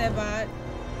 Sebot.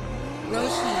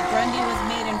 Roshi, Grundy was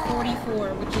made in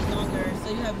 44, which is longer, so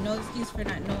you have no excuse for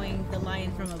not knowing The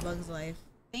Lion from A Bug's Life.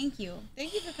 Thank you.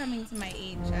 Thank you for coming to my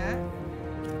aid, chat.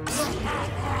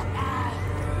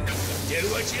 Do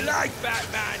what you like,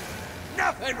 Batman.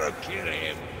 Nothing will kill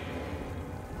him.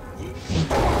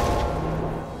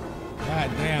 God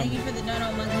damn. Thank you for the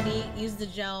dono, Monkey. Use the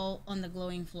gel on the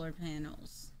glowing floor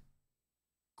panels.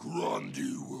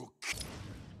 Grundy will.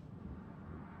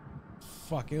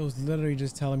 Fuck, it was literally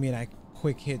just telling me that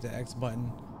quick hit the X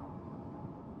button.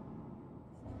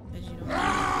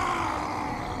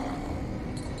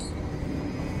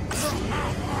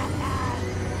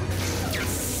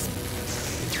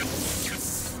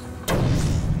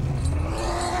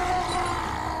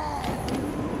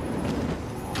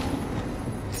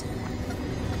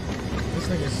 This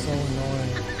nigga's so annoying.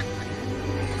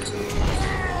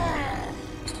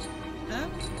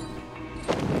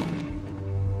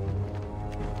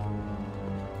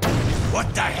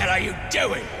 What the hell are you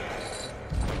doing?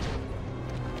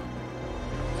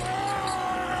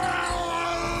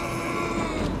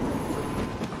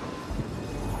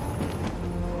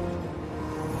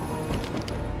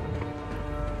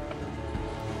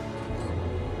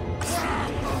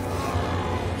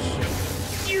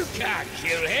 You can't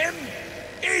kill him.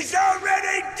 He's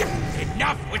already dead.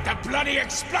 Enough with the bloody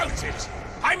explosives.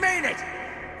 I mean it.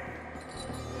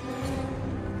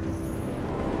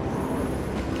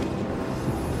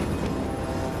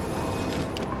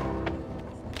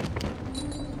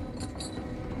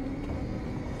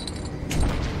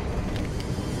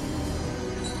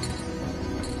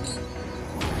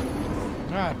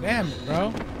 God damn it,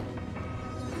 bro.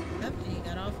 Yep, and he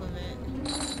got off of it.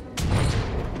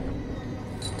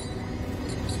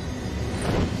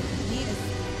 He is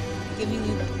giving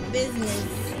you the business.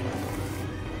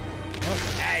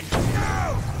 And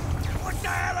no! What the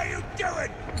hell are you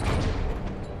doing?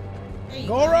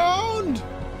 Go around!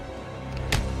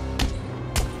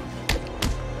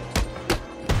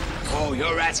 Oh,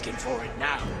 you're asking for it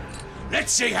now.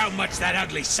 Let's see how much that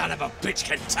ugly son of a bitch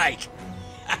can take.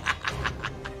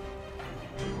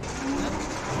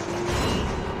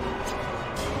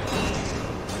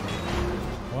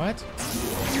 What?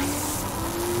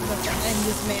 About to end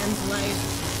this man's life.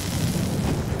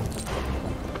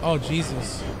 Oh,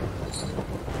 Jesus.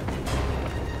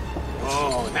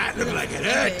 Oh, that looked like it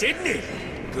hurt, didn't it?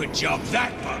 Good job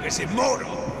that bug is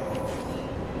immortal.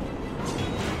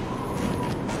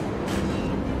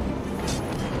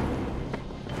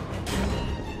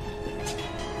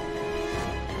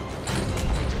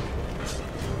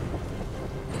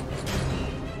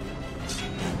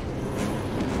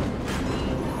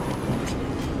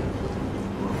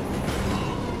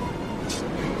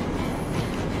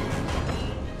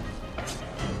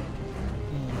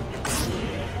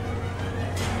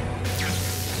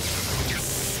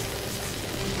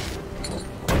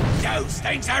 Those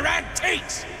things are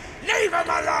antiques! Leave them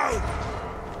alone!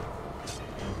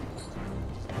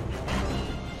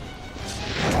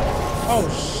 Oh,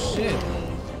 shit.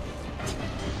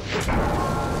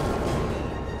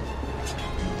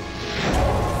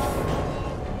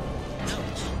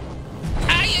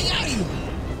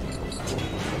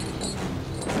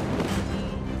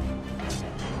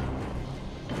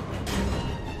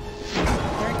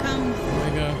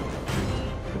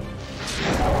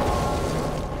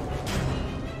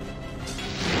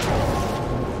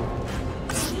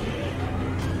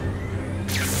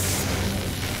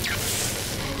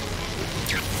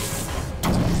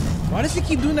 Why does he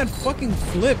keep doing that fucking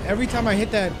flip every time I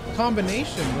hit that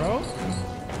combination, bro? Oh,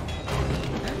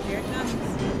 here it comes.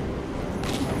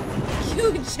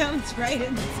 You jumped right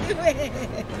into it.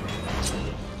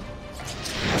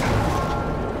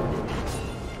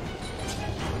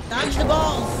 Dodge the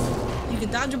balls. You can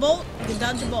dodge a bolt, you can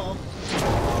dodge a ball.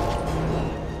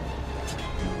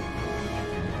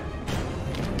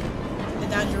 You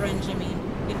can dodge a wrench, I mean.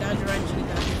 You can dodge a wrench, you can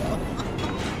dodge a ball.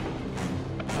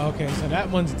 Okay, so that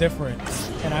one's different.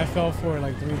 And I fell for it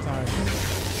like 3 times.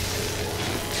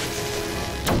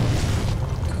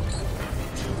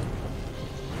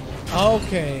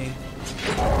 Okay.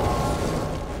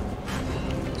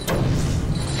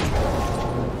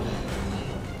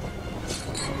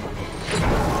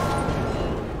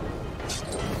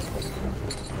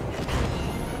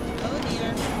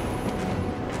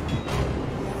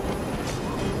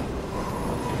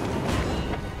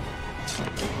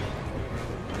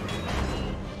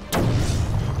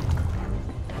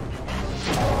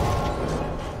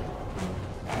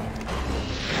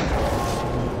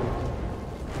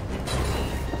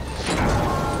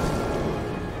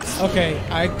 Okay,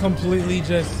 I completely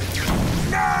just...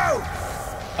 No!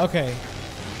 Okay.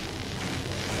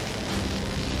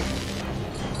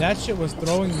 That shit was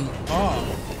throwing me off.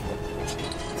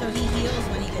 So he heals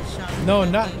when he gets shot. No,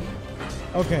 not...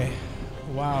 Okay.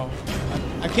 Wow.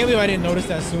 I can't believe I didn't notice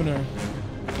that sooner. Well,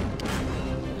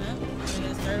 we're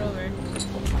gonna start over.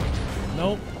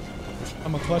 Nope.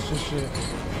 I'm gonna clutch this shit.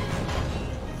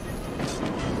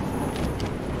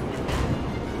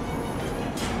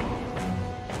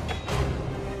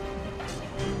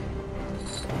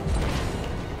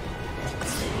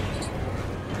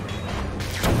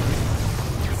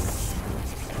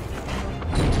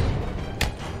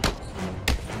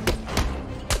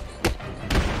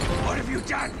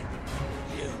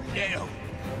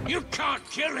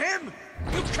 Kill him!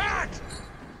 You can't!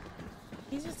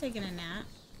 He's just taking a nap.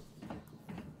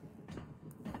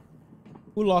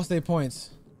 Who lost their points?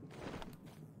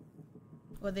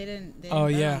 Well, they didn't oh,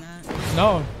 bet yeah. on that.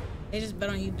 No. They just bet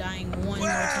on you dying one more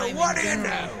time. What do you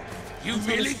know? You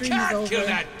really can't kill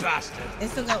that bastard. They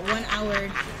still got 1 hour.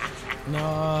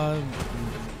 No.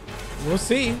 We'll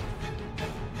see.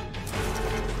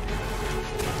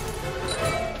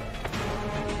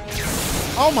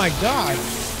 Oh my god.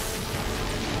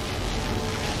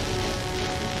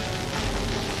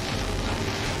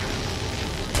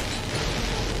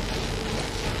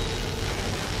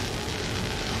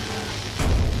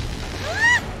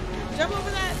 Jump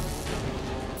over that.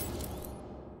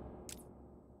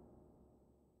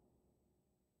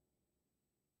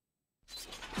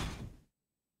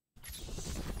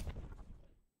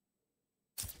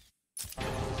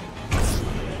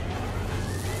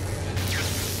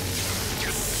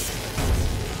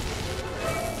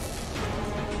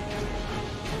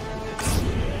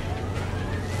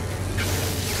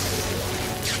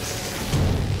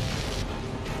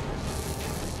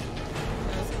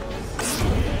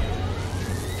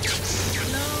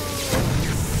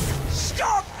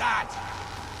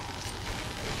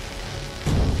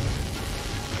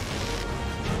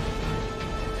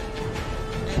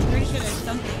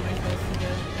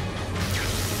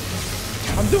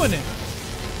 Doing it.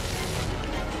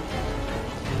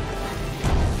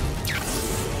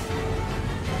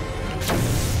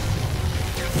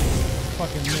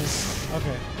 Fucking miss.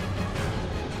 Okay.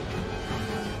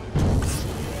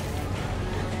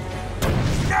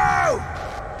 No!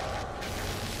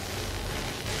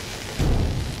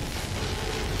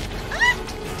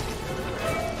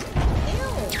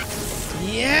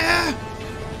 Yeah.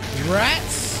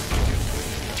 Rats.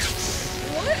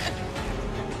 What?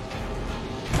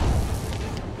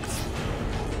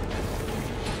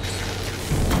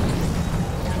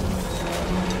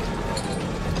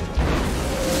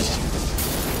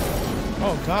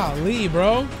 Oh, golly,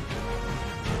 bro.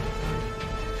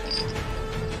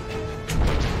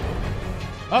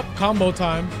 Up, combo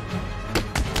time.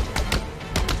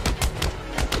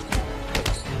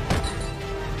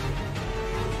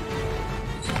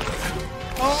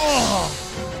 Oh!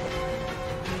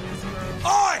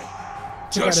 Oi!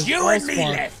 Just you and me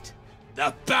spawn. left.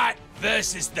 The bat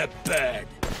versus the bird.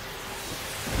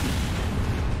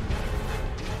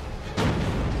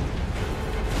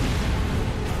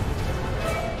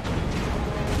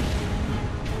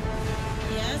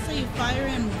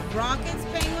 Firing rockets,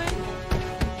 Penguin?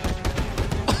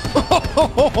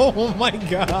 Oh my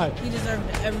god. He deserved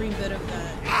every bit of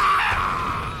that.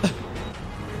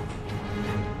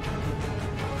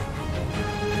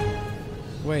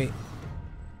 Wait.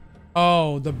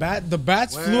 Oh, the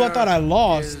bats flew. I thought I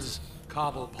lost.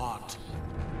 Cobblepot.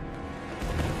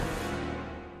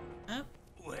 Oh,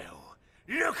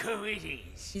 Look who it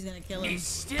is. He's gonna kill him.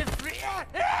 Mr.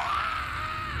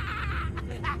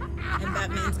 And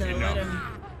Batman's gonna let him.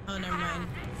 Oh, never mind.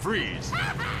 Freeze!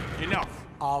 Enough!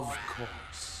 Of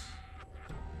course.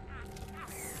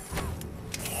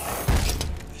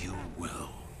 You will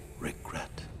regret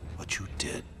what you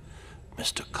did,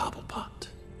 Mr. Cobblepot.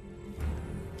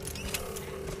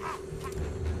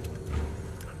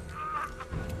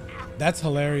 That's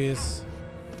hilarious.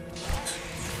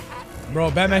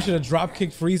 Bro, Batman should have drop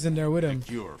kicked Freeze in there with him.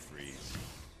 Cure Freeze.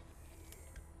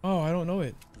 Oh, I don't know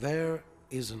it. There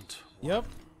isn't one. Yep.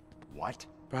 What?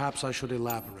 Perhaps I should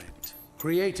elaborate.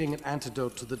 Creating an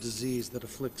antidote to the disease that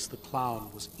afflicts the clown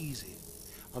was easy.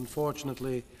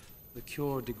 Unfortunately, the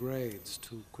cure degrades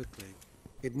too quickly.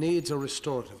 It needs a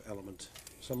restorative element,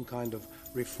 some kind of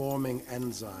reforming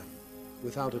enzyme.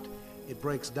 Without it, it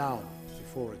breaks down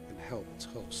before it can help its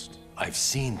host. I've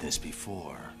seen this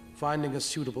before. Finding a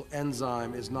suitable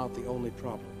enzyme is not the only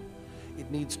problem. It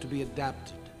needs to be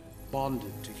adapted,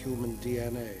 bonded to human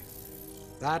DNA.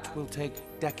 That will take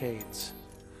decades.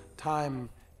 Time,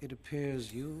 it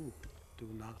appears, you do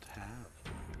not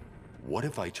have. What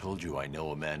if I told you I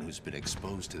know a man who's been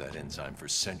exposed to that enzyme for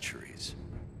centuries?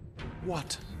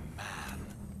 What man?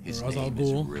 His Ra's al name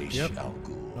is Ghul. Ra's Yep. al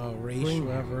Ghul. Oh, Raish, Bring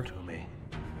whatever. him to me.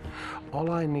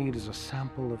 All I need is a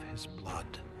sample of his blood.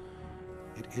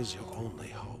 It is your only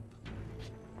hope.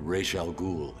 Ra's al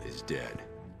Ghul is dead.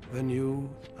 Then you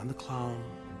and the clown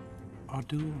are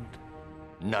doomed.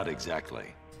 Not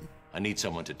exactly. I need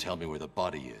someone to tell me where the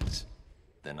body is.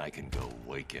 Then I can go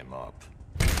wake him up.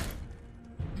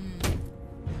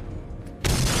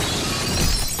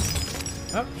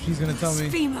 Oh, she's gonna tell me.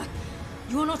 Blasphemer!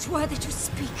 You are not worthy to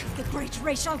speak of the great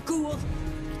Ra's al Ghul.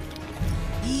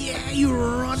 Yeah, you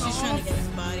run She's off. trying to get his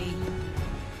body.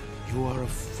 You are a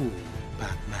fool,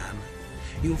 Batman.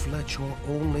 You've let your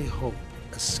only hope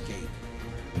escape.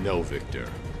 No, Victor.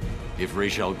 If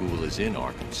Ra's al Ghul is in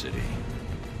Arkham City,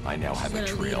 I now have a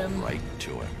She's gonna lead trail him. right to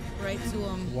him. Right to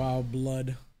him. Wow,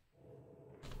 blood.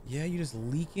 Yeah, you just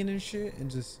leaking and shit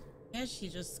and just. Yeah, she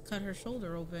just cut her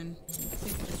shoulder open.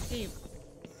 Quick to escape.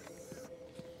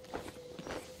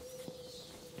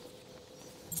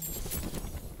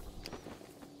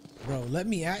 Bro, let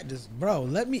me at this. Bro,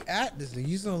 let me at this. You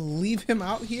just gonna leave him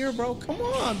out here, bro? Come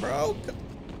on, bro.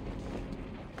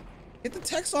 Get the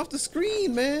text off the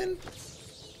screen, man.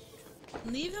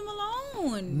 Leave him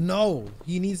alone. No,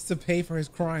 he needs to pay for his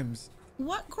crimes.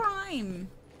 What crime?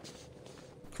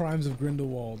 Crimes of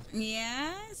Grindelwald.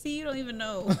 Yeah? See, you don't even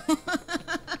know.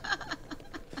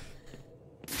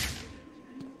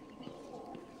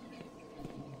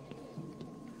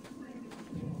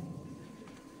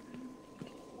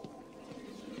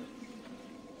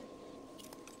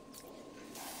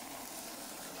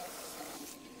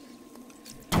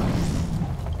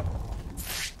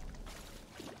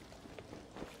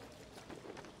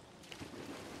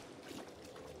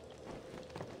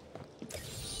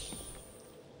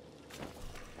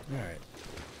 All right.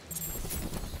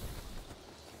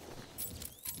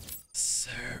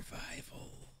 Survival.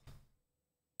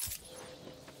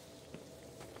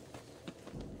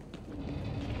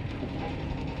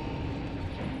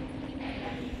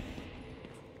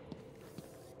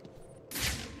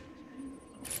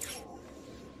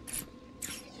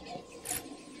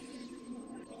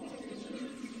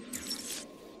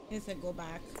 He said go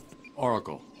back.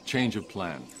 Oracle, change of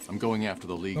plan. I'm going after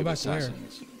the League Go of back where?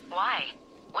 Assassins. Why?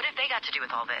 What have they got to do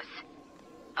with all this?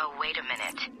 Oh, wait a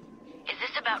minute. Is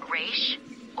this about Raish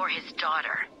or his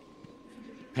daughter?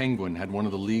 Penguin had one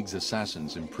of the League's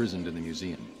assassins imprisoned in the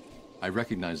museum. I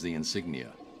recognize the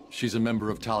insignia. She's a member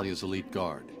of Talia's elite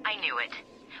guard. I knew it.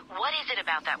 What is it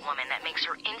about that woman that makes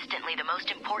her instantly the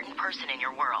most important person in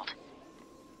your world?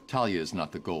 Talia is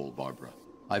not the goal, Barbara.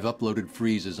 I've uploaded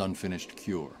Freeze's unfinished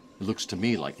cure. It looks to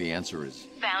me like the answer is...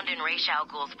 Found in Ra's al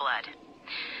Ghul's blood.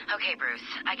 Okay, Bruce,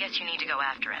 I guess you need to go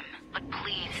after him. But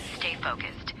please stay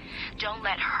focused. Don't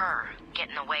let her get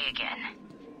in the way again.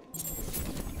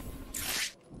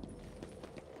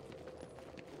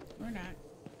 We're not.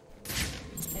 I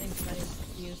think somebody's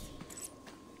confused.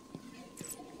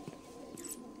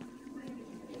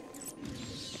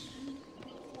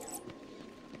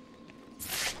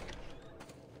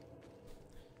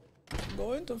 I'm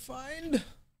going to find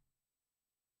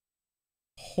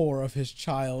whore of his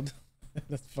child.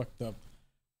 That's fucked up.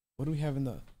 What do we have in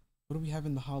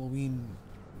the Halloween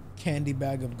candy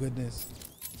bag of goodness?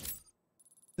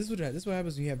 This is what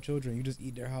happens when you have children. You just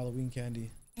eat their Halloween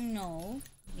candy. No,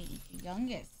 we eat the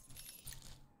youngest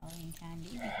Halloween candy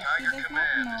because she does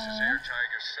not know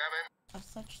of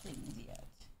such things yet.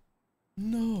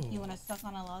 No. You want to suck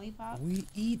on a lollipop? We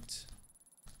eat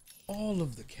all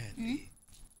of the candy.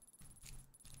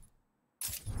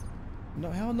 No,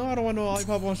 hell no, I don't want no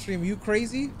lollipop on stream. Are you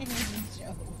crazy? It was a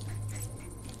joke.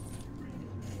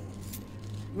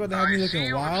 You about to have me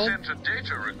looking wild? I sent a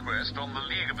data request on the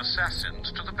League of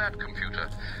Assassins to the Bat computer.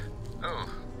 Oh,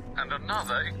 and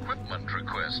another equipment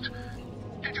request.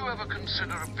 Did you ever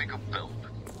consider a bigger build?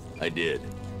 I did.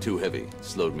 Too heavy.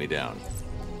 Slowed me down.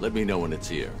 Let me know when it's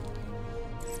here.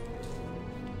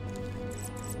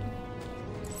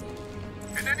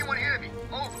 Can anyone hear me?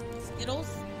 Over. Skittles?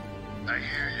 I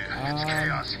hear you. It's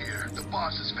chaos here. The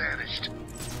boss has vanished.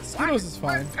 Skittles is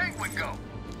fine. Where'd Penguin go?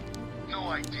 No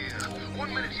idea.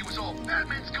 1 minute he was all,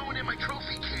 Batman's going in my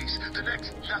trophy case. The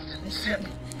next, nothing. Zip.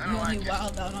 I don't like it.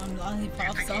 Wild out on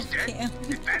lollipops off cam.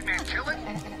 Did Batman kill him?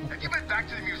 Have you been back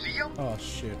to the museum? Oh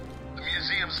shit. The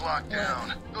museum's locked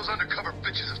down. Those undercover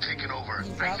bitches have taken over.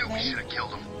 I knew we should have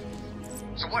killed them.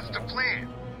 So what's the plan?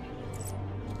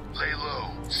 Lay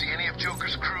low. See any of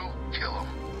Joker's crew? Kill them.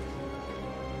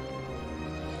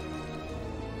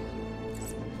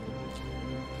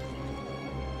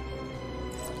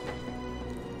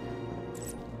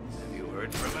 Have you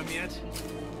heard from him yet?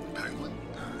 Penguin?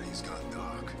 Nah, he's gone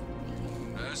dark.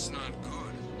 That's not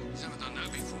good. He's never done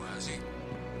that before, has he?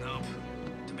 Nope.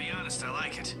 To be honest, I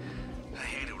like it. I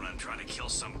hate it when I'm trying to kill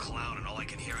some clown and all I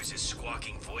can hear is his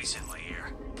squawking voice in my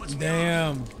ear. Puts me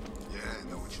Damn. off. Yeah, I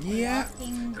know what you mean. Yeah.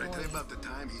 Did I tell you about the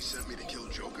time he sent me to kill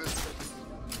Joker?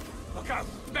 Look out!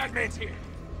 Batman's here!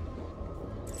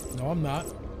 No, I'm not.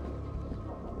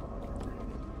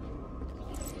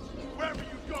 Wherever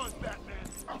you gone, Batman,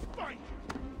 I'll find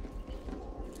you.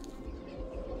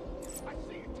 I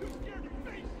see you too scared to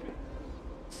face me.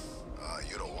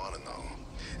 You don't want to know.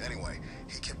 Anyway,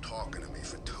 he kept talking to me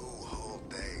for 2 whole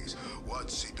days.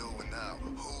 What's he doing now?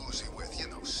 Who's he with? You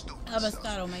know, stupid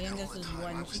Abascado, my youngest is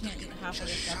 1. She can't eat half of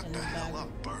the stuff in this bag.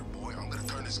 up, bird boy. I'm gonna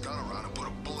turn this gun around and put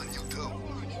a bullet in you too.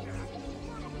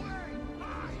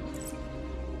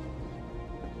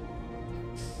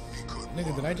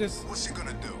 Nigga, did I just... What's he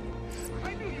gonna do?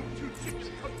 I knew you two chicks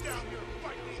would come down here and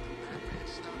fight me.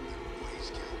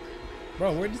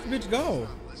 Bro, where'd this bitch go?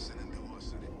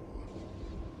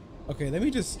 Okay, let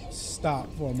me just stop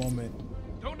for a moment.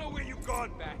 Don't know where you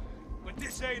gone, Bat, but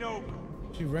this ain't over.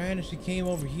 She ran and she came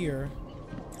over here.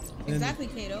 And Exactly,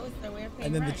 Kato. It's their way of paying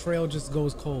and then the rent. trail just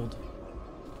goes cold.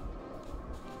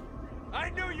 I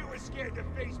knew you were scared to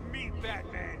face me,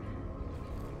 Batman.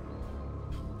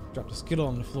 Dropped a Skittle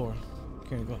on the floor.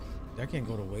 Can't go. That can't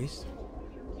go to waste.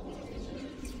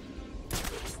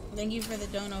 Thank you for the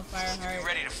dono, Fireheart. Be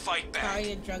ready to fight back.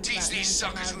 Probably a drug Teach Batman these to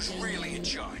suckers have who's the- really in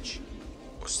charge.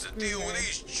 What's the deal with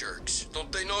these jerks?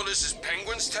 Don't they know this is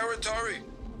Penguin's territory?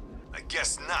 I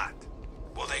guess not.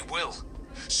 Well, they will.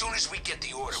 Soon as we get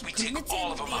the order, we take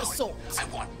all of them out. I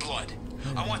want blood.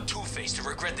 I want Two-Face to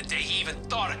regret the day he even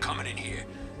thought of coming in here.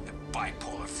 A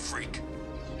bipolar freak.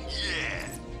 Yeah.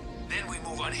 Then we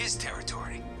move on his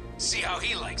territory. See how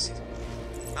he likes it.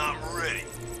 I'm ready.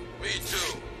 Me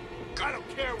too. I don't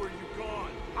care where you've gone.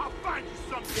 I'll find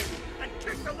you something and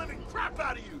kick the living crap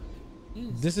out of you.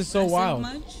 This is so wild.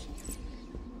 Much?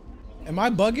 Am I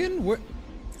bugging? Where?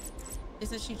 It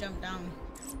said she jumped down.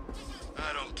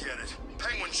 I don't get it.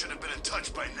 Penguin should have been in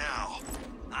touch by now.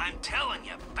 I'm telling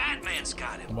you, Batman's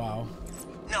got him. Wow.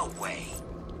 No way.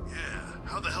 Yeah,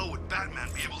 how the hell would Batman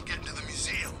be able to get into the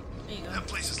museum? There you go. That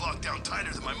place is locked down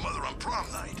tighter than my mother on prom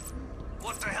night.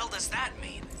 What the hell does that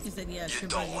mean? He said, yes. You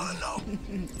don't want to know.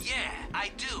 Yeah, I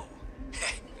do.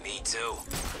 Me too.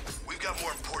 We've got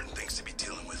more important things to be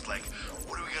dealing with, like,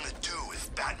 what are we gonna do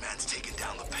if Batman's taking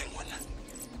down the Penguin?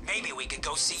 Maybe we could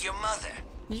go see your mother.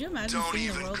 Could you imagine Don't seeing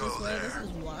the even world go this way? there. This is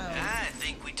wild. I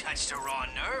think we touched a raw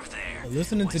nerve there.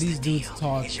 Listening to these dudes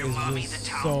talk is Is your mommy just the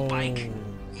town so bike?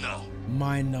 No.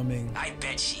 mind-numbing. I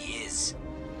bet she is.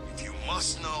 If you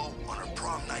must know, on her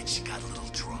prom night she got a little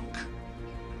drunk.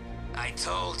 I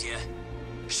told you.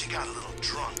 She got a little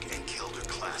drunk and killed her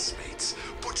classmates.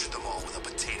 Butchered them all with a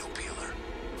potato peeler.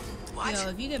 What? Yo,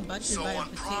 if you get butchered So by a on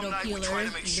prom potato night, we peeler, try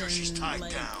to make sure she's then, tied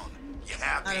like, down. You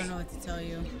happy? I don't know what to tell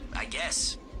you. I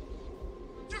guess.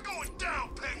 You're going down,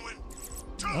 Penguin.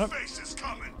 Two-Face is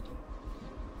coming.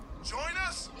 Join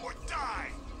us or die.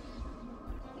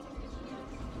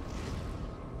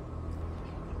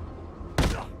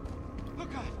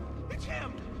 Look out! It's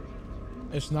him!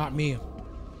 It's not me.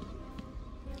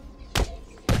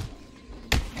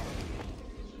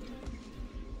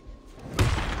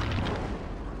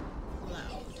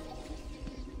 Loud.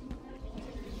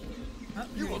 Oh,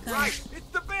 You here were he comes. right! It's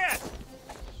the Bat!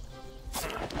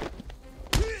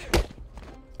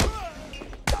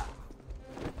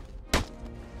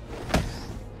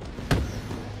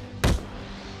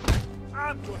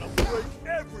 I'm gonna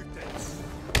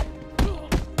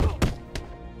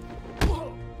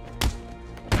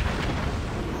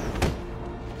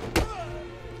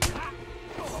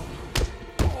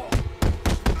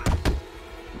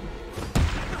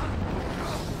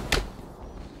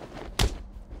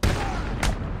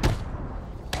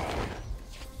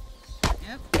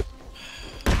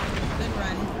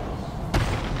run.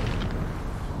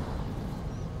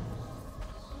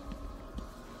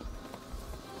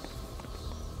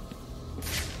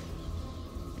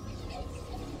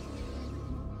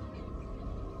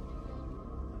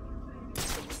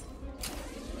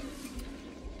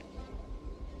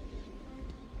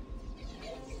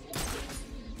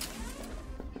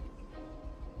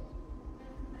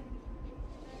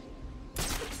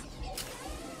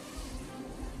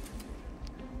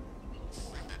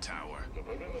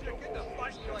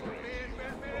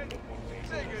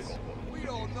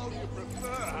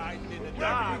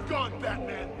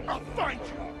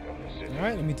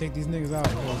 Alright, let me take these niggas out.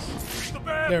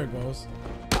 There it goes.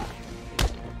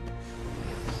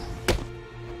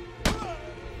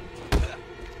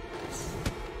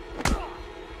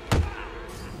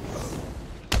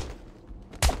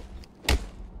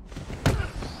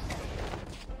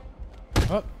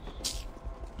 Up.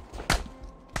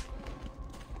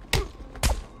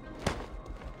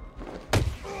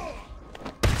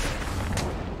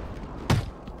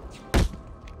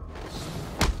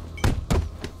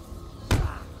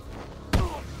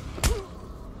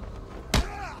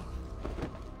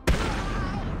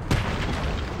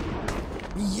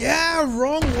 Yeah,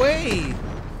 wrong way.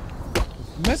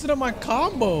 Messing up my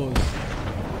combos.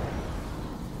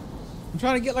 I'm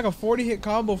trying to get like a 40 hit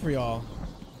combo for y'all.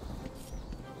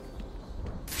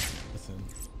 Listen.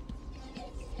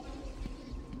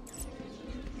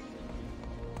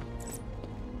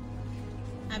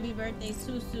 Happy birthday,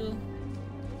 Susu.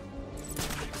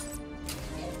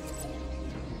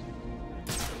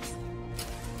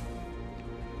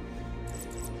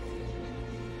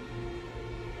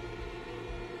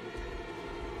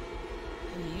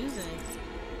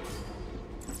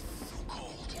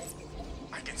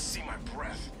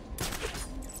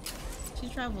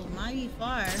 Traveled mighty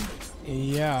far.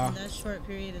 Yeah. In that short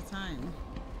period of time.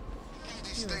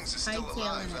 These things are still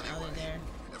alive anyway.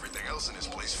 Everything else in this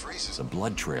place freezes. The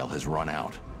blood trail has run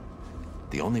out.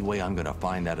 The only way I'm gonna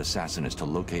find that assassin is to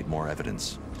locate more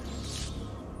evidence.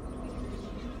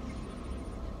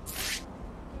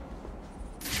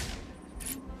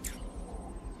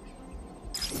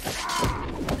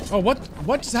 Oh,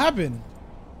 what just happened?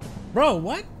 Bro,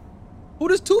 what? Who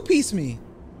does two-piece me?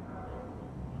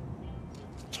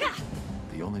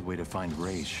 The only way to find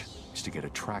Raish is to get a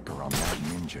tracker on that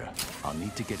ninja. I'll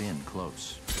need to get in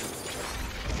close.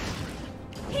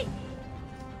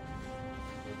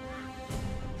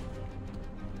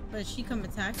 But she come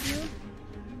attack you?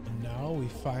 And now we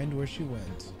find where she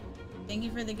went. Thank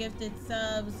you for the gifted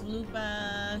subs,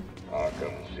 Lupa.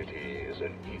 Arkham City is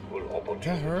an equal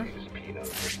opportunities penal.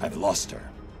 I've lost her.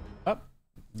 Up.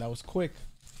 That was quick.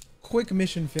 Quick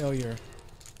mission failure.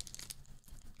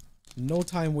 No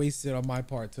time wasted on my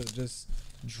part to just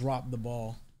drop the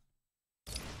ball.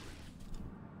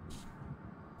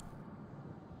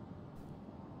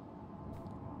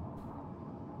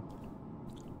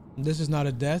 This is not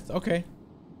a death? Okay.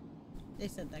 They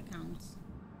said that counts.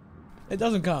 It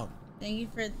doesn't count. Thank you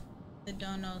for the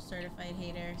dono, certified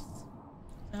haters.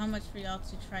 So how much for y'all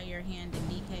to try your hand in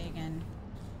DK again?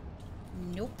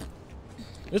 Nope.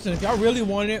 Listen, if y'all really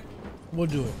want it, we'll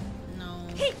do it. No.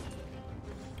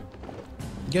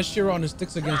 Get Shira on the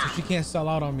sticks again so she can't sell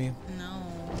out on me. No.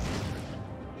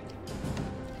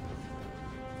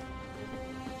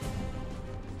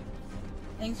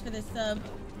 Thanks for the sub.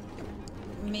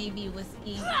 Maybe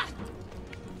whiskey.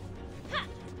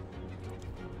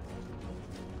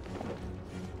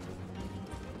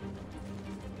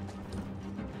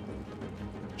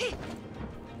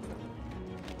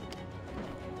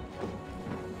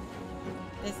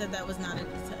 They said that was not a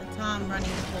Tom running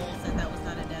the poll said that was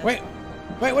not a death. Wait,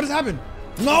 what has happened?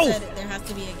 No! They said there has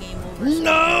to be a game over.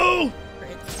 No! For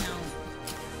it to count.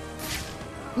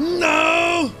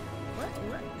 No! What?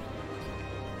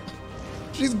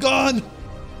 She's gone!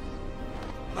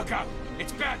 Look out!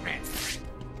 It's Batman!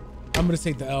 I'm gonna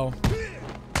take the L.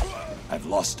 I've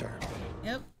lost her.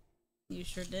 Yep. You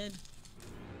sure did.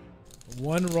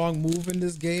 One wrong move in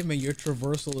this game and your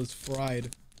traversal is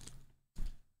fried.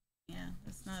 Yeah,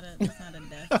 that's not a death.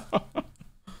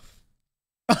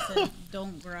 Said,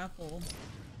 don't grapple.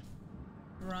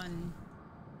 Run.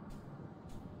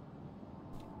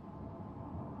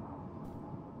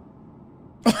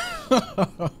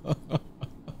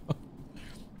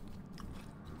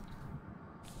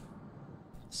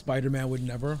 Spider-Man would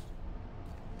never.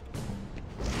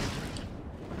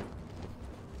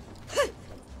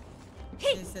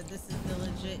 They said this is the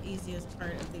legit easiest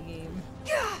part of the game.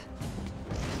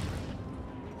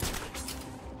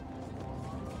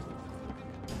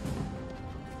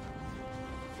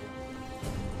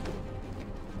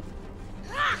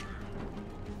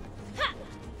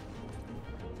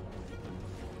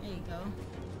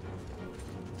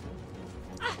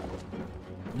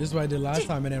 This is what I did last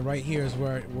time, and then right here is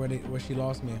where she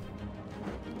lost me.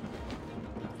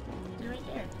 You're right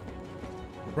there.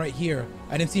 Right here.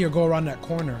 I didn't see her go around that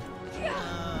corner.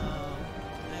 Oh,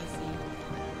 I see.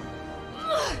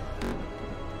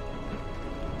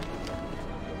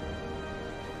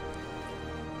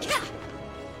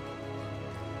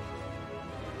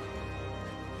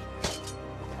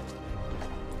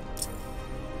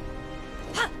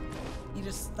 You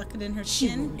just stuck it in her She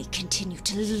chin. only continue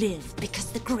to live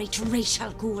because the great Ra's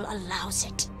al Ghul allows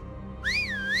it.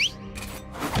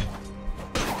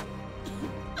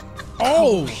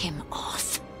 Oh! Pull him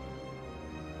off.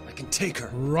 I can take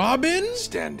her. Robin?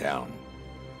 Stand down.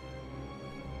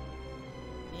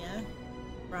 Yeah.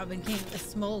 Robin came to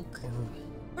smoke.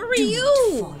 Where were Do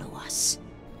you? not follow us.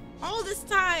 All this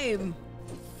time.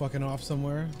 Fucking off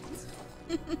somewhere.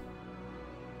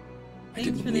 I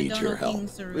didn't need your help.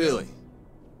 Really?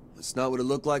 That's not what it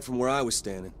looked like from where I was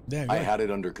standing. Damn, I had it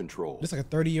under control. Just like a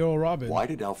 30-year-old Robin. Why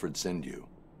did Alfred send you?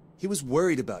 He was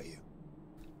worried about you.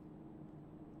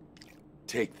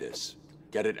 Take this,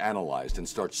 get it analyzed, and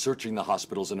start searching the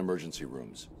hospitals and emergency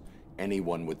rooms.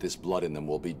 Anyone with this blood in them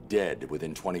will be dead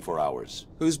within 24 hours.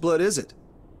 Whose blood is it?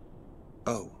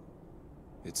 Oh.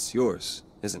 It's yours,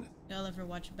 isn't it? Y'all ever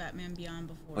watch Batman Beyond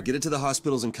before? I'll get it to the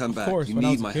hospitals and come back. course, You when I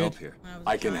need was a my kid. help here.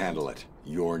 I can handle it.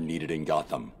 You're needed in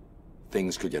Gotham.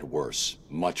 Things could get worse,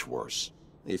 much worse.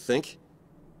 You think?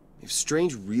 If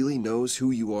Strange really knows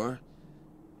who you are,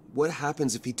 what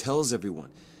happens if he tells everyone?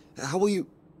 How will you...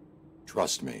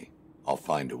 Trust me, I'll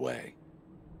find a way.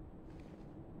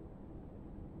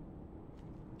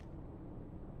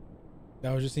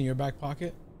 That was just in your back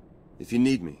pocket? If you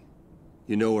need me,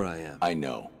 you know where I am. I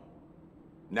know.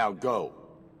 Now go.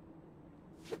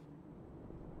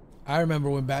 I remember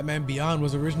when Batman Beyond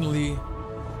was originally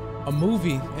a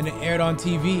movie and it aired on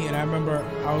TV, and I remember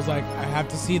I was like, I have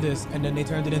to see this, and then they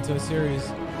turned it into a series.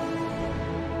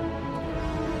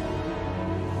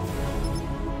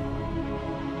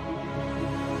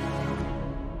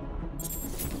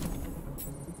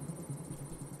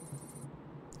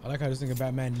 I like how this nigga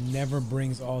Batman never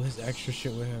brings all his extra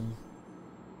shit with him.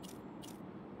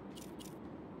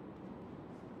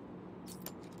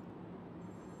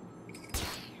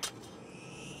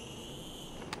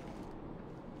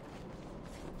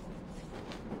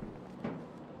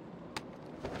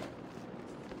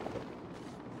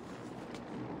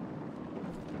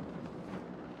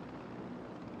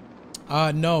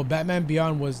 No, Batman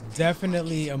Beyond was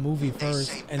definitely a movie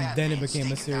first, and then it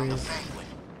became a series.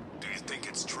 Do you think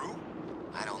it's true?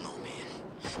 I don't know, man.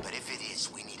 But if it is,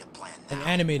 we need a plan now. An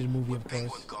animated movie, of course.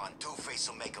 Penguin gone, Two-Face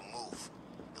will make a move.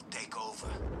 He'll take over.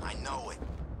 I know it.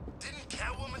 Didn't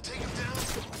Catwoman take him down?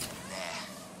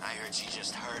 Nah, I heard she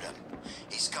just hurt him.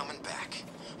 He's coming back.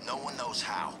 No one knows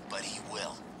how, but he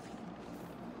will.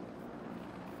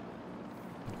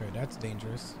 Okay, that's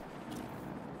dangerous.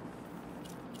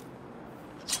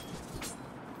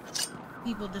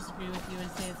 People disagree with you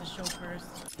and say it's a show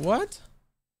first. What?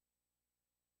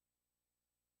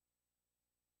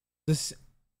 This,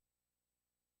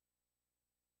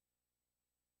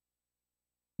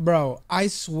 bro, I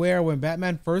swear when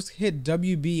Batman first hit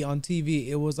WB on TV,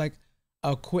 it was like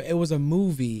it was a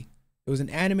movie. It was an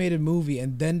animated movie,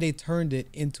 and then they turned it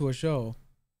into a show.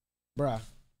 Bruh.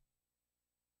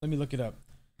 Let me look it up.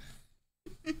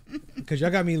 Cause y'all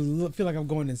got me feel like I'm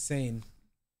going insane.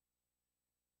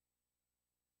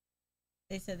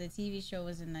 They said the TV show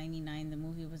was in '99, the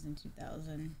movie was in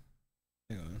 2000.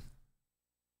 Hang on.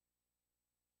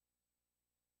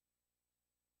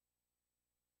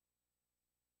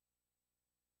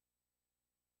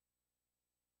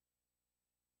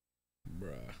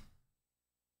 Bruh.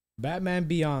 Batman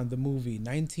Beyond, the movie,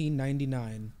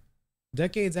 1999.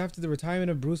 Decades after the retirement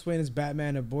of Bruce Wayne as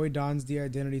Batman, a boy dons the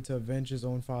identity to avenge his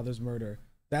own father's murder.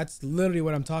 That's literally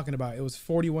what I'm talking about. It was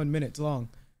 41 minutes long.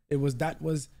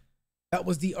 That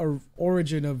was the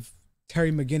origin of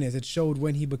Terry McGinnis. It showed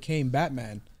when he became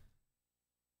Batman.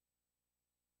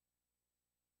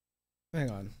 Hang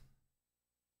on.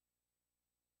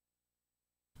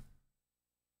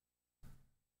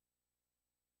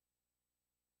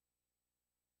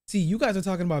 See, you guys are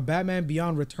talking about Batman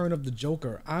Beyond Return of the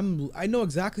Joker. I know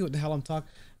exactly what the hell I'm talking.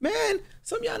 Man,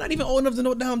 some of y'all not even old enough to know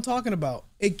what the hell I'm talking about.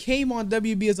 It came on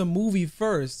WB as a movie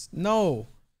first. No.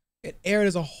 It aired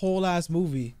as a whole ass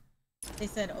movie. They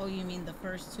said, oh, you mean the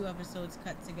first 2 episodes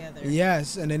cut together?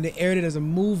 Yes, and then they aired it as a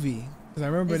movie. Because I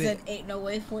remember they said, ain't no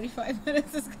way 45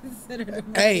 minutes is considered a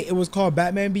movie. Hey, it was called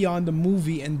Batman Beyond the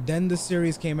movie, and then the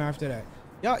series came after that.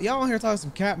 Y'all on here talking some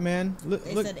cap, man.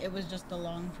 They said it was just a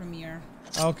long premiere.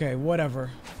 Okay, whatever.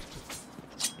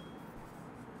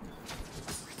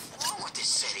 What's wrong with this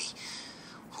city?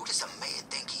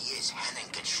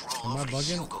 Am I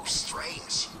bugging? Go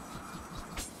strange.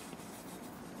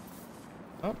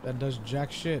 Oh, that does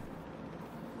jack shit.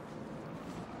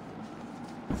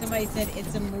 Somebody said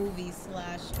it's a movie /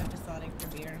 episodic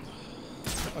premiere.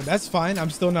 Oh, that's fine. I'm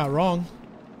still not wrong.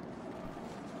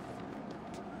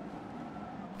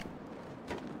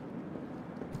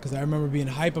 Because I remember being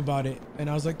hype about it, and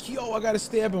I was like, yo, I gotta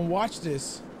stay up and watch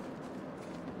this.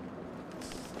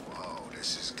 Whoa,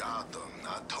 this is Gotham,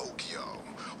 not Tokyo.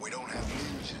 We don't have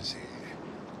ninjas here.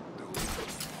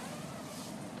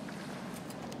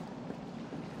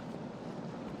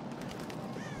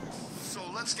 So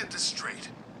let's get this straight.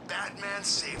 Batman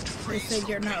saved They Freeze. said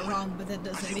you're not wrong, but that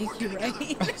doesn't make you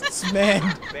right.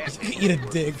 Man, eat a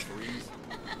dick.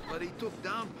 But he took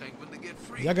down Penguin to get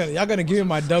free. Y'all gotta give me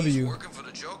my W. Working for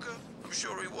the Joker? I'm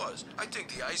sure he was. I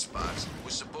think the Icebox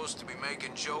was supposed to be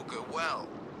making Joker well.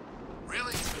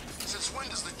 Really? Since when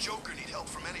does the Joker need help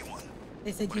from anyone?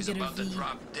 They said you get a V,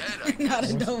 dead, not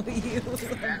a W.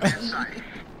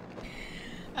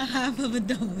 A half of a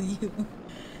W.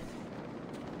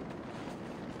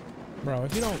 Bro,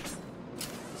 if you don't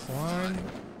climb.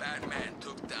 Batman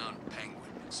took down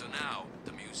Penguin, so now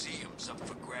the museum's up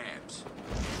for grabs.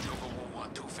 Joker won't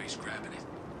want Two-Face grabbing it.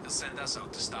 He'll send us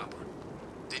out to stop her.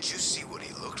 Did you see what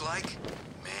he looked like?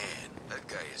 Man, that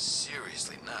guy is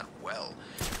seriously not well.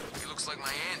 He looks like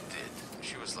my aunt did.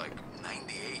 She was like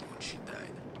 98 when she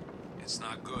died. It's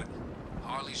not good.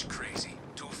 Harley's crazy,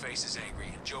 Two-Face is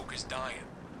angry, and Joker's dying.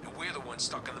 And we're the ones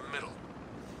stuck in the middle.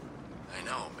 I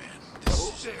know, man.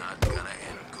 This is not gonna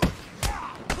end good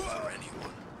for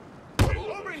anyone.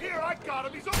 Over here, I got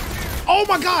him. He's over here. Oh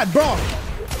my god, bro!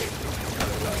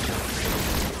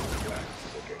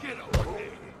 Get over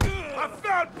here. I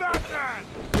found Batman.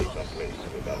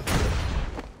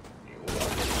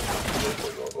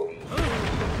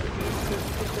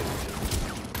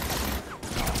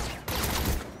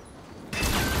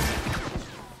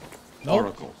 Nope.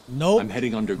 Oracle. Nope. I'm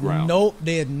heading underground. Nope.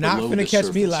 They are not Below gonna the catch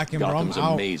me surface, lacking, bro. I'm Gotham's a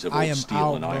out. maze of I old am steel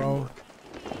out, and bro. ironwork.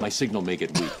 My signal may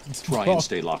get weak. Try Bro. and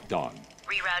stay locked on.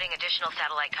 Rerouting additional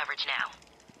satellite coverage now.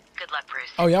 Good luck,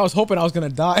 Bruce. Oh yeah, I was hoping I was gonna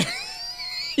die.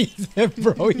 He said,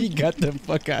 bro, he got the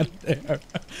fuck out of there.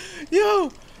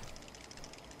 Yo.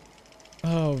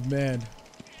 Oh man,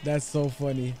 that's so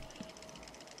funny.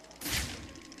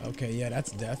 Okay, yeah,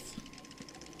 that's death.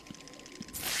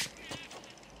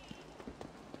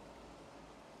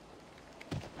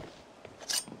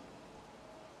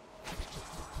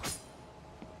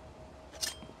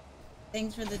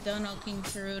 Thanks for the dono, King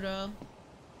Ceruto.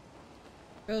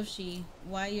 Roshi,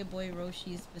 why your boy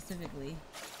Roshi specifically?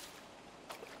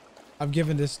 I've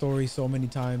given this story so many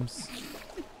times.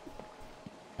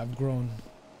 I've grown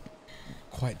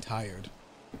quite tired.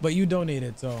 But you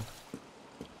donated, so.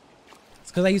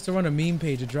 It's because I used to run a meme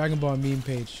page, a Dragon Ball meme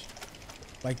page,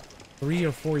 like 3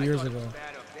 or 4 years ago.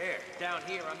 Bad up there. Down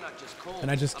here, I'm not just cold. And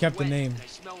I just kept the name. I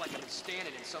smell like I'm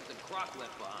standing in something Croc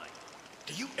left behind.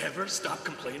 Do you ever stop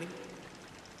complaining?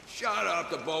 Shut up,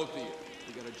 the both of you.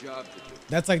 We got a job to do.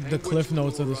 That's like the cliff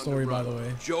notes of the story, by the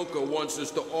way. Joker wants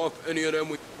us to off any of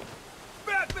them.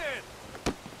 Batman!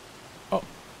 Oh.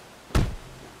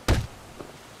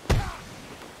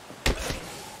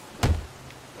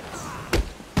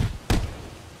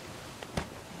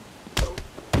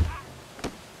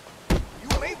 You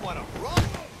may want to run.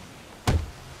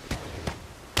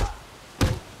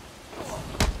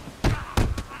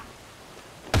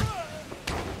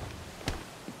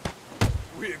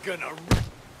 We're gonna.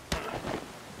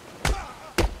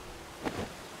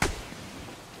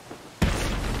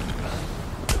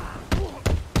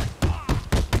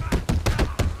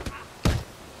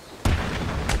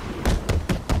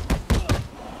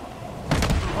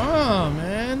 Oh,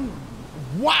 man.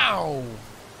 Wow.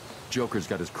 Joker's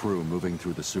got his crew moving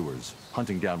through the sewers,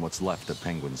 hunting down what's left of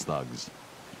Penguin's thugs.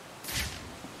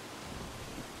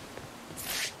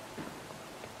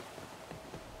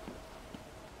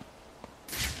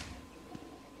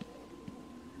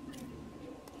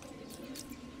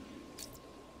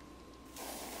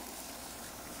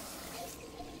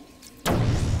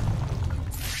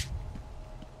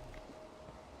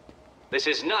 This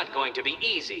is not going to be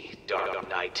easy, Dark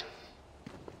Knight.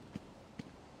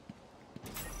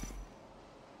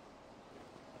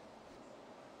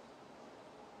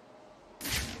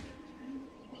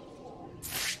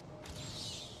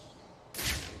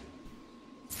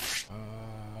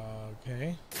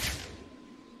 Okay.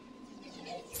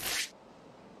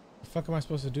 The fuck am I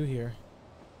supposed to do here?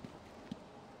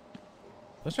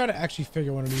 Let's try to actually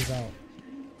figure one of these out.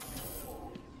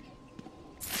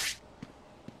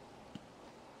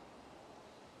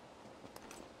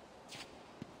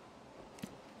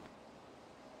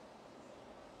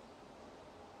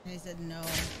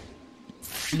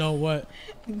 No, what?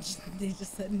 They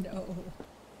just said no.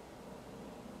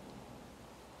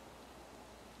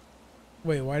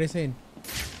 Wait, why are they saying?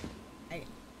 I,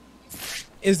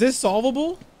 Is this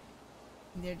solvable?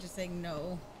 they're just saying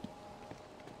no.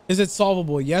 Is it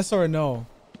solvable? Yes or no?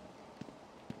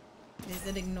 They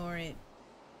said ignore it.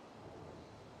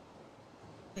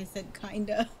 They said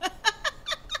kinda.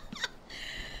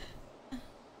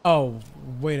 Oh,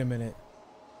 wait a minute.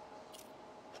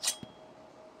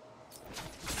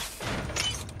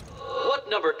 What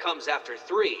number comes after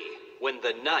 3 when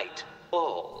the night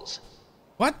falls?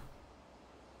 What?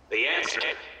 The answer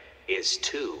is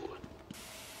 2.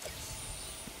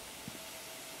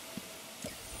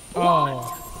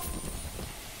 Oh.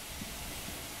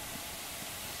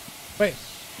 Wait,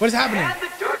 what is happening? And the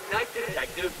Dark Knight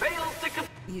detective fails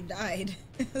to You died.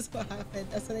 That's what happened.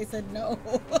 That's why they said no.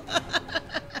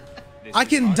 I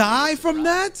can die from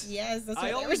that? Yes, that's what I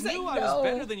they were always saying. knew I no. was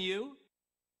better than you.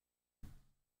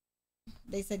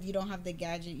 They said you don't have the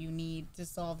gadget you need to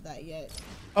solve that yet.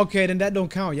 Okay, then that don't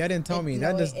count. Y'all didn't tell me.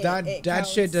 No, That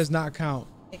shit does not count.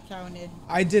 It counted.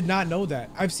 I did not know that.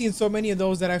 I've seen so many of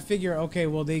those that I figure, okay,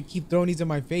 well, they keep throwing these in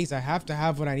my face. I have to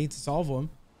have what I need to solve them.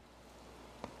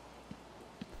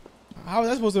 How was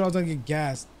I supposed to know I was gonna get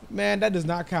gassed? Man, that does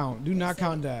not count. Do not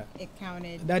count that. It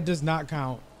counted. That does not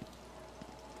count.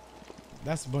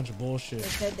 That's a bunch of bullshit. They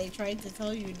said they tried to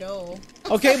tell you no.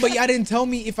 Okay, but y'all didn't tell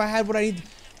me if I had what I need.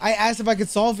 I asked if I could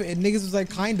solve it, and niggas was like,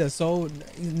 kinda. So,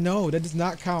 no, that does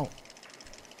not count.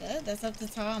 Yeah, that's up to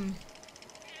Tom.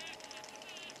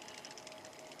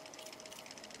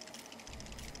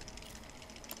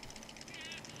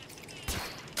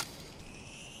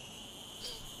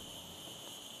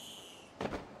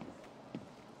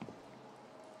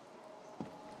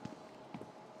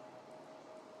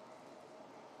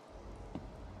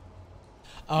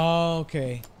 Oh,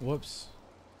 okay. Whoops.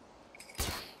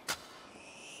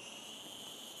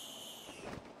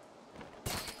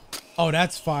 Oh,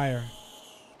 that's fire.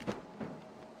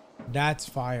 That's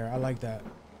fire. I like that.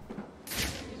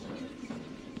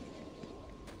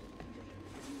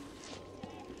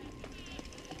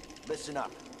 Listen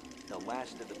up. The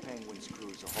last of the Penguin's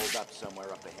crews will hold up somewhere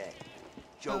up ahead.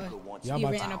 Joker wants He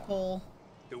ran a pole.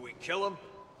 Do we kill him?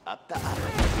 Up the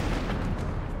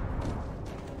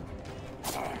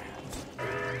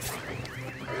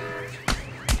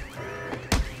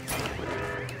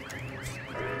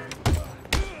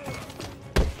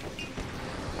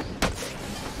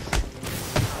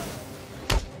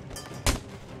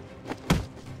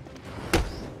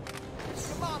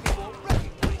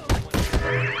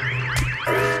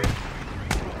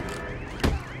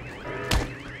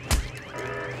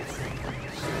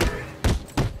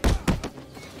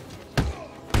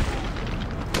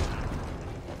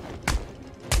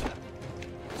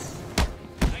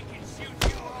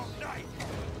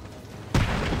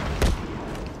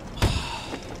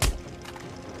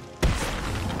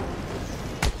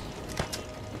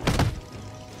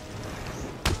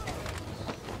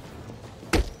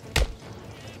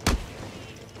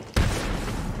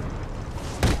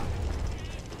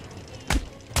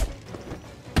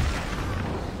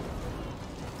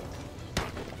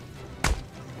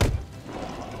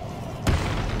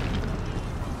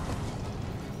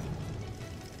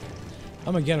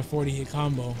I'm gonna get a 40 hit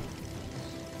combo.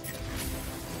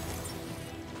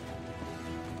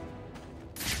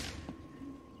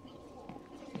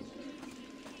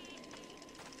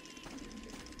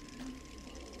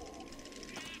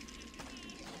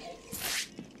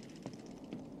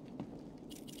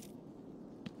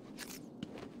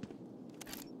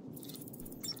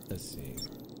 Let's see.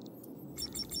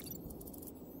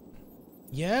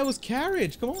 Yeah, it was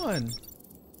carriage. Come on.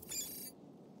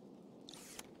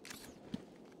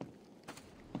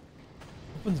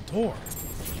 Open the door.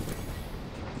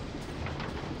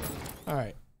 All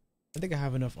right. I think I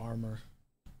have enough armor.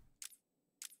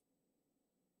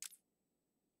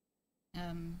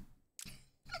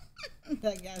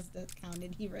 That guy's death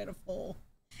counted. He read a poll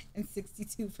and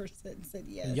 62% said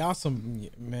yes. Y'all some,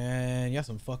 man, y'all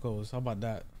some fuckos. How about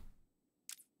that?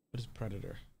 What is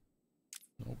Predator?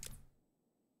 Nope.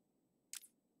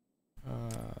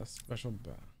 Special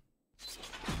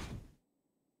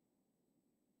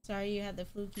Sorry you had the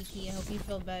flu, Kiki. I hope you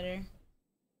feel better.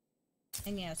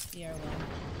 And yes, we are well.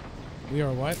 We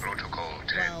are what? Protocol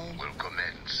 10 will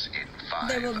commence in 5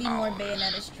 There will be more hours.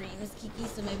 Bayonetta streams, Kiki,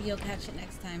 so maybe you'll catch it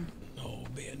next time. No,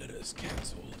 Bayonetta is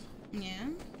canceled. Yeah?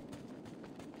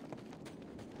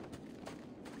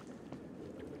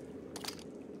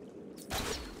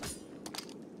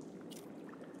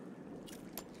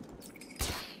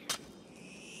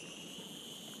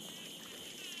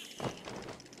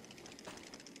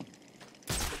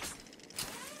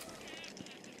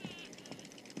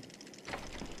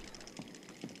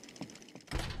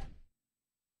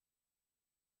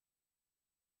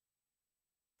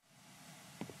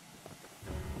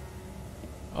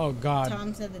 Oh God.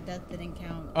 Tom said the death didn't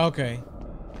count. Okay.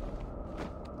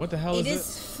 What the hell is it? It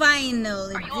is final.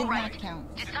 It did not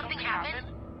count. Did something happen?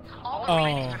 Oh.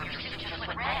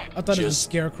 I thought it was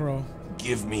Scarecrow.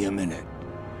 Give me a minute.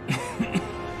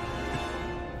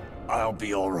 I'll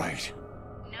be all right.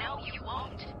 No, you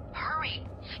won't. Hurry.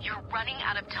 You're running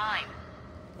out of time.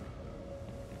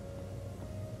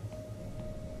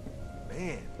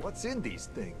 Man, what's in these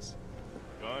things?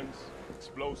 Guns,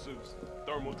 explosives,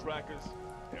 thermal trackers,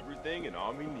 everything an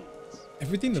army needs.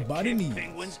 Everything the body needs.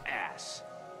 Penguin's ass.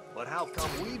 But how come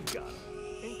we've got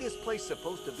them? Ain't this place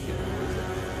supposed to be a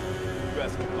prison? You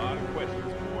asking a lot of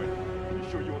questions, boy.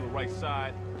 You sure you're on the right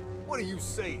side? What are you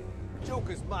saying?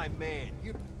 Joker's my man.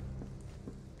 You...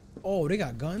 Oh, they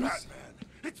got guns? Batman!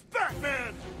 It's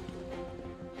Batman!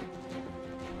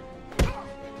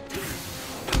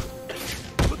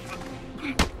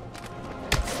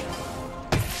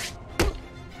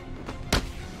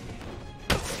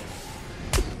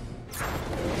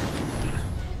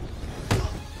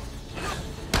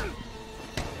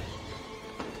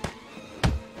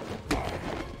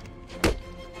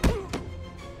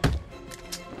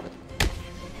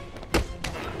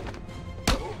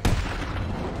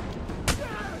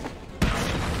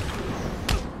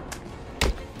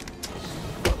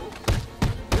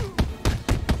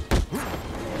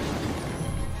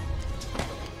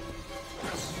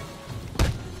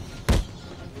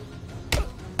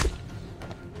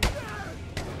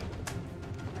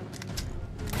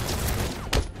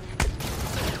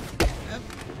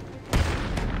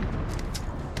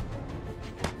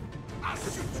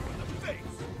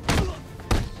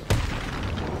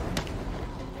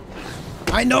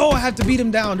 I know I have to beat him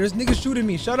down. There's niggas shooting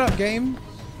me. Shut up, game.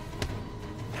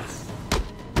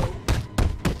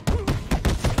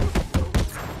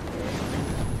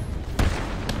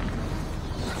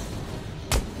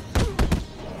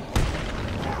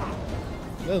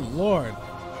 Good Lord.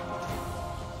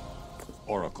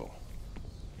 Oracle.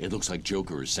 It looks like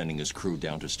Joker is sending his crew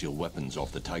down to steal weapons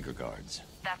off the Tiger Guards.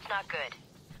 That's not good.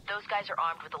 Those guys are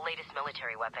armed with the latest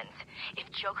military weapons.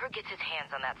 If Joker gets his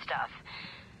hands on that stuff,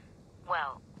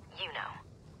 well, you know.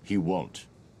 He won't.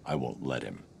 I won't let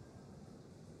him.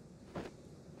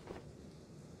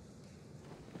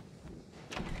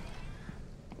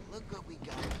 Look what we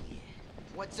got here.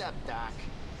 What's up, Doc?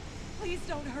 Please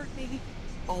don't hurt me.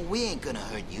 Oh, we ain't gonna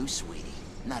hurt you, sweetie.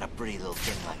 Not a pretty little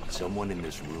thing like... Someone in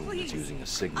this room Please. is using a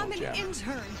signal I'm an jammer.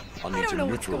 intern. I'll I need don't to know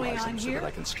what's going neutralize on him so here. that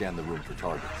I can scan the room for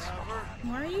targets.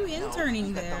 Why are you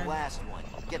interning Got there? the last one.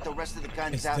 Get the rest of the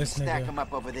guns It's out and this stack nigga. them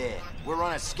up over there. We're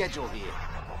on a schedule here.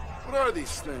 What are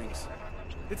these things?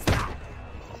 It's...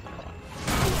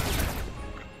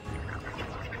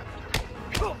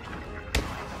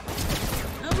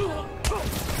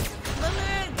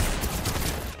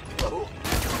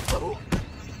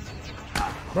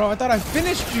 Bro, I thought I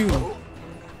finished you.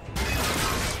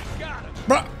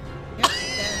 Bro.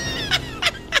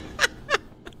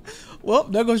 Well,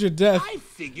 there goes your death. I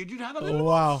figured you'd have a Oh, little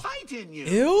wow. more fight in you.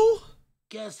 Ew?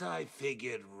 Guess I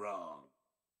figured wrong.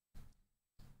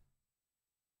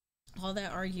 All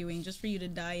that arguing just for you to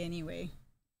die anyway.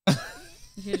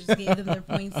 You just gave them their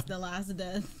points the last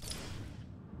death.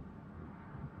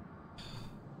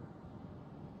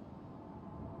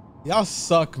 Y'all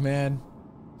suck, man.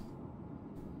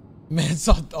 Man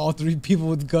saw all three people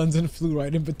with guns and flew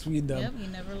right in between them. Yep, he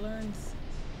never learns.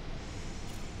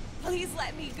 Please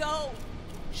let me go.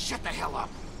 Shut the hell up.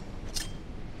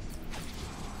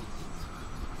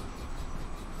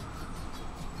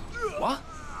 What?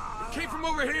 It came from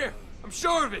over here. I'm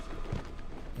sure of it.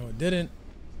 No, it didn't.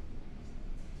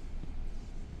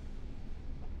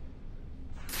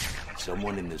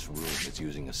 Someone in this room is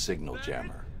using a signal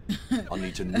jammer. I'll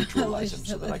need to neutralize him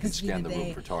so that I can scan the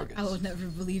room for targets. I will never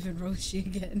believe in Roshi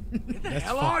again. Who the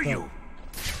hell are you?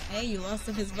 Hey, you lost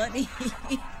of his buddy.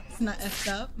 It's not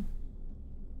effed up.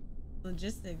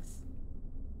 Logistics.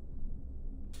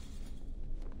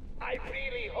 I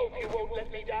really hope you won't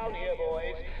let me down here,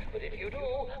 boys. But if you do,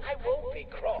 I won't be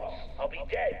cross. I'll be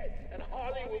dead. And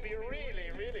Harley will be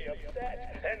really, really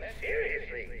upset. And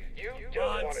seriously, you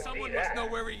don't want to see someone that. must know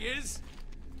where he is.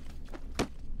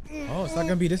 Oh, it's not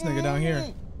gonna be this nigga down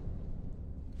here.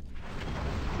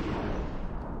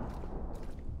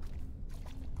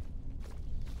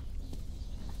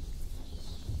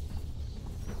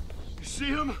 You see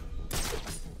him?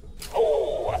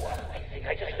 Oh, I think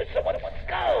I just heard someone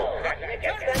skull.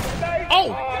 Get that knife.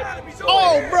 Oh!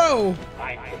 Oh, bro!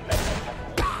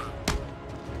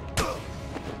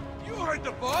 You heard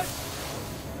the boss.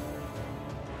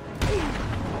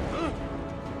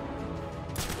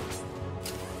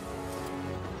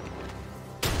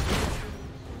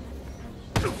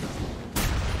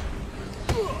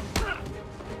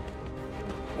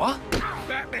 What?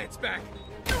 Batman's back.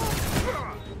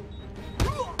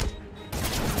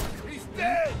 He's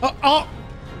dead.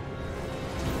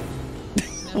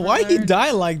 Why he die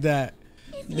like that?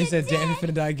 They said, "Damn, he's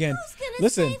finna die again."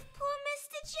 Listen,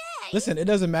 listen. It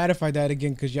doesn't matter if I died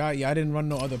again, cause y'all didn't run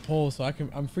no other poll, so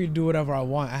I'm free to do whatever I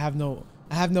want. I have no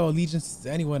allegiance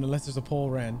to anyone unless there's a poll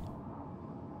ran.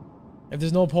 If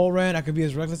there's no poll ran, I could be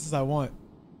as reckless as I want.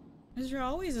 Cause you're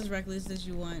always as reckless as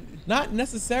you want. Not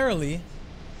necessarily.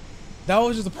 That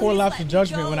was just a poor lapse of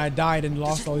judgment when I died and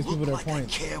lost all these people their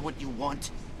points. Care what you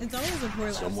want. It's always a poor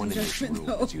lapse Someone of in this judgment, room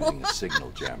though. is using a signal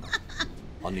jammer.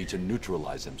 I'll need to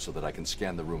neutralize him so that I can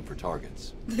scan the room for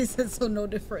targets. They said so, no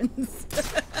difference.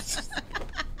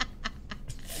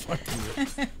 Fuck you.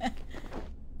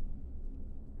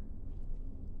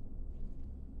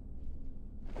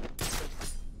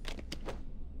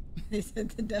 They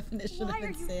said the definition of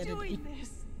insanity. Why are you doing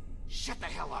this? Shut the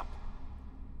hell up.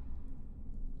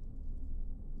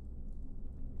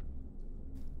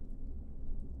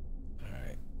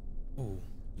 Alright. Ooh.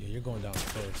 Yeah, you're going down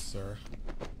first, sir.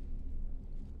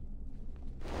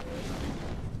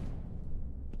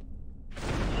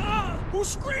 Who's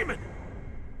screaming?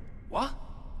 What?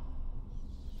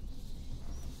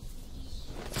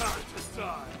 Time to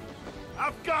die.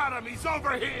 I've got him. He's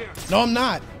over here. No, I'm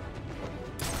not.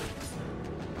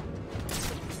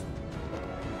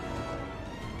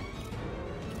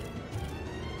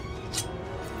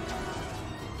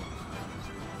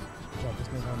 Drop this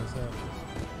nigga on his head.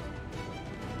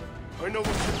 I know what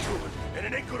you're doing, and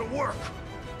it ain't gonna work.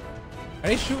 Are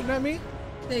they shooting at me?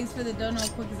 Thanks for the dono,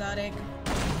 quick exotic.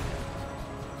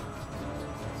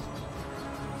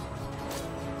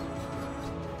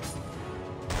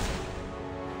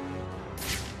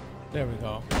 There we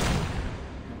go.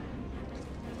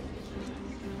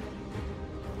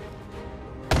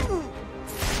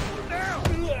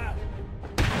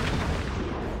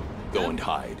 Go and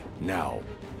hide now.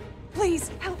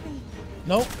 Please help me.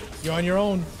 Nope, you're on your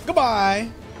own. Goodbye.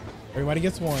 Everybody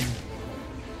gets one.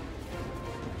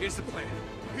 Here's the plan.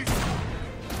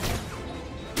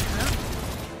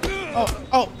 Oh,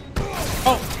 oh,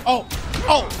 oh, oh,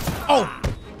 oh, oh,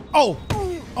 oh,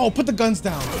 oh! Put the guns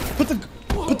down. Put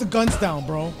the guns down,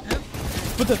 bro.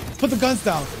 Put the guns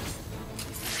down.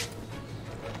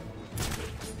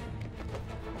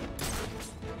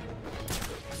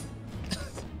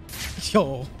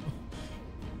 Yo.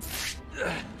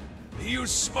 He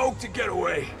used smoke to get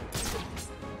away.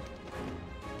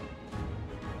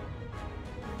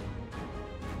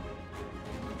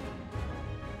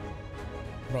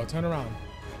 Bro, turn around.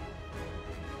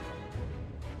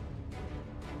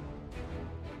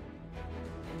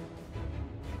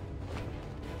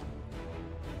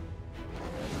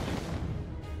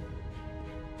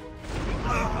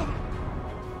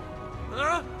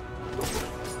 Huh?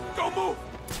 Don't move.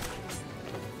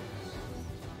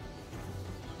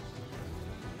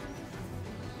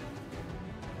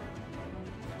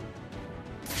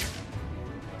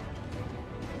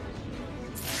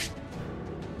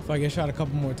 If I get shot a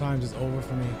couple more times, it's over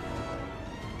for me.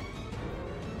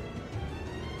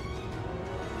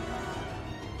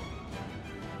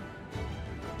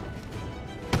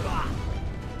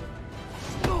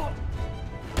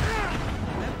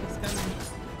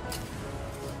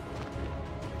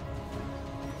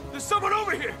 There's someone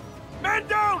over here. Man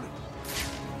down.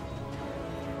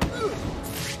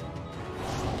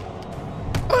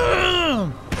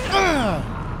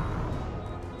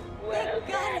 Well,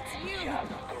 God, it's you.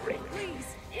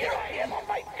 Please. Here I am on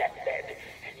my deathbed,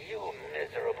 and you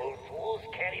miserable fools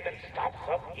can't even stop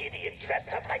some idiot dressed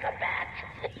up like a bat.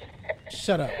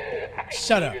 Shut up.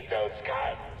 Shut up. Those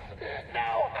guns.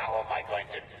 Now, how am I going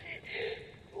to...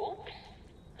 Oops.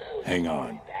 Hang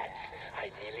on.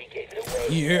 I nearly gave it away.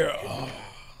 Yeah.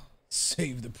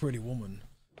 Save the pretty woman.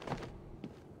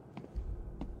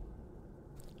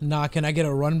 Nah, can I get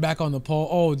a run back on the poll?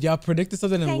 Oh, y'all predicted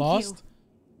something and Thank lost?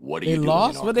 What are They you doing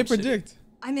lost? in What'd they Arkham City? predict?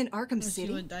 I'm in Arkham City.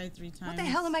 She would die 3 times. What the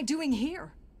hell am I doing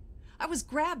here? I was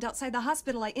grabbed outside the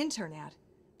hospital I intern at.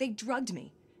 They drugged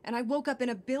me, and I woke up in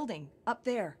a building up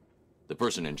there. The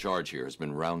person in charge here has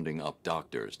been rounding up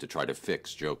doctors to try to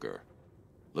fix Joker.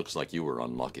 Looks like you were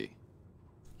unlucky.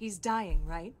 He's dying,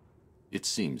 right? It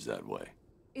seems that way.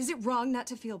 Is it wrong not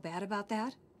to feel bad about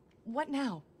that? What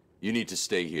now? You need to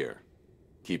stay here.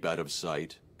 Keep out of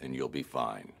sight, and you'll be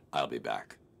fine. I'll be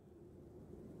back.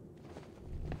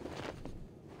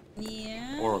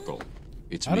 Yeah. Oracle,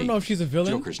 it's me. I don't know if she's a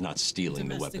villain. Joker's not stealing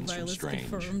the Domestic weapons from violence Strange.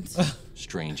 confirmed.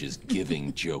 Strange is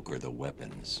giving Joker the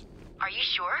weapons. Are you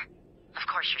sure? Of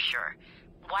course you're sure.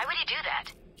 Why would he do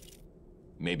that?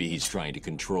 Maybe he's trying to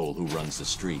control who runs the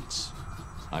streets.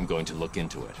 I'm going to look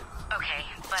into it. Okay,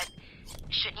 but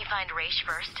shouldn't you find Raish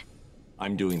first?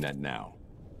 I'm doing that now.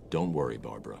 Don't worry,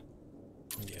 Barbara.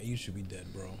 Yeah, you should be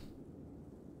dead, bro.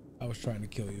 I was trying to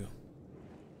kill you.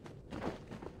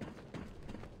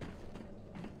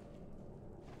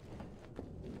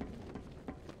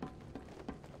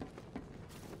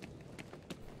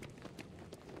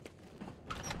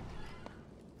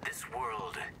 This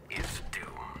world is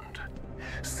doomed.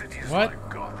 Cities What? like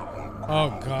Gotham. Oh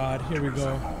God, here we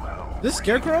go. This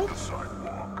Scarecrow?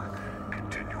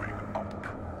 Continuing up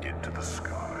into the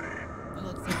sky.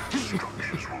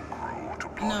 Structures will grow to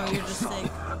no, you're just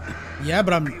sick. Yeah,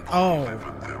 but I'm. Oh,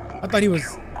 I thought he was.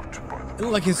 It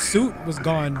looked like his suit was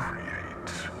gone.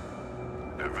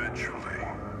 Eventually,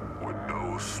 when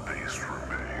no space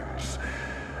remains,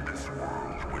 this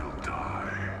world will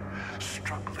die,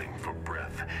 struggling for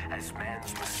breath as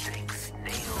man's mistakes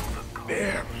nail the core.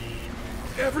 There,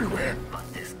 everywhere.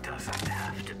 But this doesn't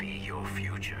have to be your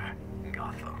future,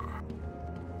 Gotham.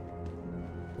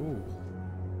 Ooh.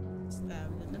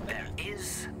 There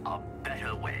is a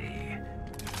better way.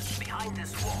 Behind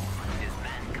this wall is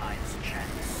mankind's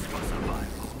chance for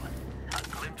survival. A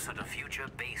glimpse at a future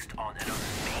based on an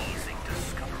amazing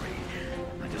discovery.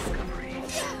 A discovery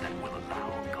that will allow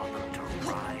Gotham to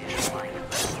rise like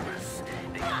Lazarus,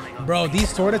 becoming a... Bro, these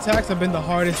sword attacks have been the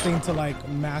hardest thing to like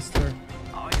master.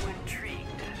 Are you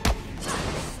intrigued?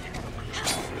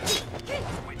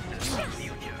 Witness the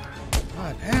future.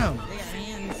 God damn.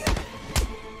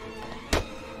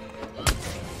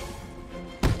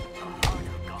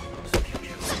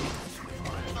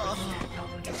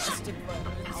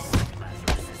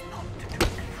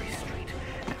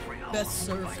 Best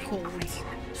served cold.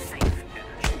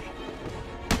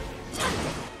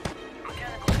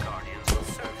 Mechanical guardians will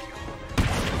serve you.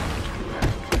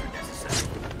 Where necessary,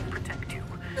 protect you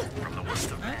from the worst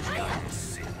of mankind's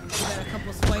sin. We got a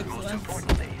couple swipes left before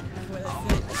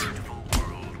that's it.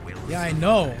 Yeah, I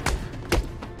know.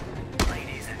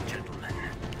 Ladies and gentlemen,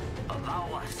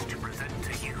 allow us to present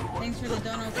to you. Thanks for the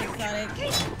dono, Quixotic.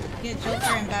 Get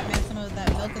Joker and Batman some of that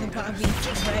milk of the poppy,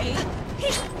 right?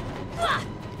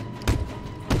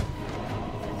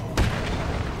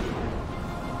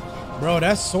 Bro,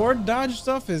 that sword dodge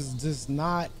stuff is just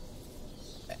not.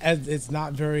 It's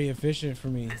not very efficient for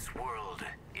me. This world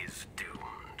is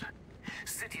doomed.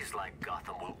 Cities like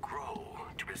Gotham will grow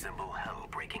to resemble hell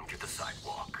breaking through the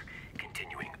sidewalk,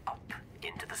 continuing up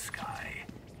into the sky.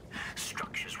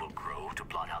 Structures will grow to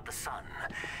blot out the sun,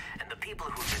 and the people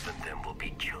who live in them will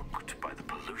be choked by the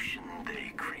pollution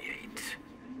they create.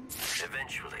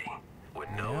 Eventually, when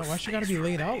no Why she gotta be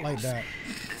laid out like that?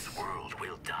 This world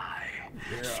will die,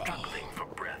 struggling for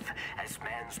breath as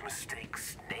man's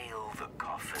mistakes nail the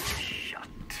coffin shut.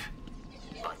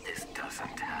 But this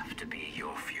doesn't have to be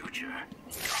your future,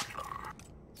 Gotham.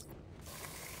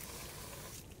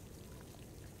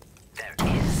 There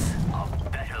is a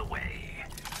better way.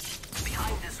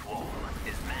 Behind this wall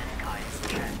is mankind's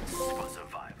chance for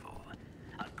survival.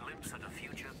 A glimpse at a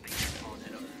future based on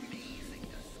an amazing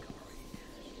discovery.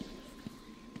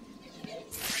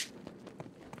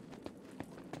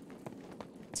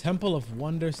 Temple of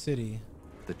Wonder City.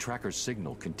 The tracker's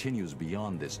signal continues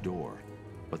beyond this door,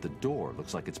 but the door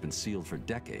looks like it's been sealed for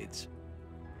decades.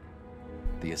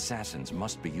 The assassins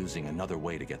must be using another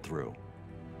way to get through.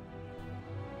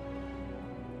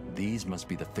 These must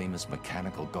be the famous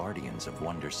mechanical guardians of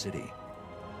Wonder City.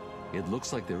 It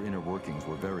looks like their inner workings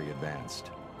were very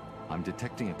advanced. I'm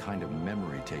detecting a kind of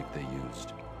memory tape they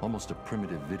used, almost a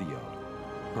primitive video.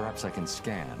 Perhaps I can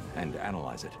scan and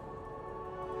analyze it.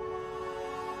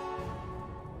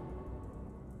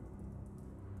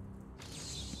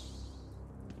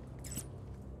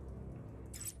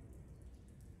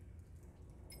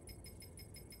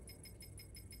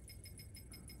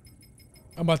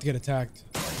 I'm about to get attacked.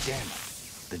 Damn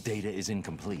it. The data is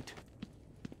incomplete.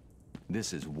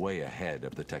 This is way ahead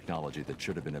of the technology that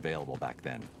should have been available back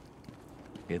then.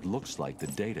 It looks like the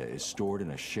data is stored in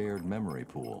a shared memory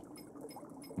pool.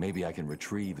 Maybe I can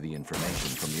retrieve the information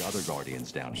from the other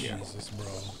Guardians down here. Jesus, bro.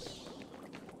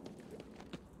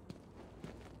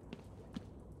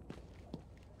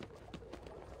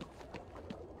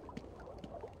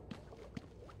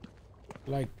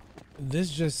 Like,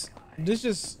 this just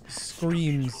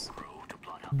screams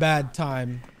bad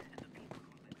time.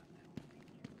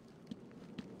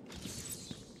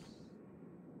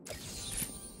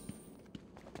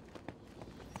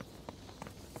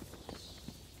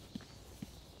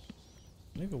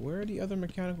 Nigga, where are the other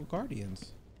mechanical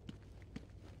guardians?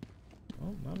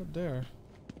 Oh, not up there.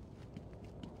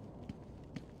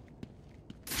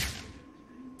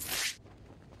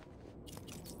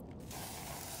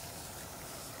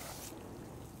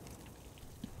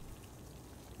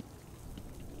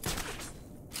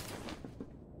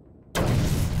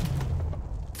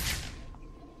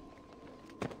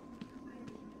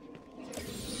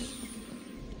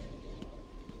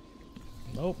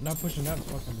 Nope, not pushing that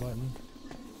fucking button.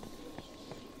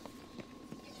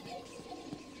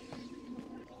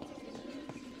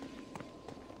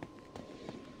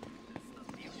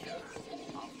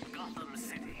 Gotham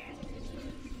City.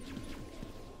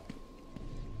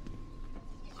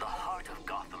 The heart of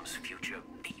Gotham's future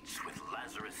beats with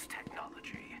Lazarus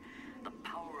technology. The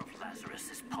power of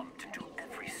Lazarus is pumped into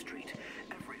every street,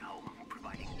 every home,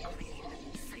 providing clean,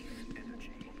 safe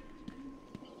energy.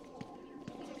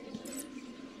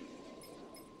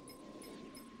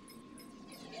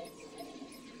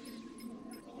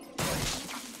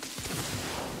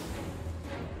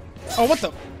 Oh, what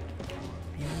the?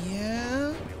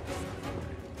 Yeah.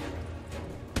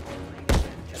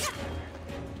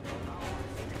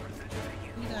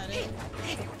 You got it.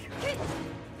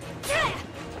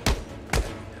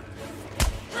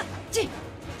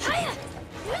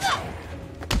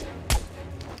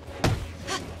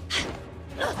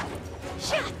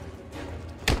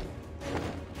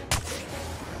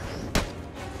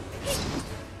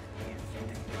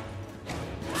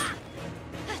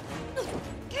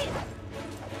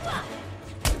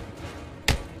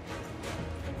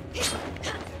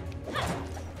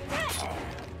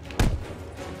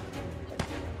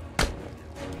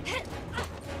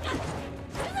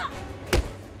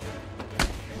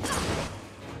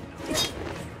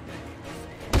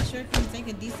 Sure can take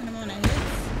a decent amount of hits.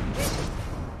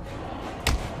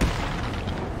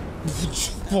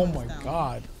 Oh my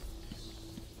god.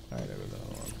 Alright, there we go.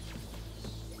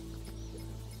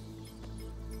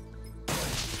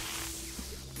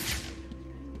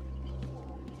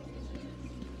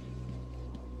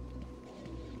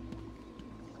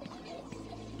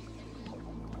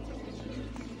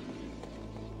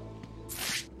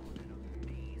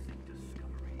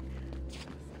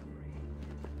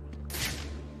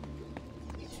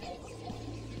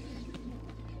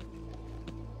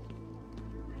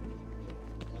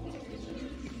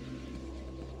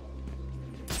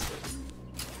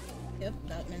 Yep,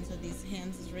 that means that these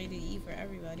hands is ready to eat for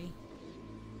everybody.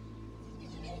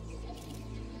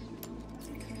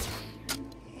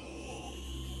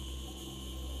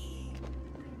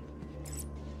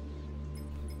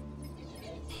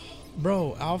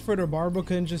 Bro, Alfred or Barbara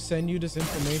couldn't just send you this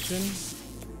information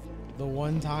the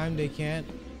one time they can't.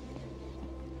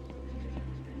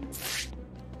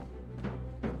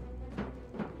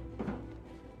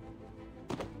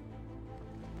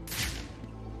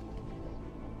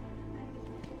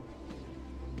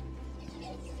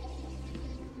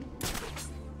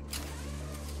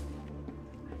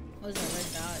 What was that red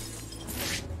dot?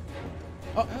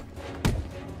 Oh.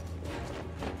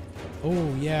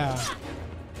 Oh yeah.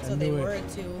 So they were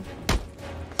too.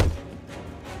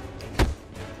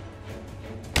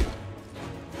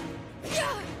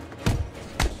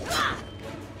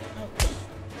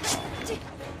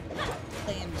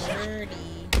 Playing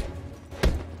dirty.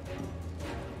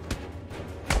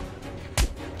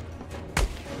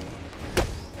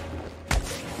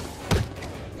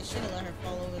 They should have let her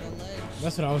fall over the ledge.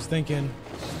 That's what I was thinking.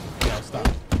 Yeah, stop.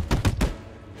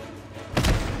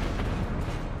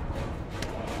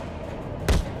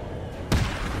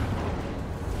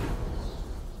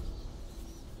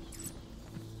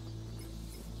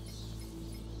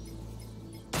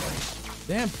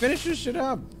 Damn, finish your shit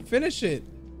up. Finish it.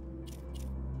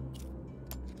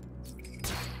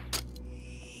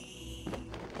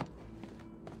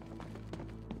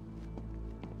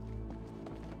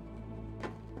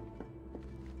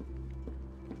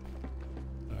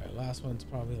 Alright, last one's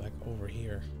probably like over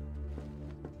here.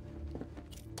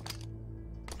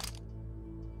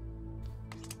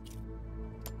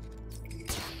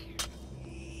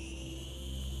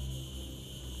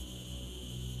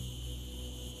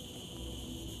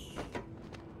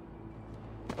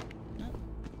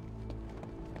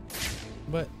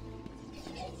 But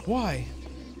why?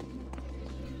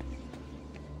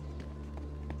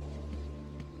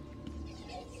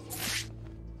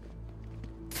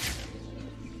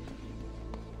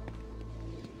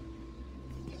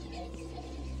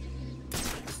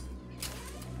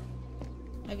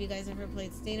 Have you guys ever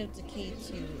played State of Decay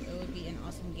 2? It would be an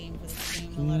awesome game for the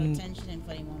game. A lot of tension and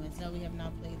funny moments. No, we have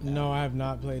not played that. No, I have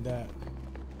not played that.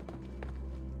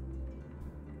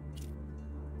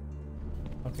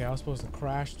 Okay, I was supposed to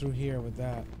crash through here with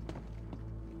that.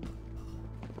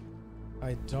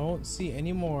 I don't see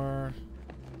any more.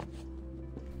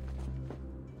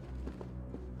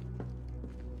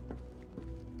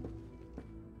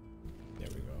 There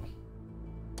we go.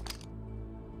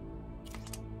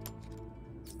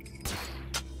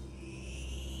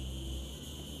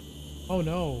 Oh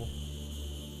no.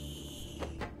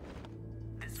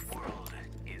 This world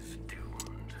is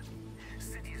doomed.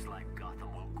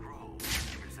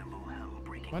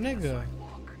 My nigga,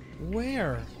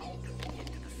 where?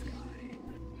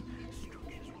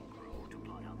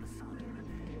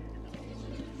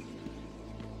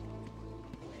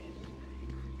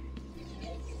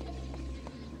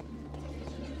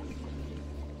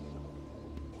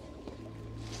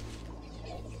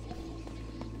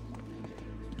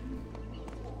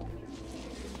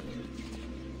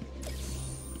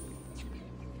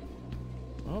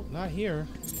 Oh, not here.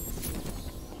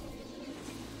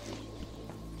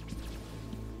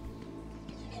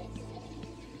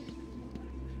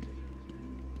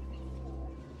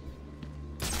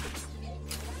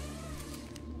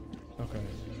 Okay.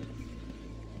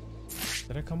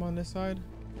 Did I come on this side?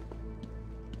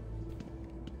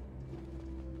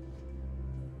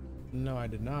 No, I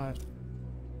did not.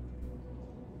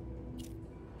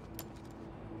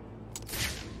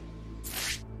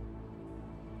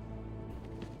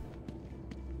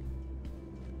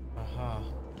 Aha.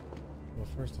 Well,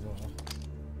 first of all,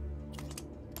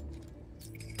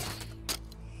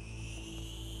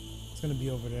 it's gonna be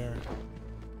over there.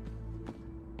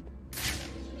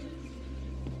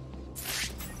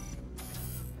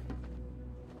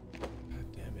 God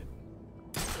damn it.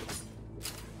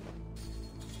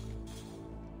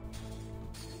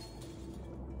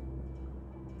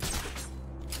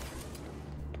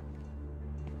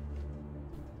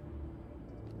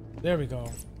 There we go.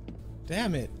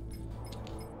 Damn it.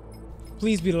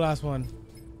 Please be the last one.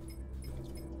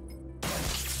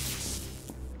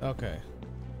 Okay.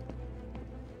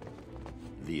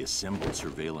 The assembled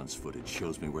surveillance footage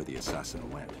shows me where the assassin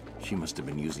went. She must have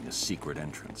been using a secret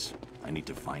entrance. I need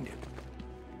to find it.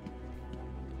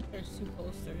 There's two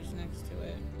posters next to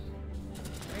it.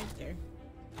 Right there.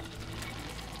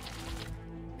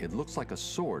 It looks like a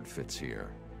sword fits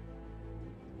here.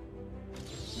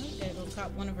 Okay, we'll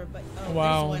cop one of her, but oh,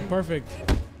 Wow, this one. perfect.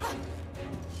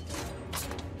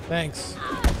 Thanks.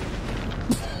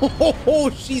 Oh,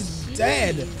 she's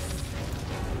dead.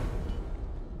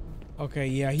 Okay,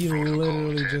 yeah, he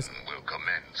literally just will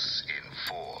commence in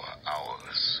 4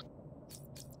 hours.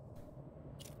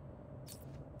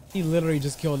 He literally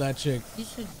just killed that chick. You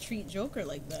should treat Joker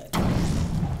like that.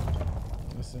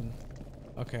 Listen.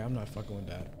 Okay, I'm not fucking with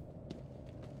that.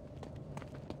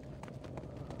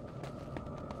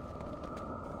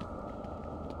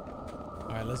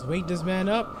 Alright, let's wake this man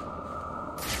up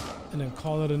and then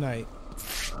call it a night.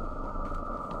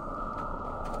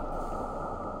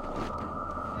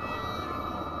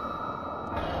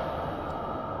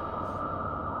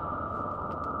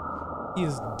 He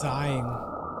is dying.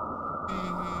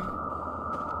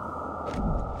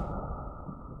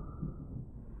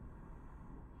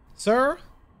 Sir?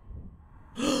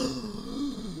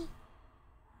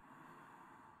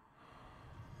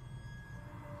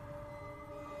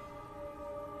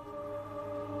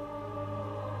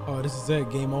 Oh, this is it.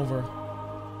 Game over.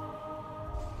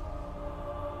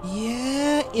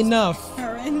 Yeah, enough.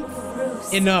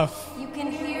 Bruce, Enough. you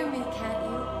can hear me, can't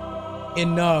you?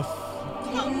 Enough.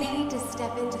 You need to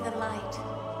step into the light.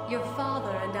 Your father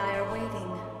and I are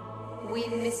waiting. We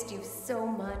missed you so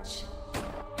much.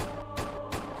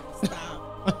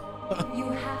 You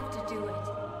have to do it.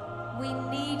 We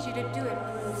need you to do it,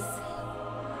 Bruce.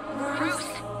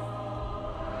 Bruce!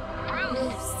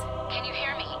 Bruce! Can you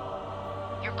hear me?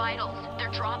 Your vitals,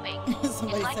 they're dropping. It's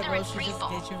like they're in free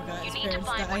fall. You need to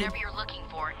find whatever you're looking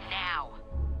for now.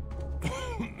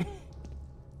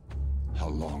 How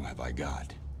long have I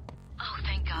got? Oh,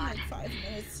 thank God. 5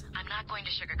 minutes. I'm not going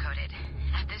to sugarcoat it.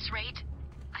 At this rate,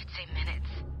 I'd say minutes.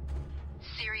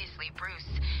 Seriously,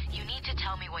 Bruce, you need to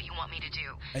tell me what you want me to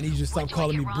do. I need you to stop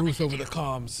calling me Bruce over the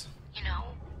comms. You know,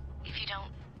 if you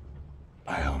don't...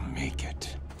 I'll make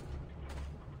it.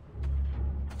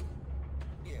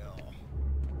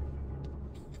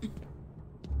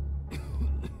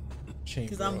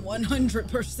 Because I'm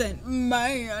 100%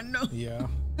 man. Yeah,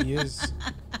 he is.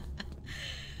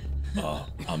 Oh,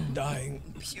 I'm dying.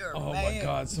 Pure oh man. my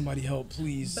God, somebody help,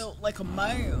 please. Built like a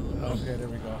man. Okay, there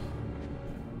we go.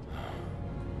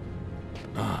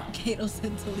 Kato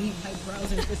said to leave my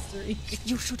browser history.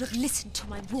 You should have listened to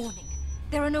my warning.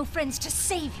 There are no friends to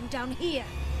save you down here.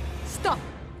 Stop.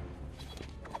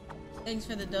 Thanks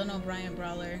for the dono, Brian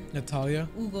Brawler. Natalia?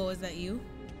 Ugo, is that you?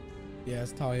 Yeah,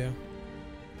 it's Talia.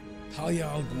 Talia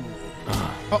Al Ghul.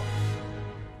 Oh.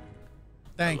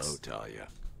 Thanks. Hello, Talia.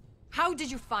 How did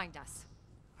you find us?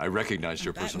 I recognized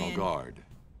your personal Batman. guard.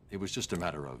 It was just a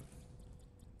matter of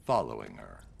following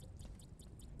her.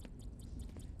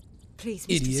 Please,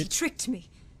 Idiot. mistress, he tricked me.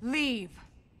 Leave.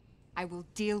 I will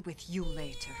deal with you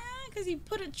later. Because he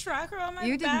put a tracker on my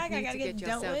You didn't back. I need gotta to get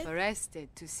dealt yourself with.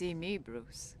 arrested to see me,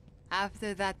 Bruce.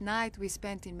 After that night we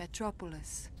spent in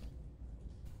Metropolis,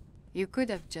 you could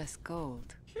have just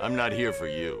called. I'm not here for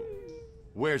you.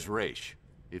 Where's Raish?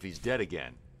 If he's dead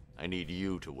again, I need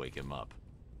you to wake him up.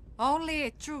 Only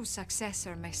a true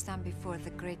successor may stand before the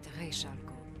great Raish Al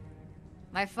Ghul.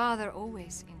 My father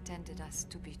always intended us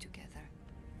to be together,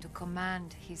 to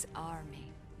command his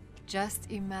army.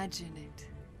 Just imagine it.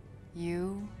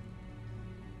 You,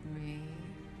 me,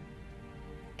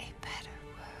 a better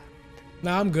world.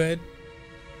 Nah, I'm good.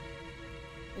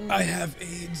 Ooh. I have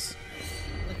AIDS.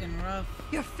 Looking rough.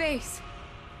 Your face.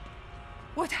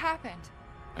 What happened?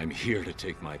 I'm here to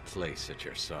take my place at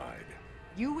your side.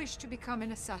 You wish to become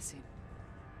an assassin.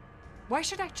 Why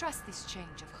should I trust this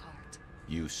change of heart?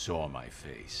 You saw my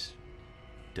face.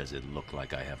 Does it look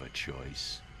like I have a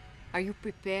choice? Are you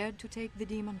prepared to take the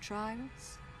demon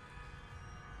trials?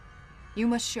 You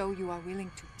must show you are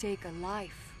willing to take a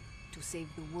life to save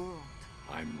the world.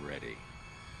 I'm ready.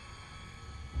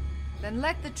 Then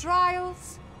let the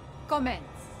trials commence.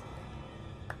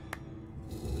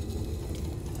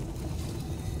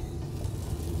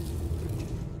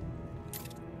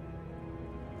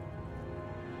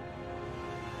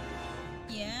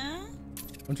 Yeah?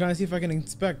 I'm trying to see if I can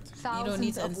inspect. You don't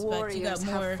need to inspect. You got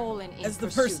more fallen as the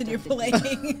person you're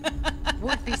playing.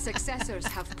 Would-be successors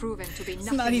have proven to be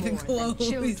nothing not even more than close.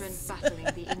 children battling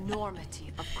the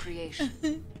enormity of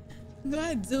creation. Go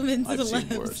ahead, zoom into the seen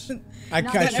lens. worse. I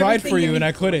tried for you and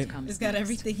I couldn't. It's got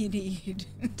everything you need.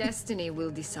 Destiny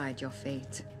will decide your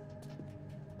fate.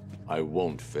 I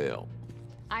won't fail.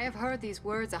 I have heard these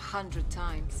words 100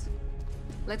 times.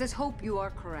 Let us hope you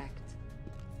are correct.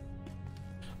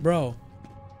 Bro.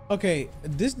 Okay,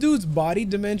 this dude's body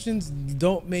dimensions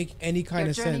don't make any kind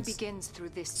of Your journey sense. begins through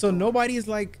this So door. nobody is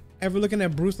like ever looking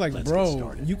at Bruce like,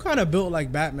 bro, you kind of built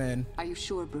like Batman. Are you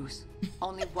sure, Bruce?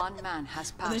 Only one man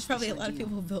has passed. There's probably a this lot of ordeal.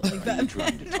 people built like that.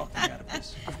 Trying to talk me out of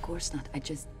this. Of course not. I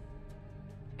just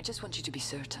want you to be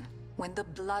certain. When the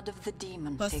blood of the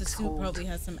demon Plus, the takes suit hold, probably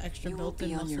has some extra you will built-in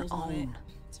be on your muscles on it own.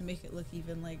 to make it look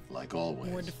even like always.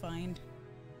 more defined.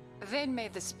 Then may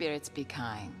the spirits be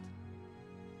kind.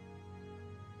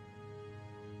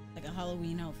 Like a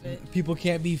Halloween outfit. People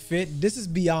can't be fit. This is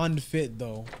beyond fit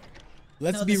though.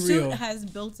 Let's No, be the real. suit has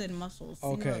built-in muscles. See,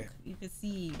 Okay. look, you can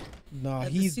see. Nah,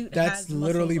 that the suit that's has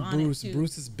literally muscles on it, Bruce. too.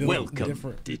 Bruce is built Welcome,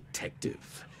 different.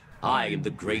 detective. I am the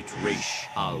great Raish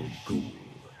Al Ghul.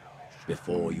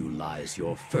 Before you lies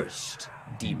your first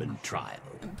demon trial.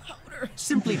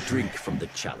 Simply drink from the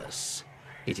chalice.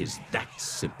 It is that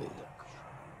simple.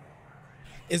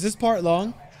 Is this part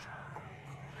long?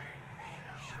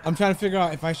 I'm trying to figure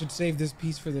out if I should save this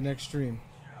piece for the next stream.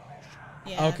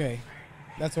 Yeah. Okay.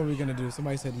 That's what we're gonna do.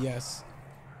 Somebody said yes.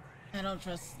 I don't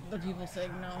trust the people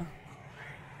saying no.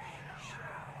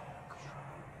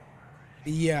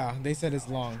 Yeah, they said it's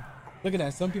long. Look at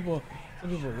that. Some people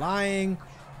lying,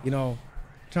 you know,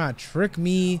 trying to trick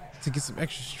me to get some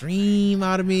extra stream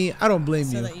out of me. I don't blame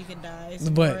you. So that you can die.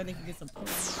 Some But more, they can get some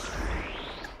points.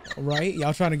 right,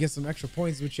 y'all trying to get some extra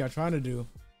points, which y'all trying to do.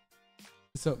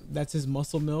 So that's his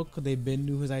muscle milk. They been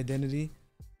knew his identity.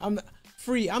 I'm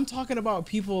free. I'm talking about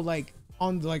people like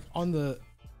on the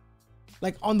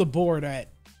board at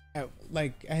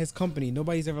his company.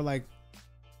 Nobody's ever like,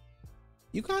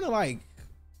 you kind of like,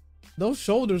 those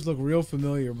shoulders look real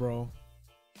familiar, bro.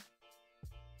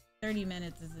 30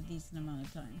 minutes is a decent amount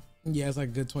of time. Yeah, it's like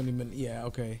a good 20 minutes. Yeah,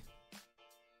 okay.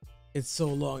 It's so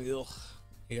long. Ugh.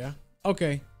 Yeah.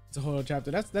 Okay. It's a whole other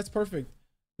chapter. That's perfect.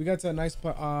 We got to a nice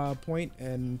point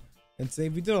and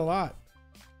save. We did a lot.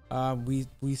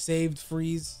 We saved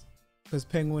Freeze because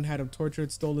Penguin had him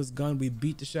tortured, stole his gun. We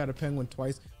beat the shit out of Penguin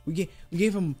twice.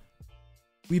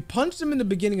 We punched him in the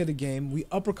beginning of the game. We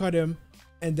uppercut him,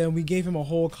 and then we gave him a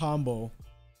whole combo.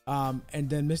 And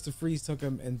then Mr. Freeze took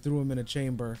him and threw him in a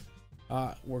chamber.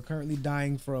 We're currently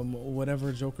dying from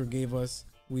whatever Joker gave us.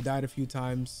 We died a few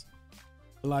times.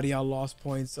 A lot of y'all lost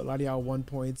points. A lot of y'all won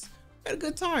points. We had a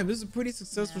good time. This is a pretty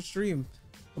successful stream.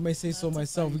 I may say so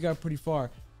myself. We got pretty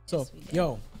far. So,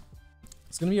 yo,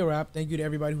 it's going to be a wrap. Thank you to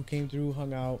everybody who came through,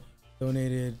 hung out,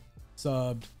 donated,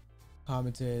 subbed,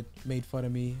 commented, made fun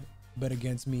of me, bet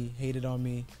against me, hated on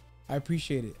me. I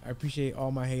appreciate it. I appreciate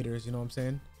all my haters. You know what I'm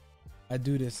saying? I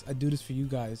do this for you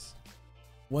guys.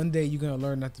 One day you're gonna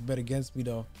learn not to bet against me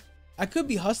though. I could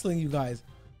be hustling you guys.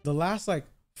 The last like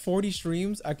 40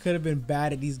 streams, I could have been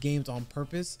bad at these games on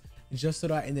purpose, just so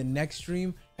that in the next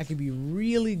stream I could be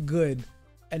really good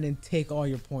and then take all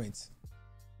your points.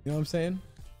 You know what I'm saying?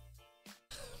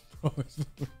 I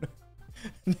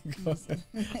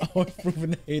was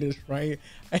proving the haters right.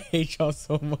 I hate y'all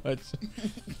so much.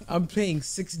 I'm playing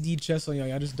 6D chess on y'all.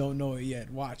 Y'all just don't know it yet.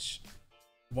 Watch.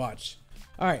 All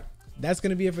right. that's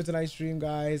gonna be it for tonight's stream,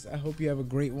 guys. I hope you have a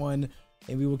great one,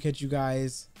 and we will catch you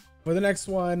guys for the next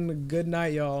one. Good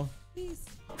night, y'all. Peace.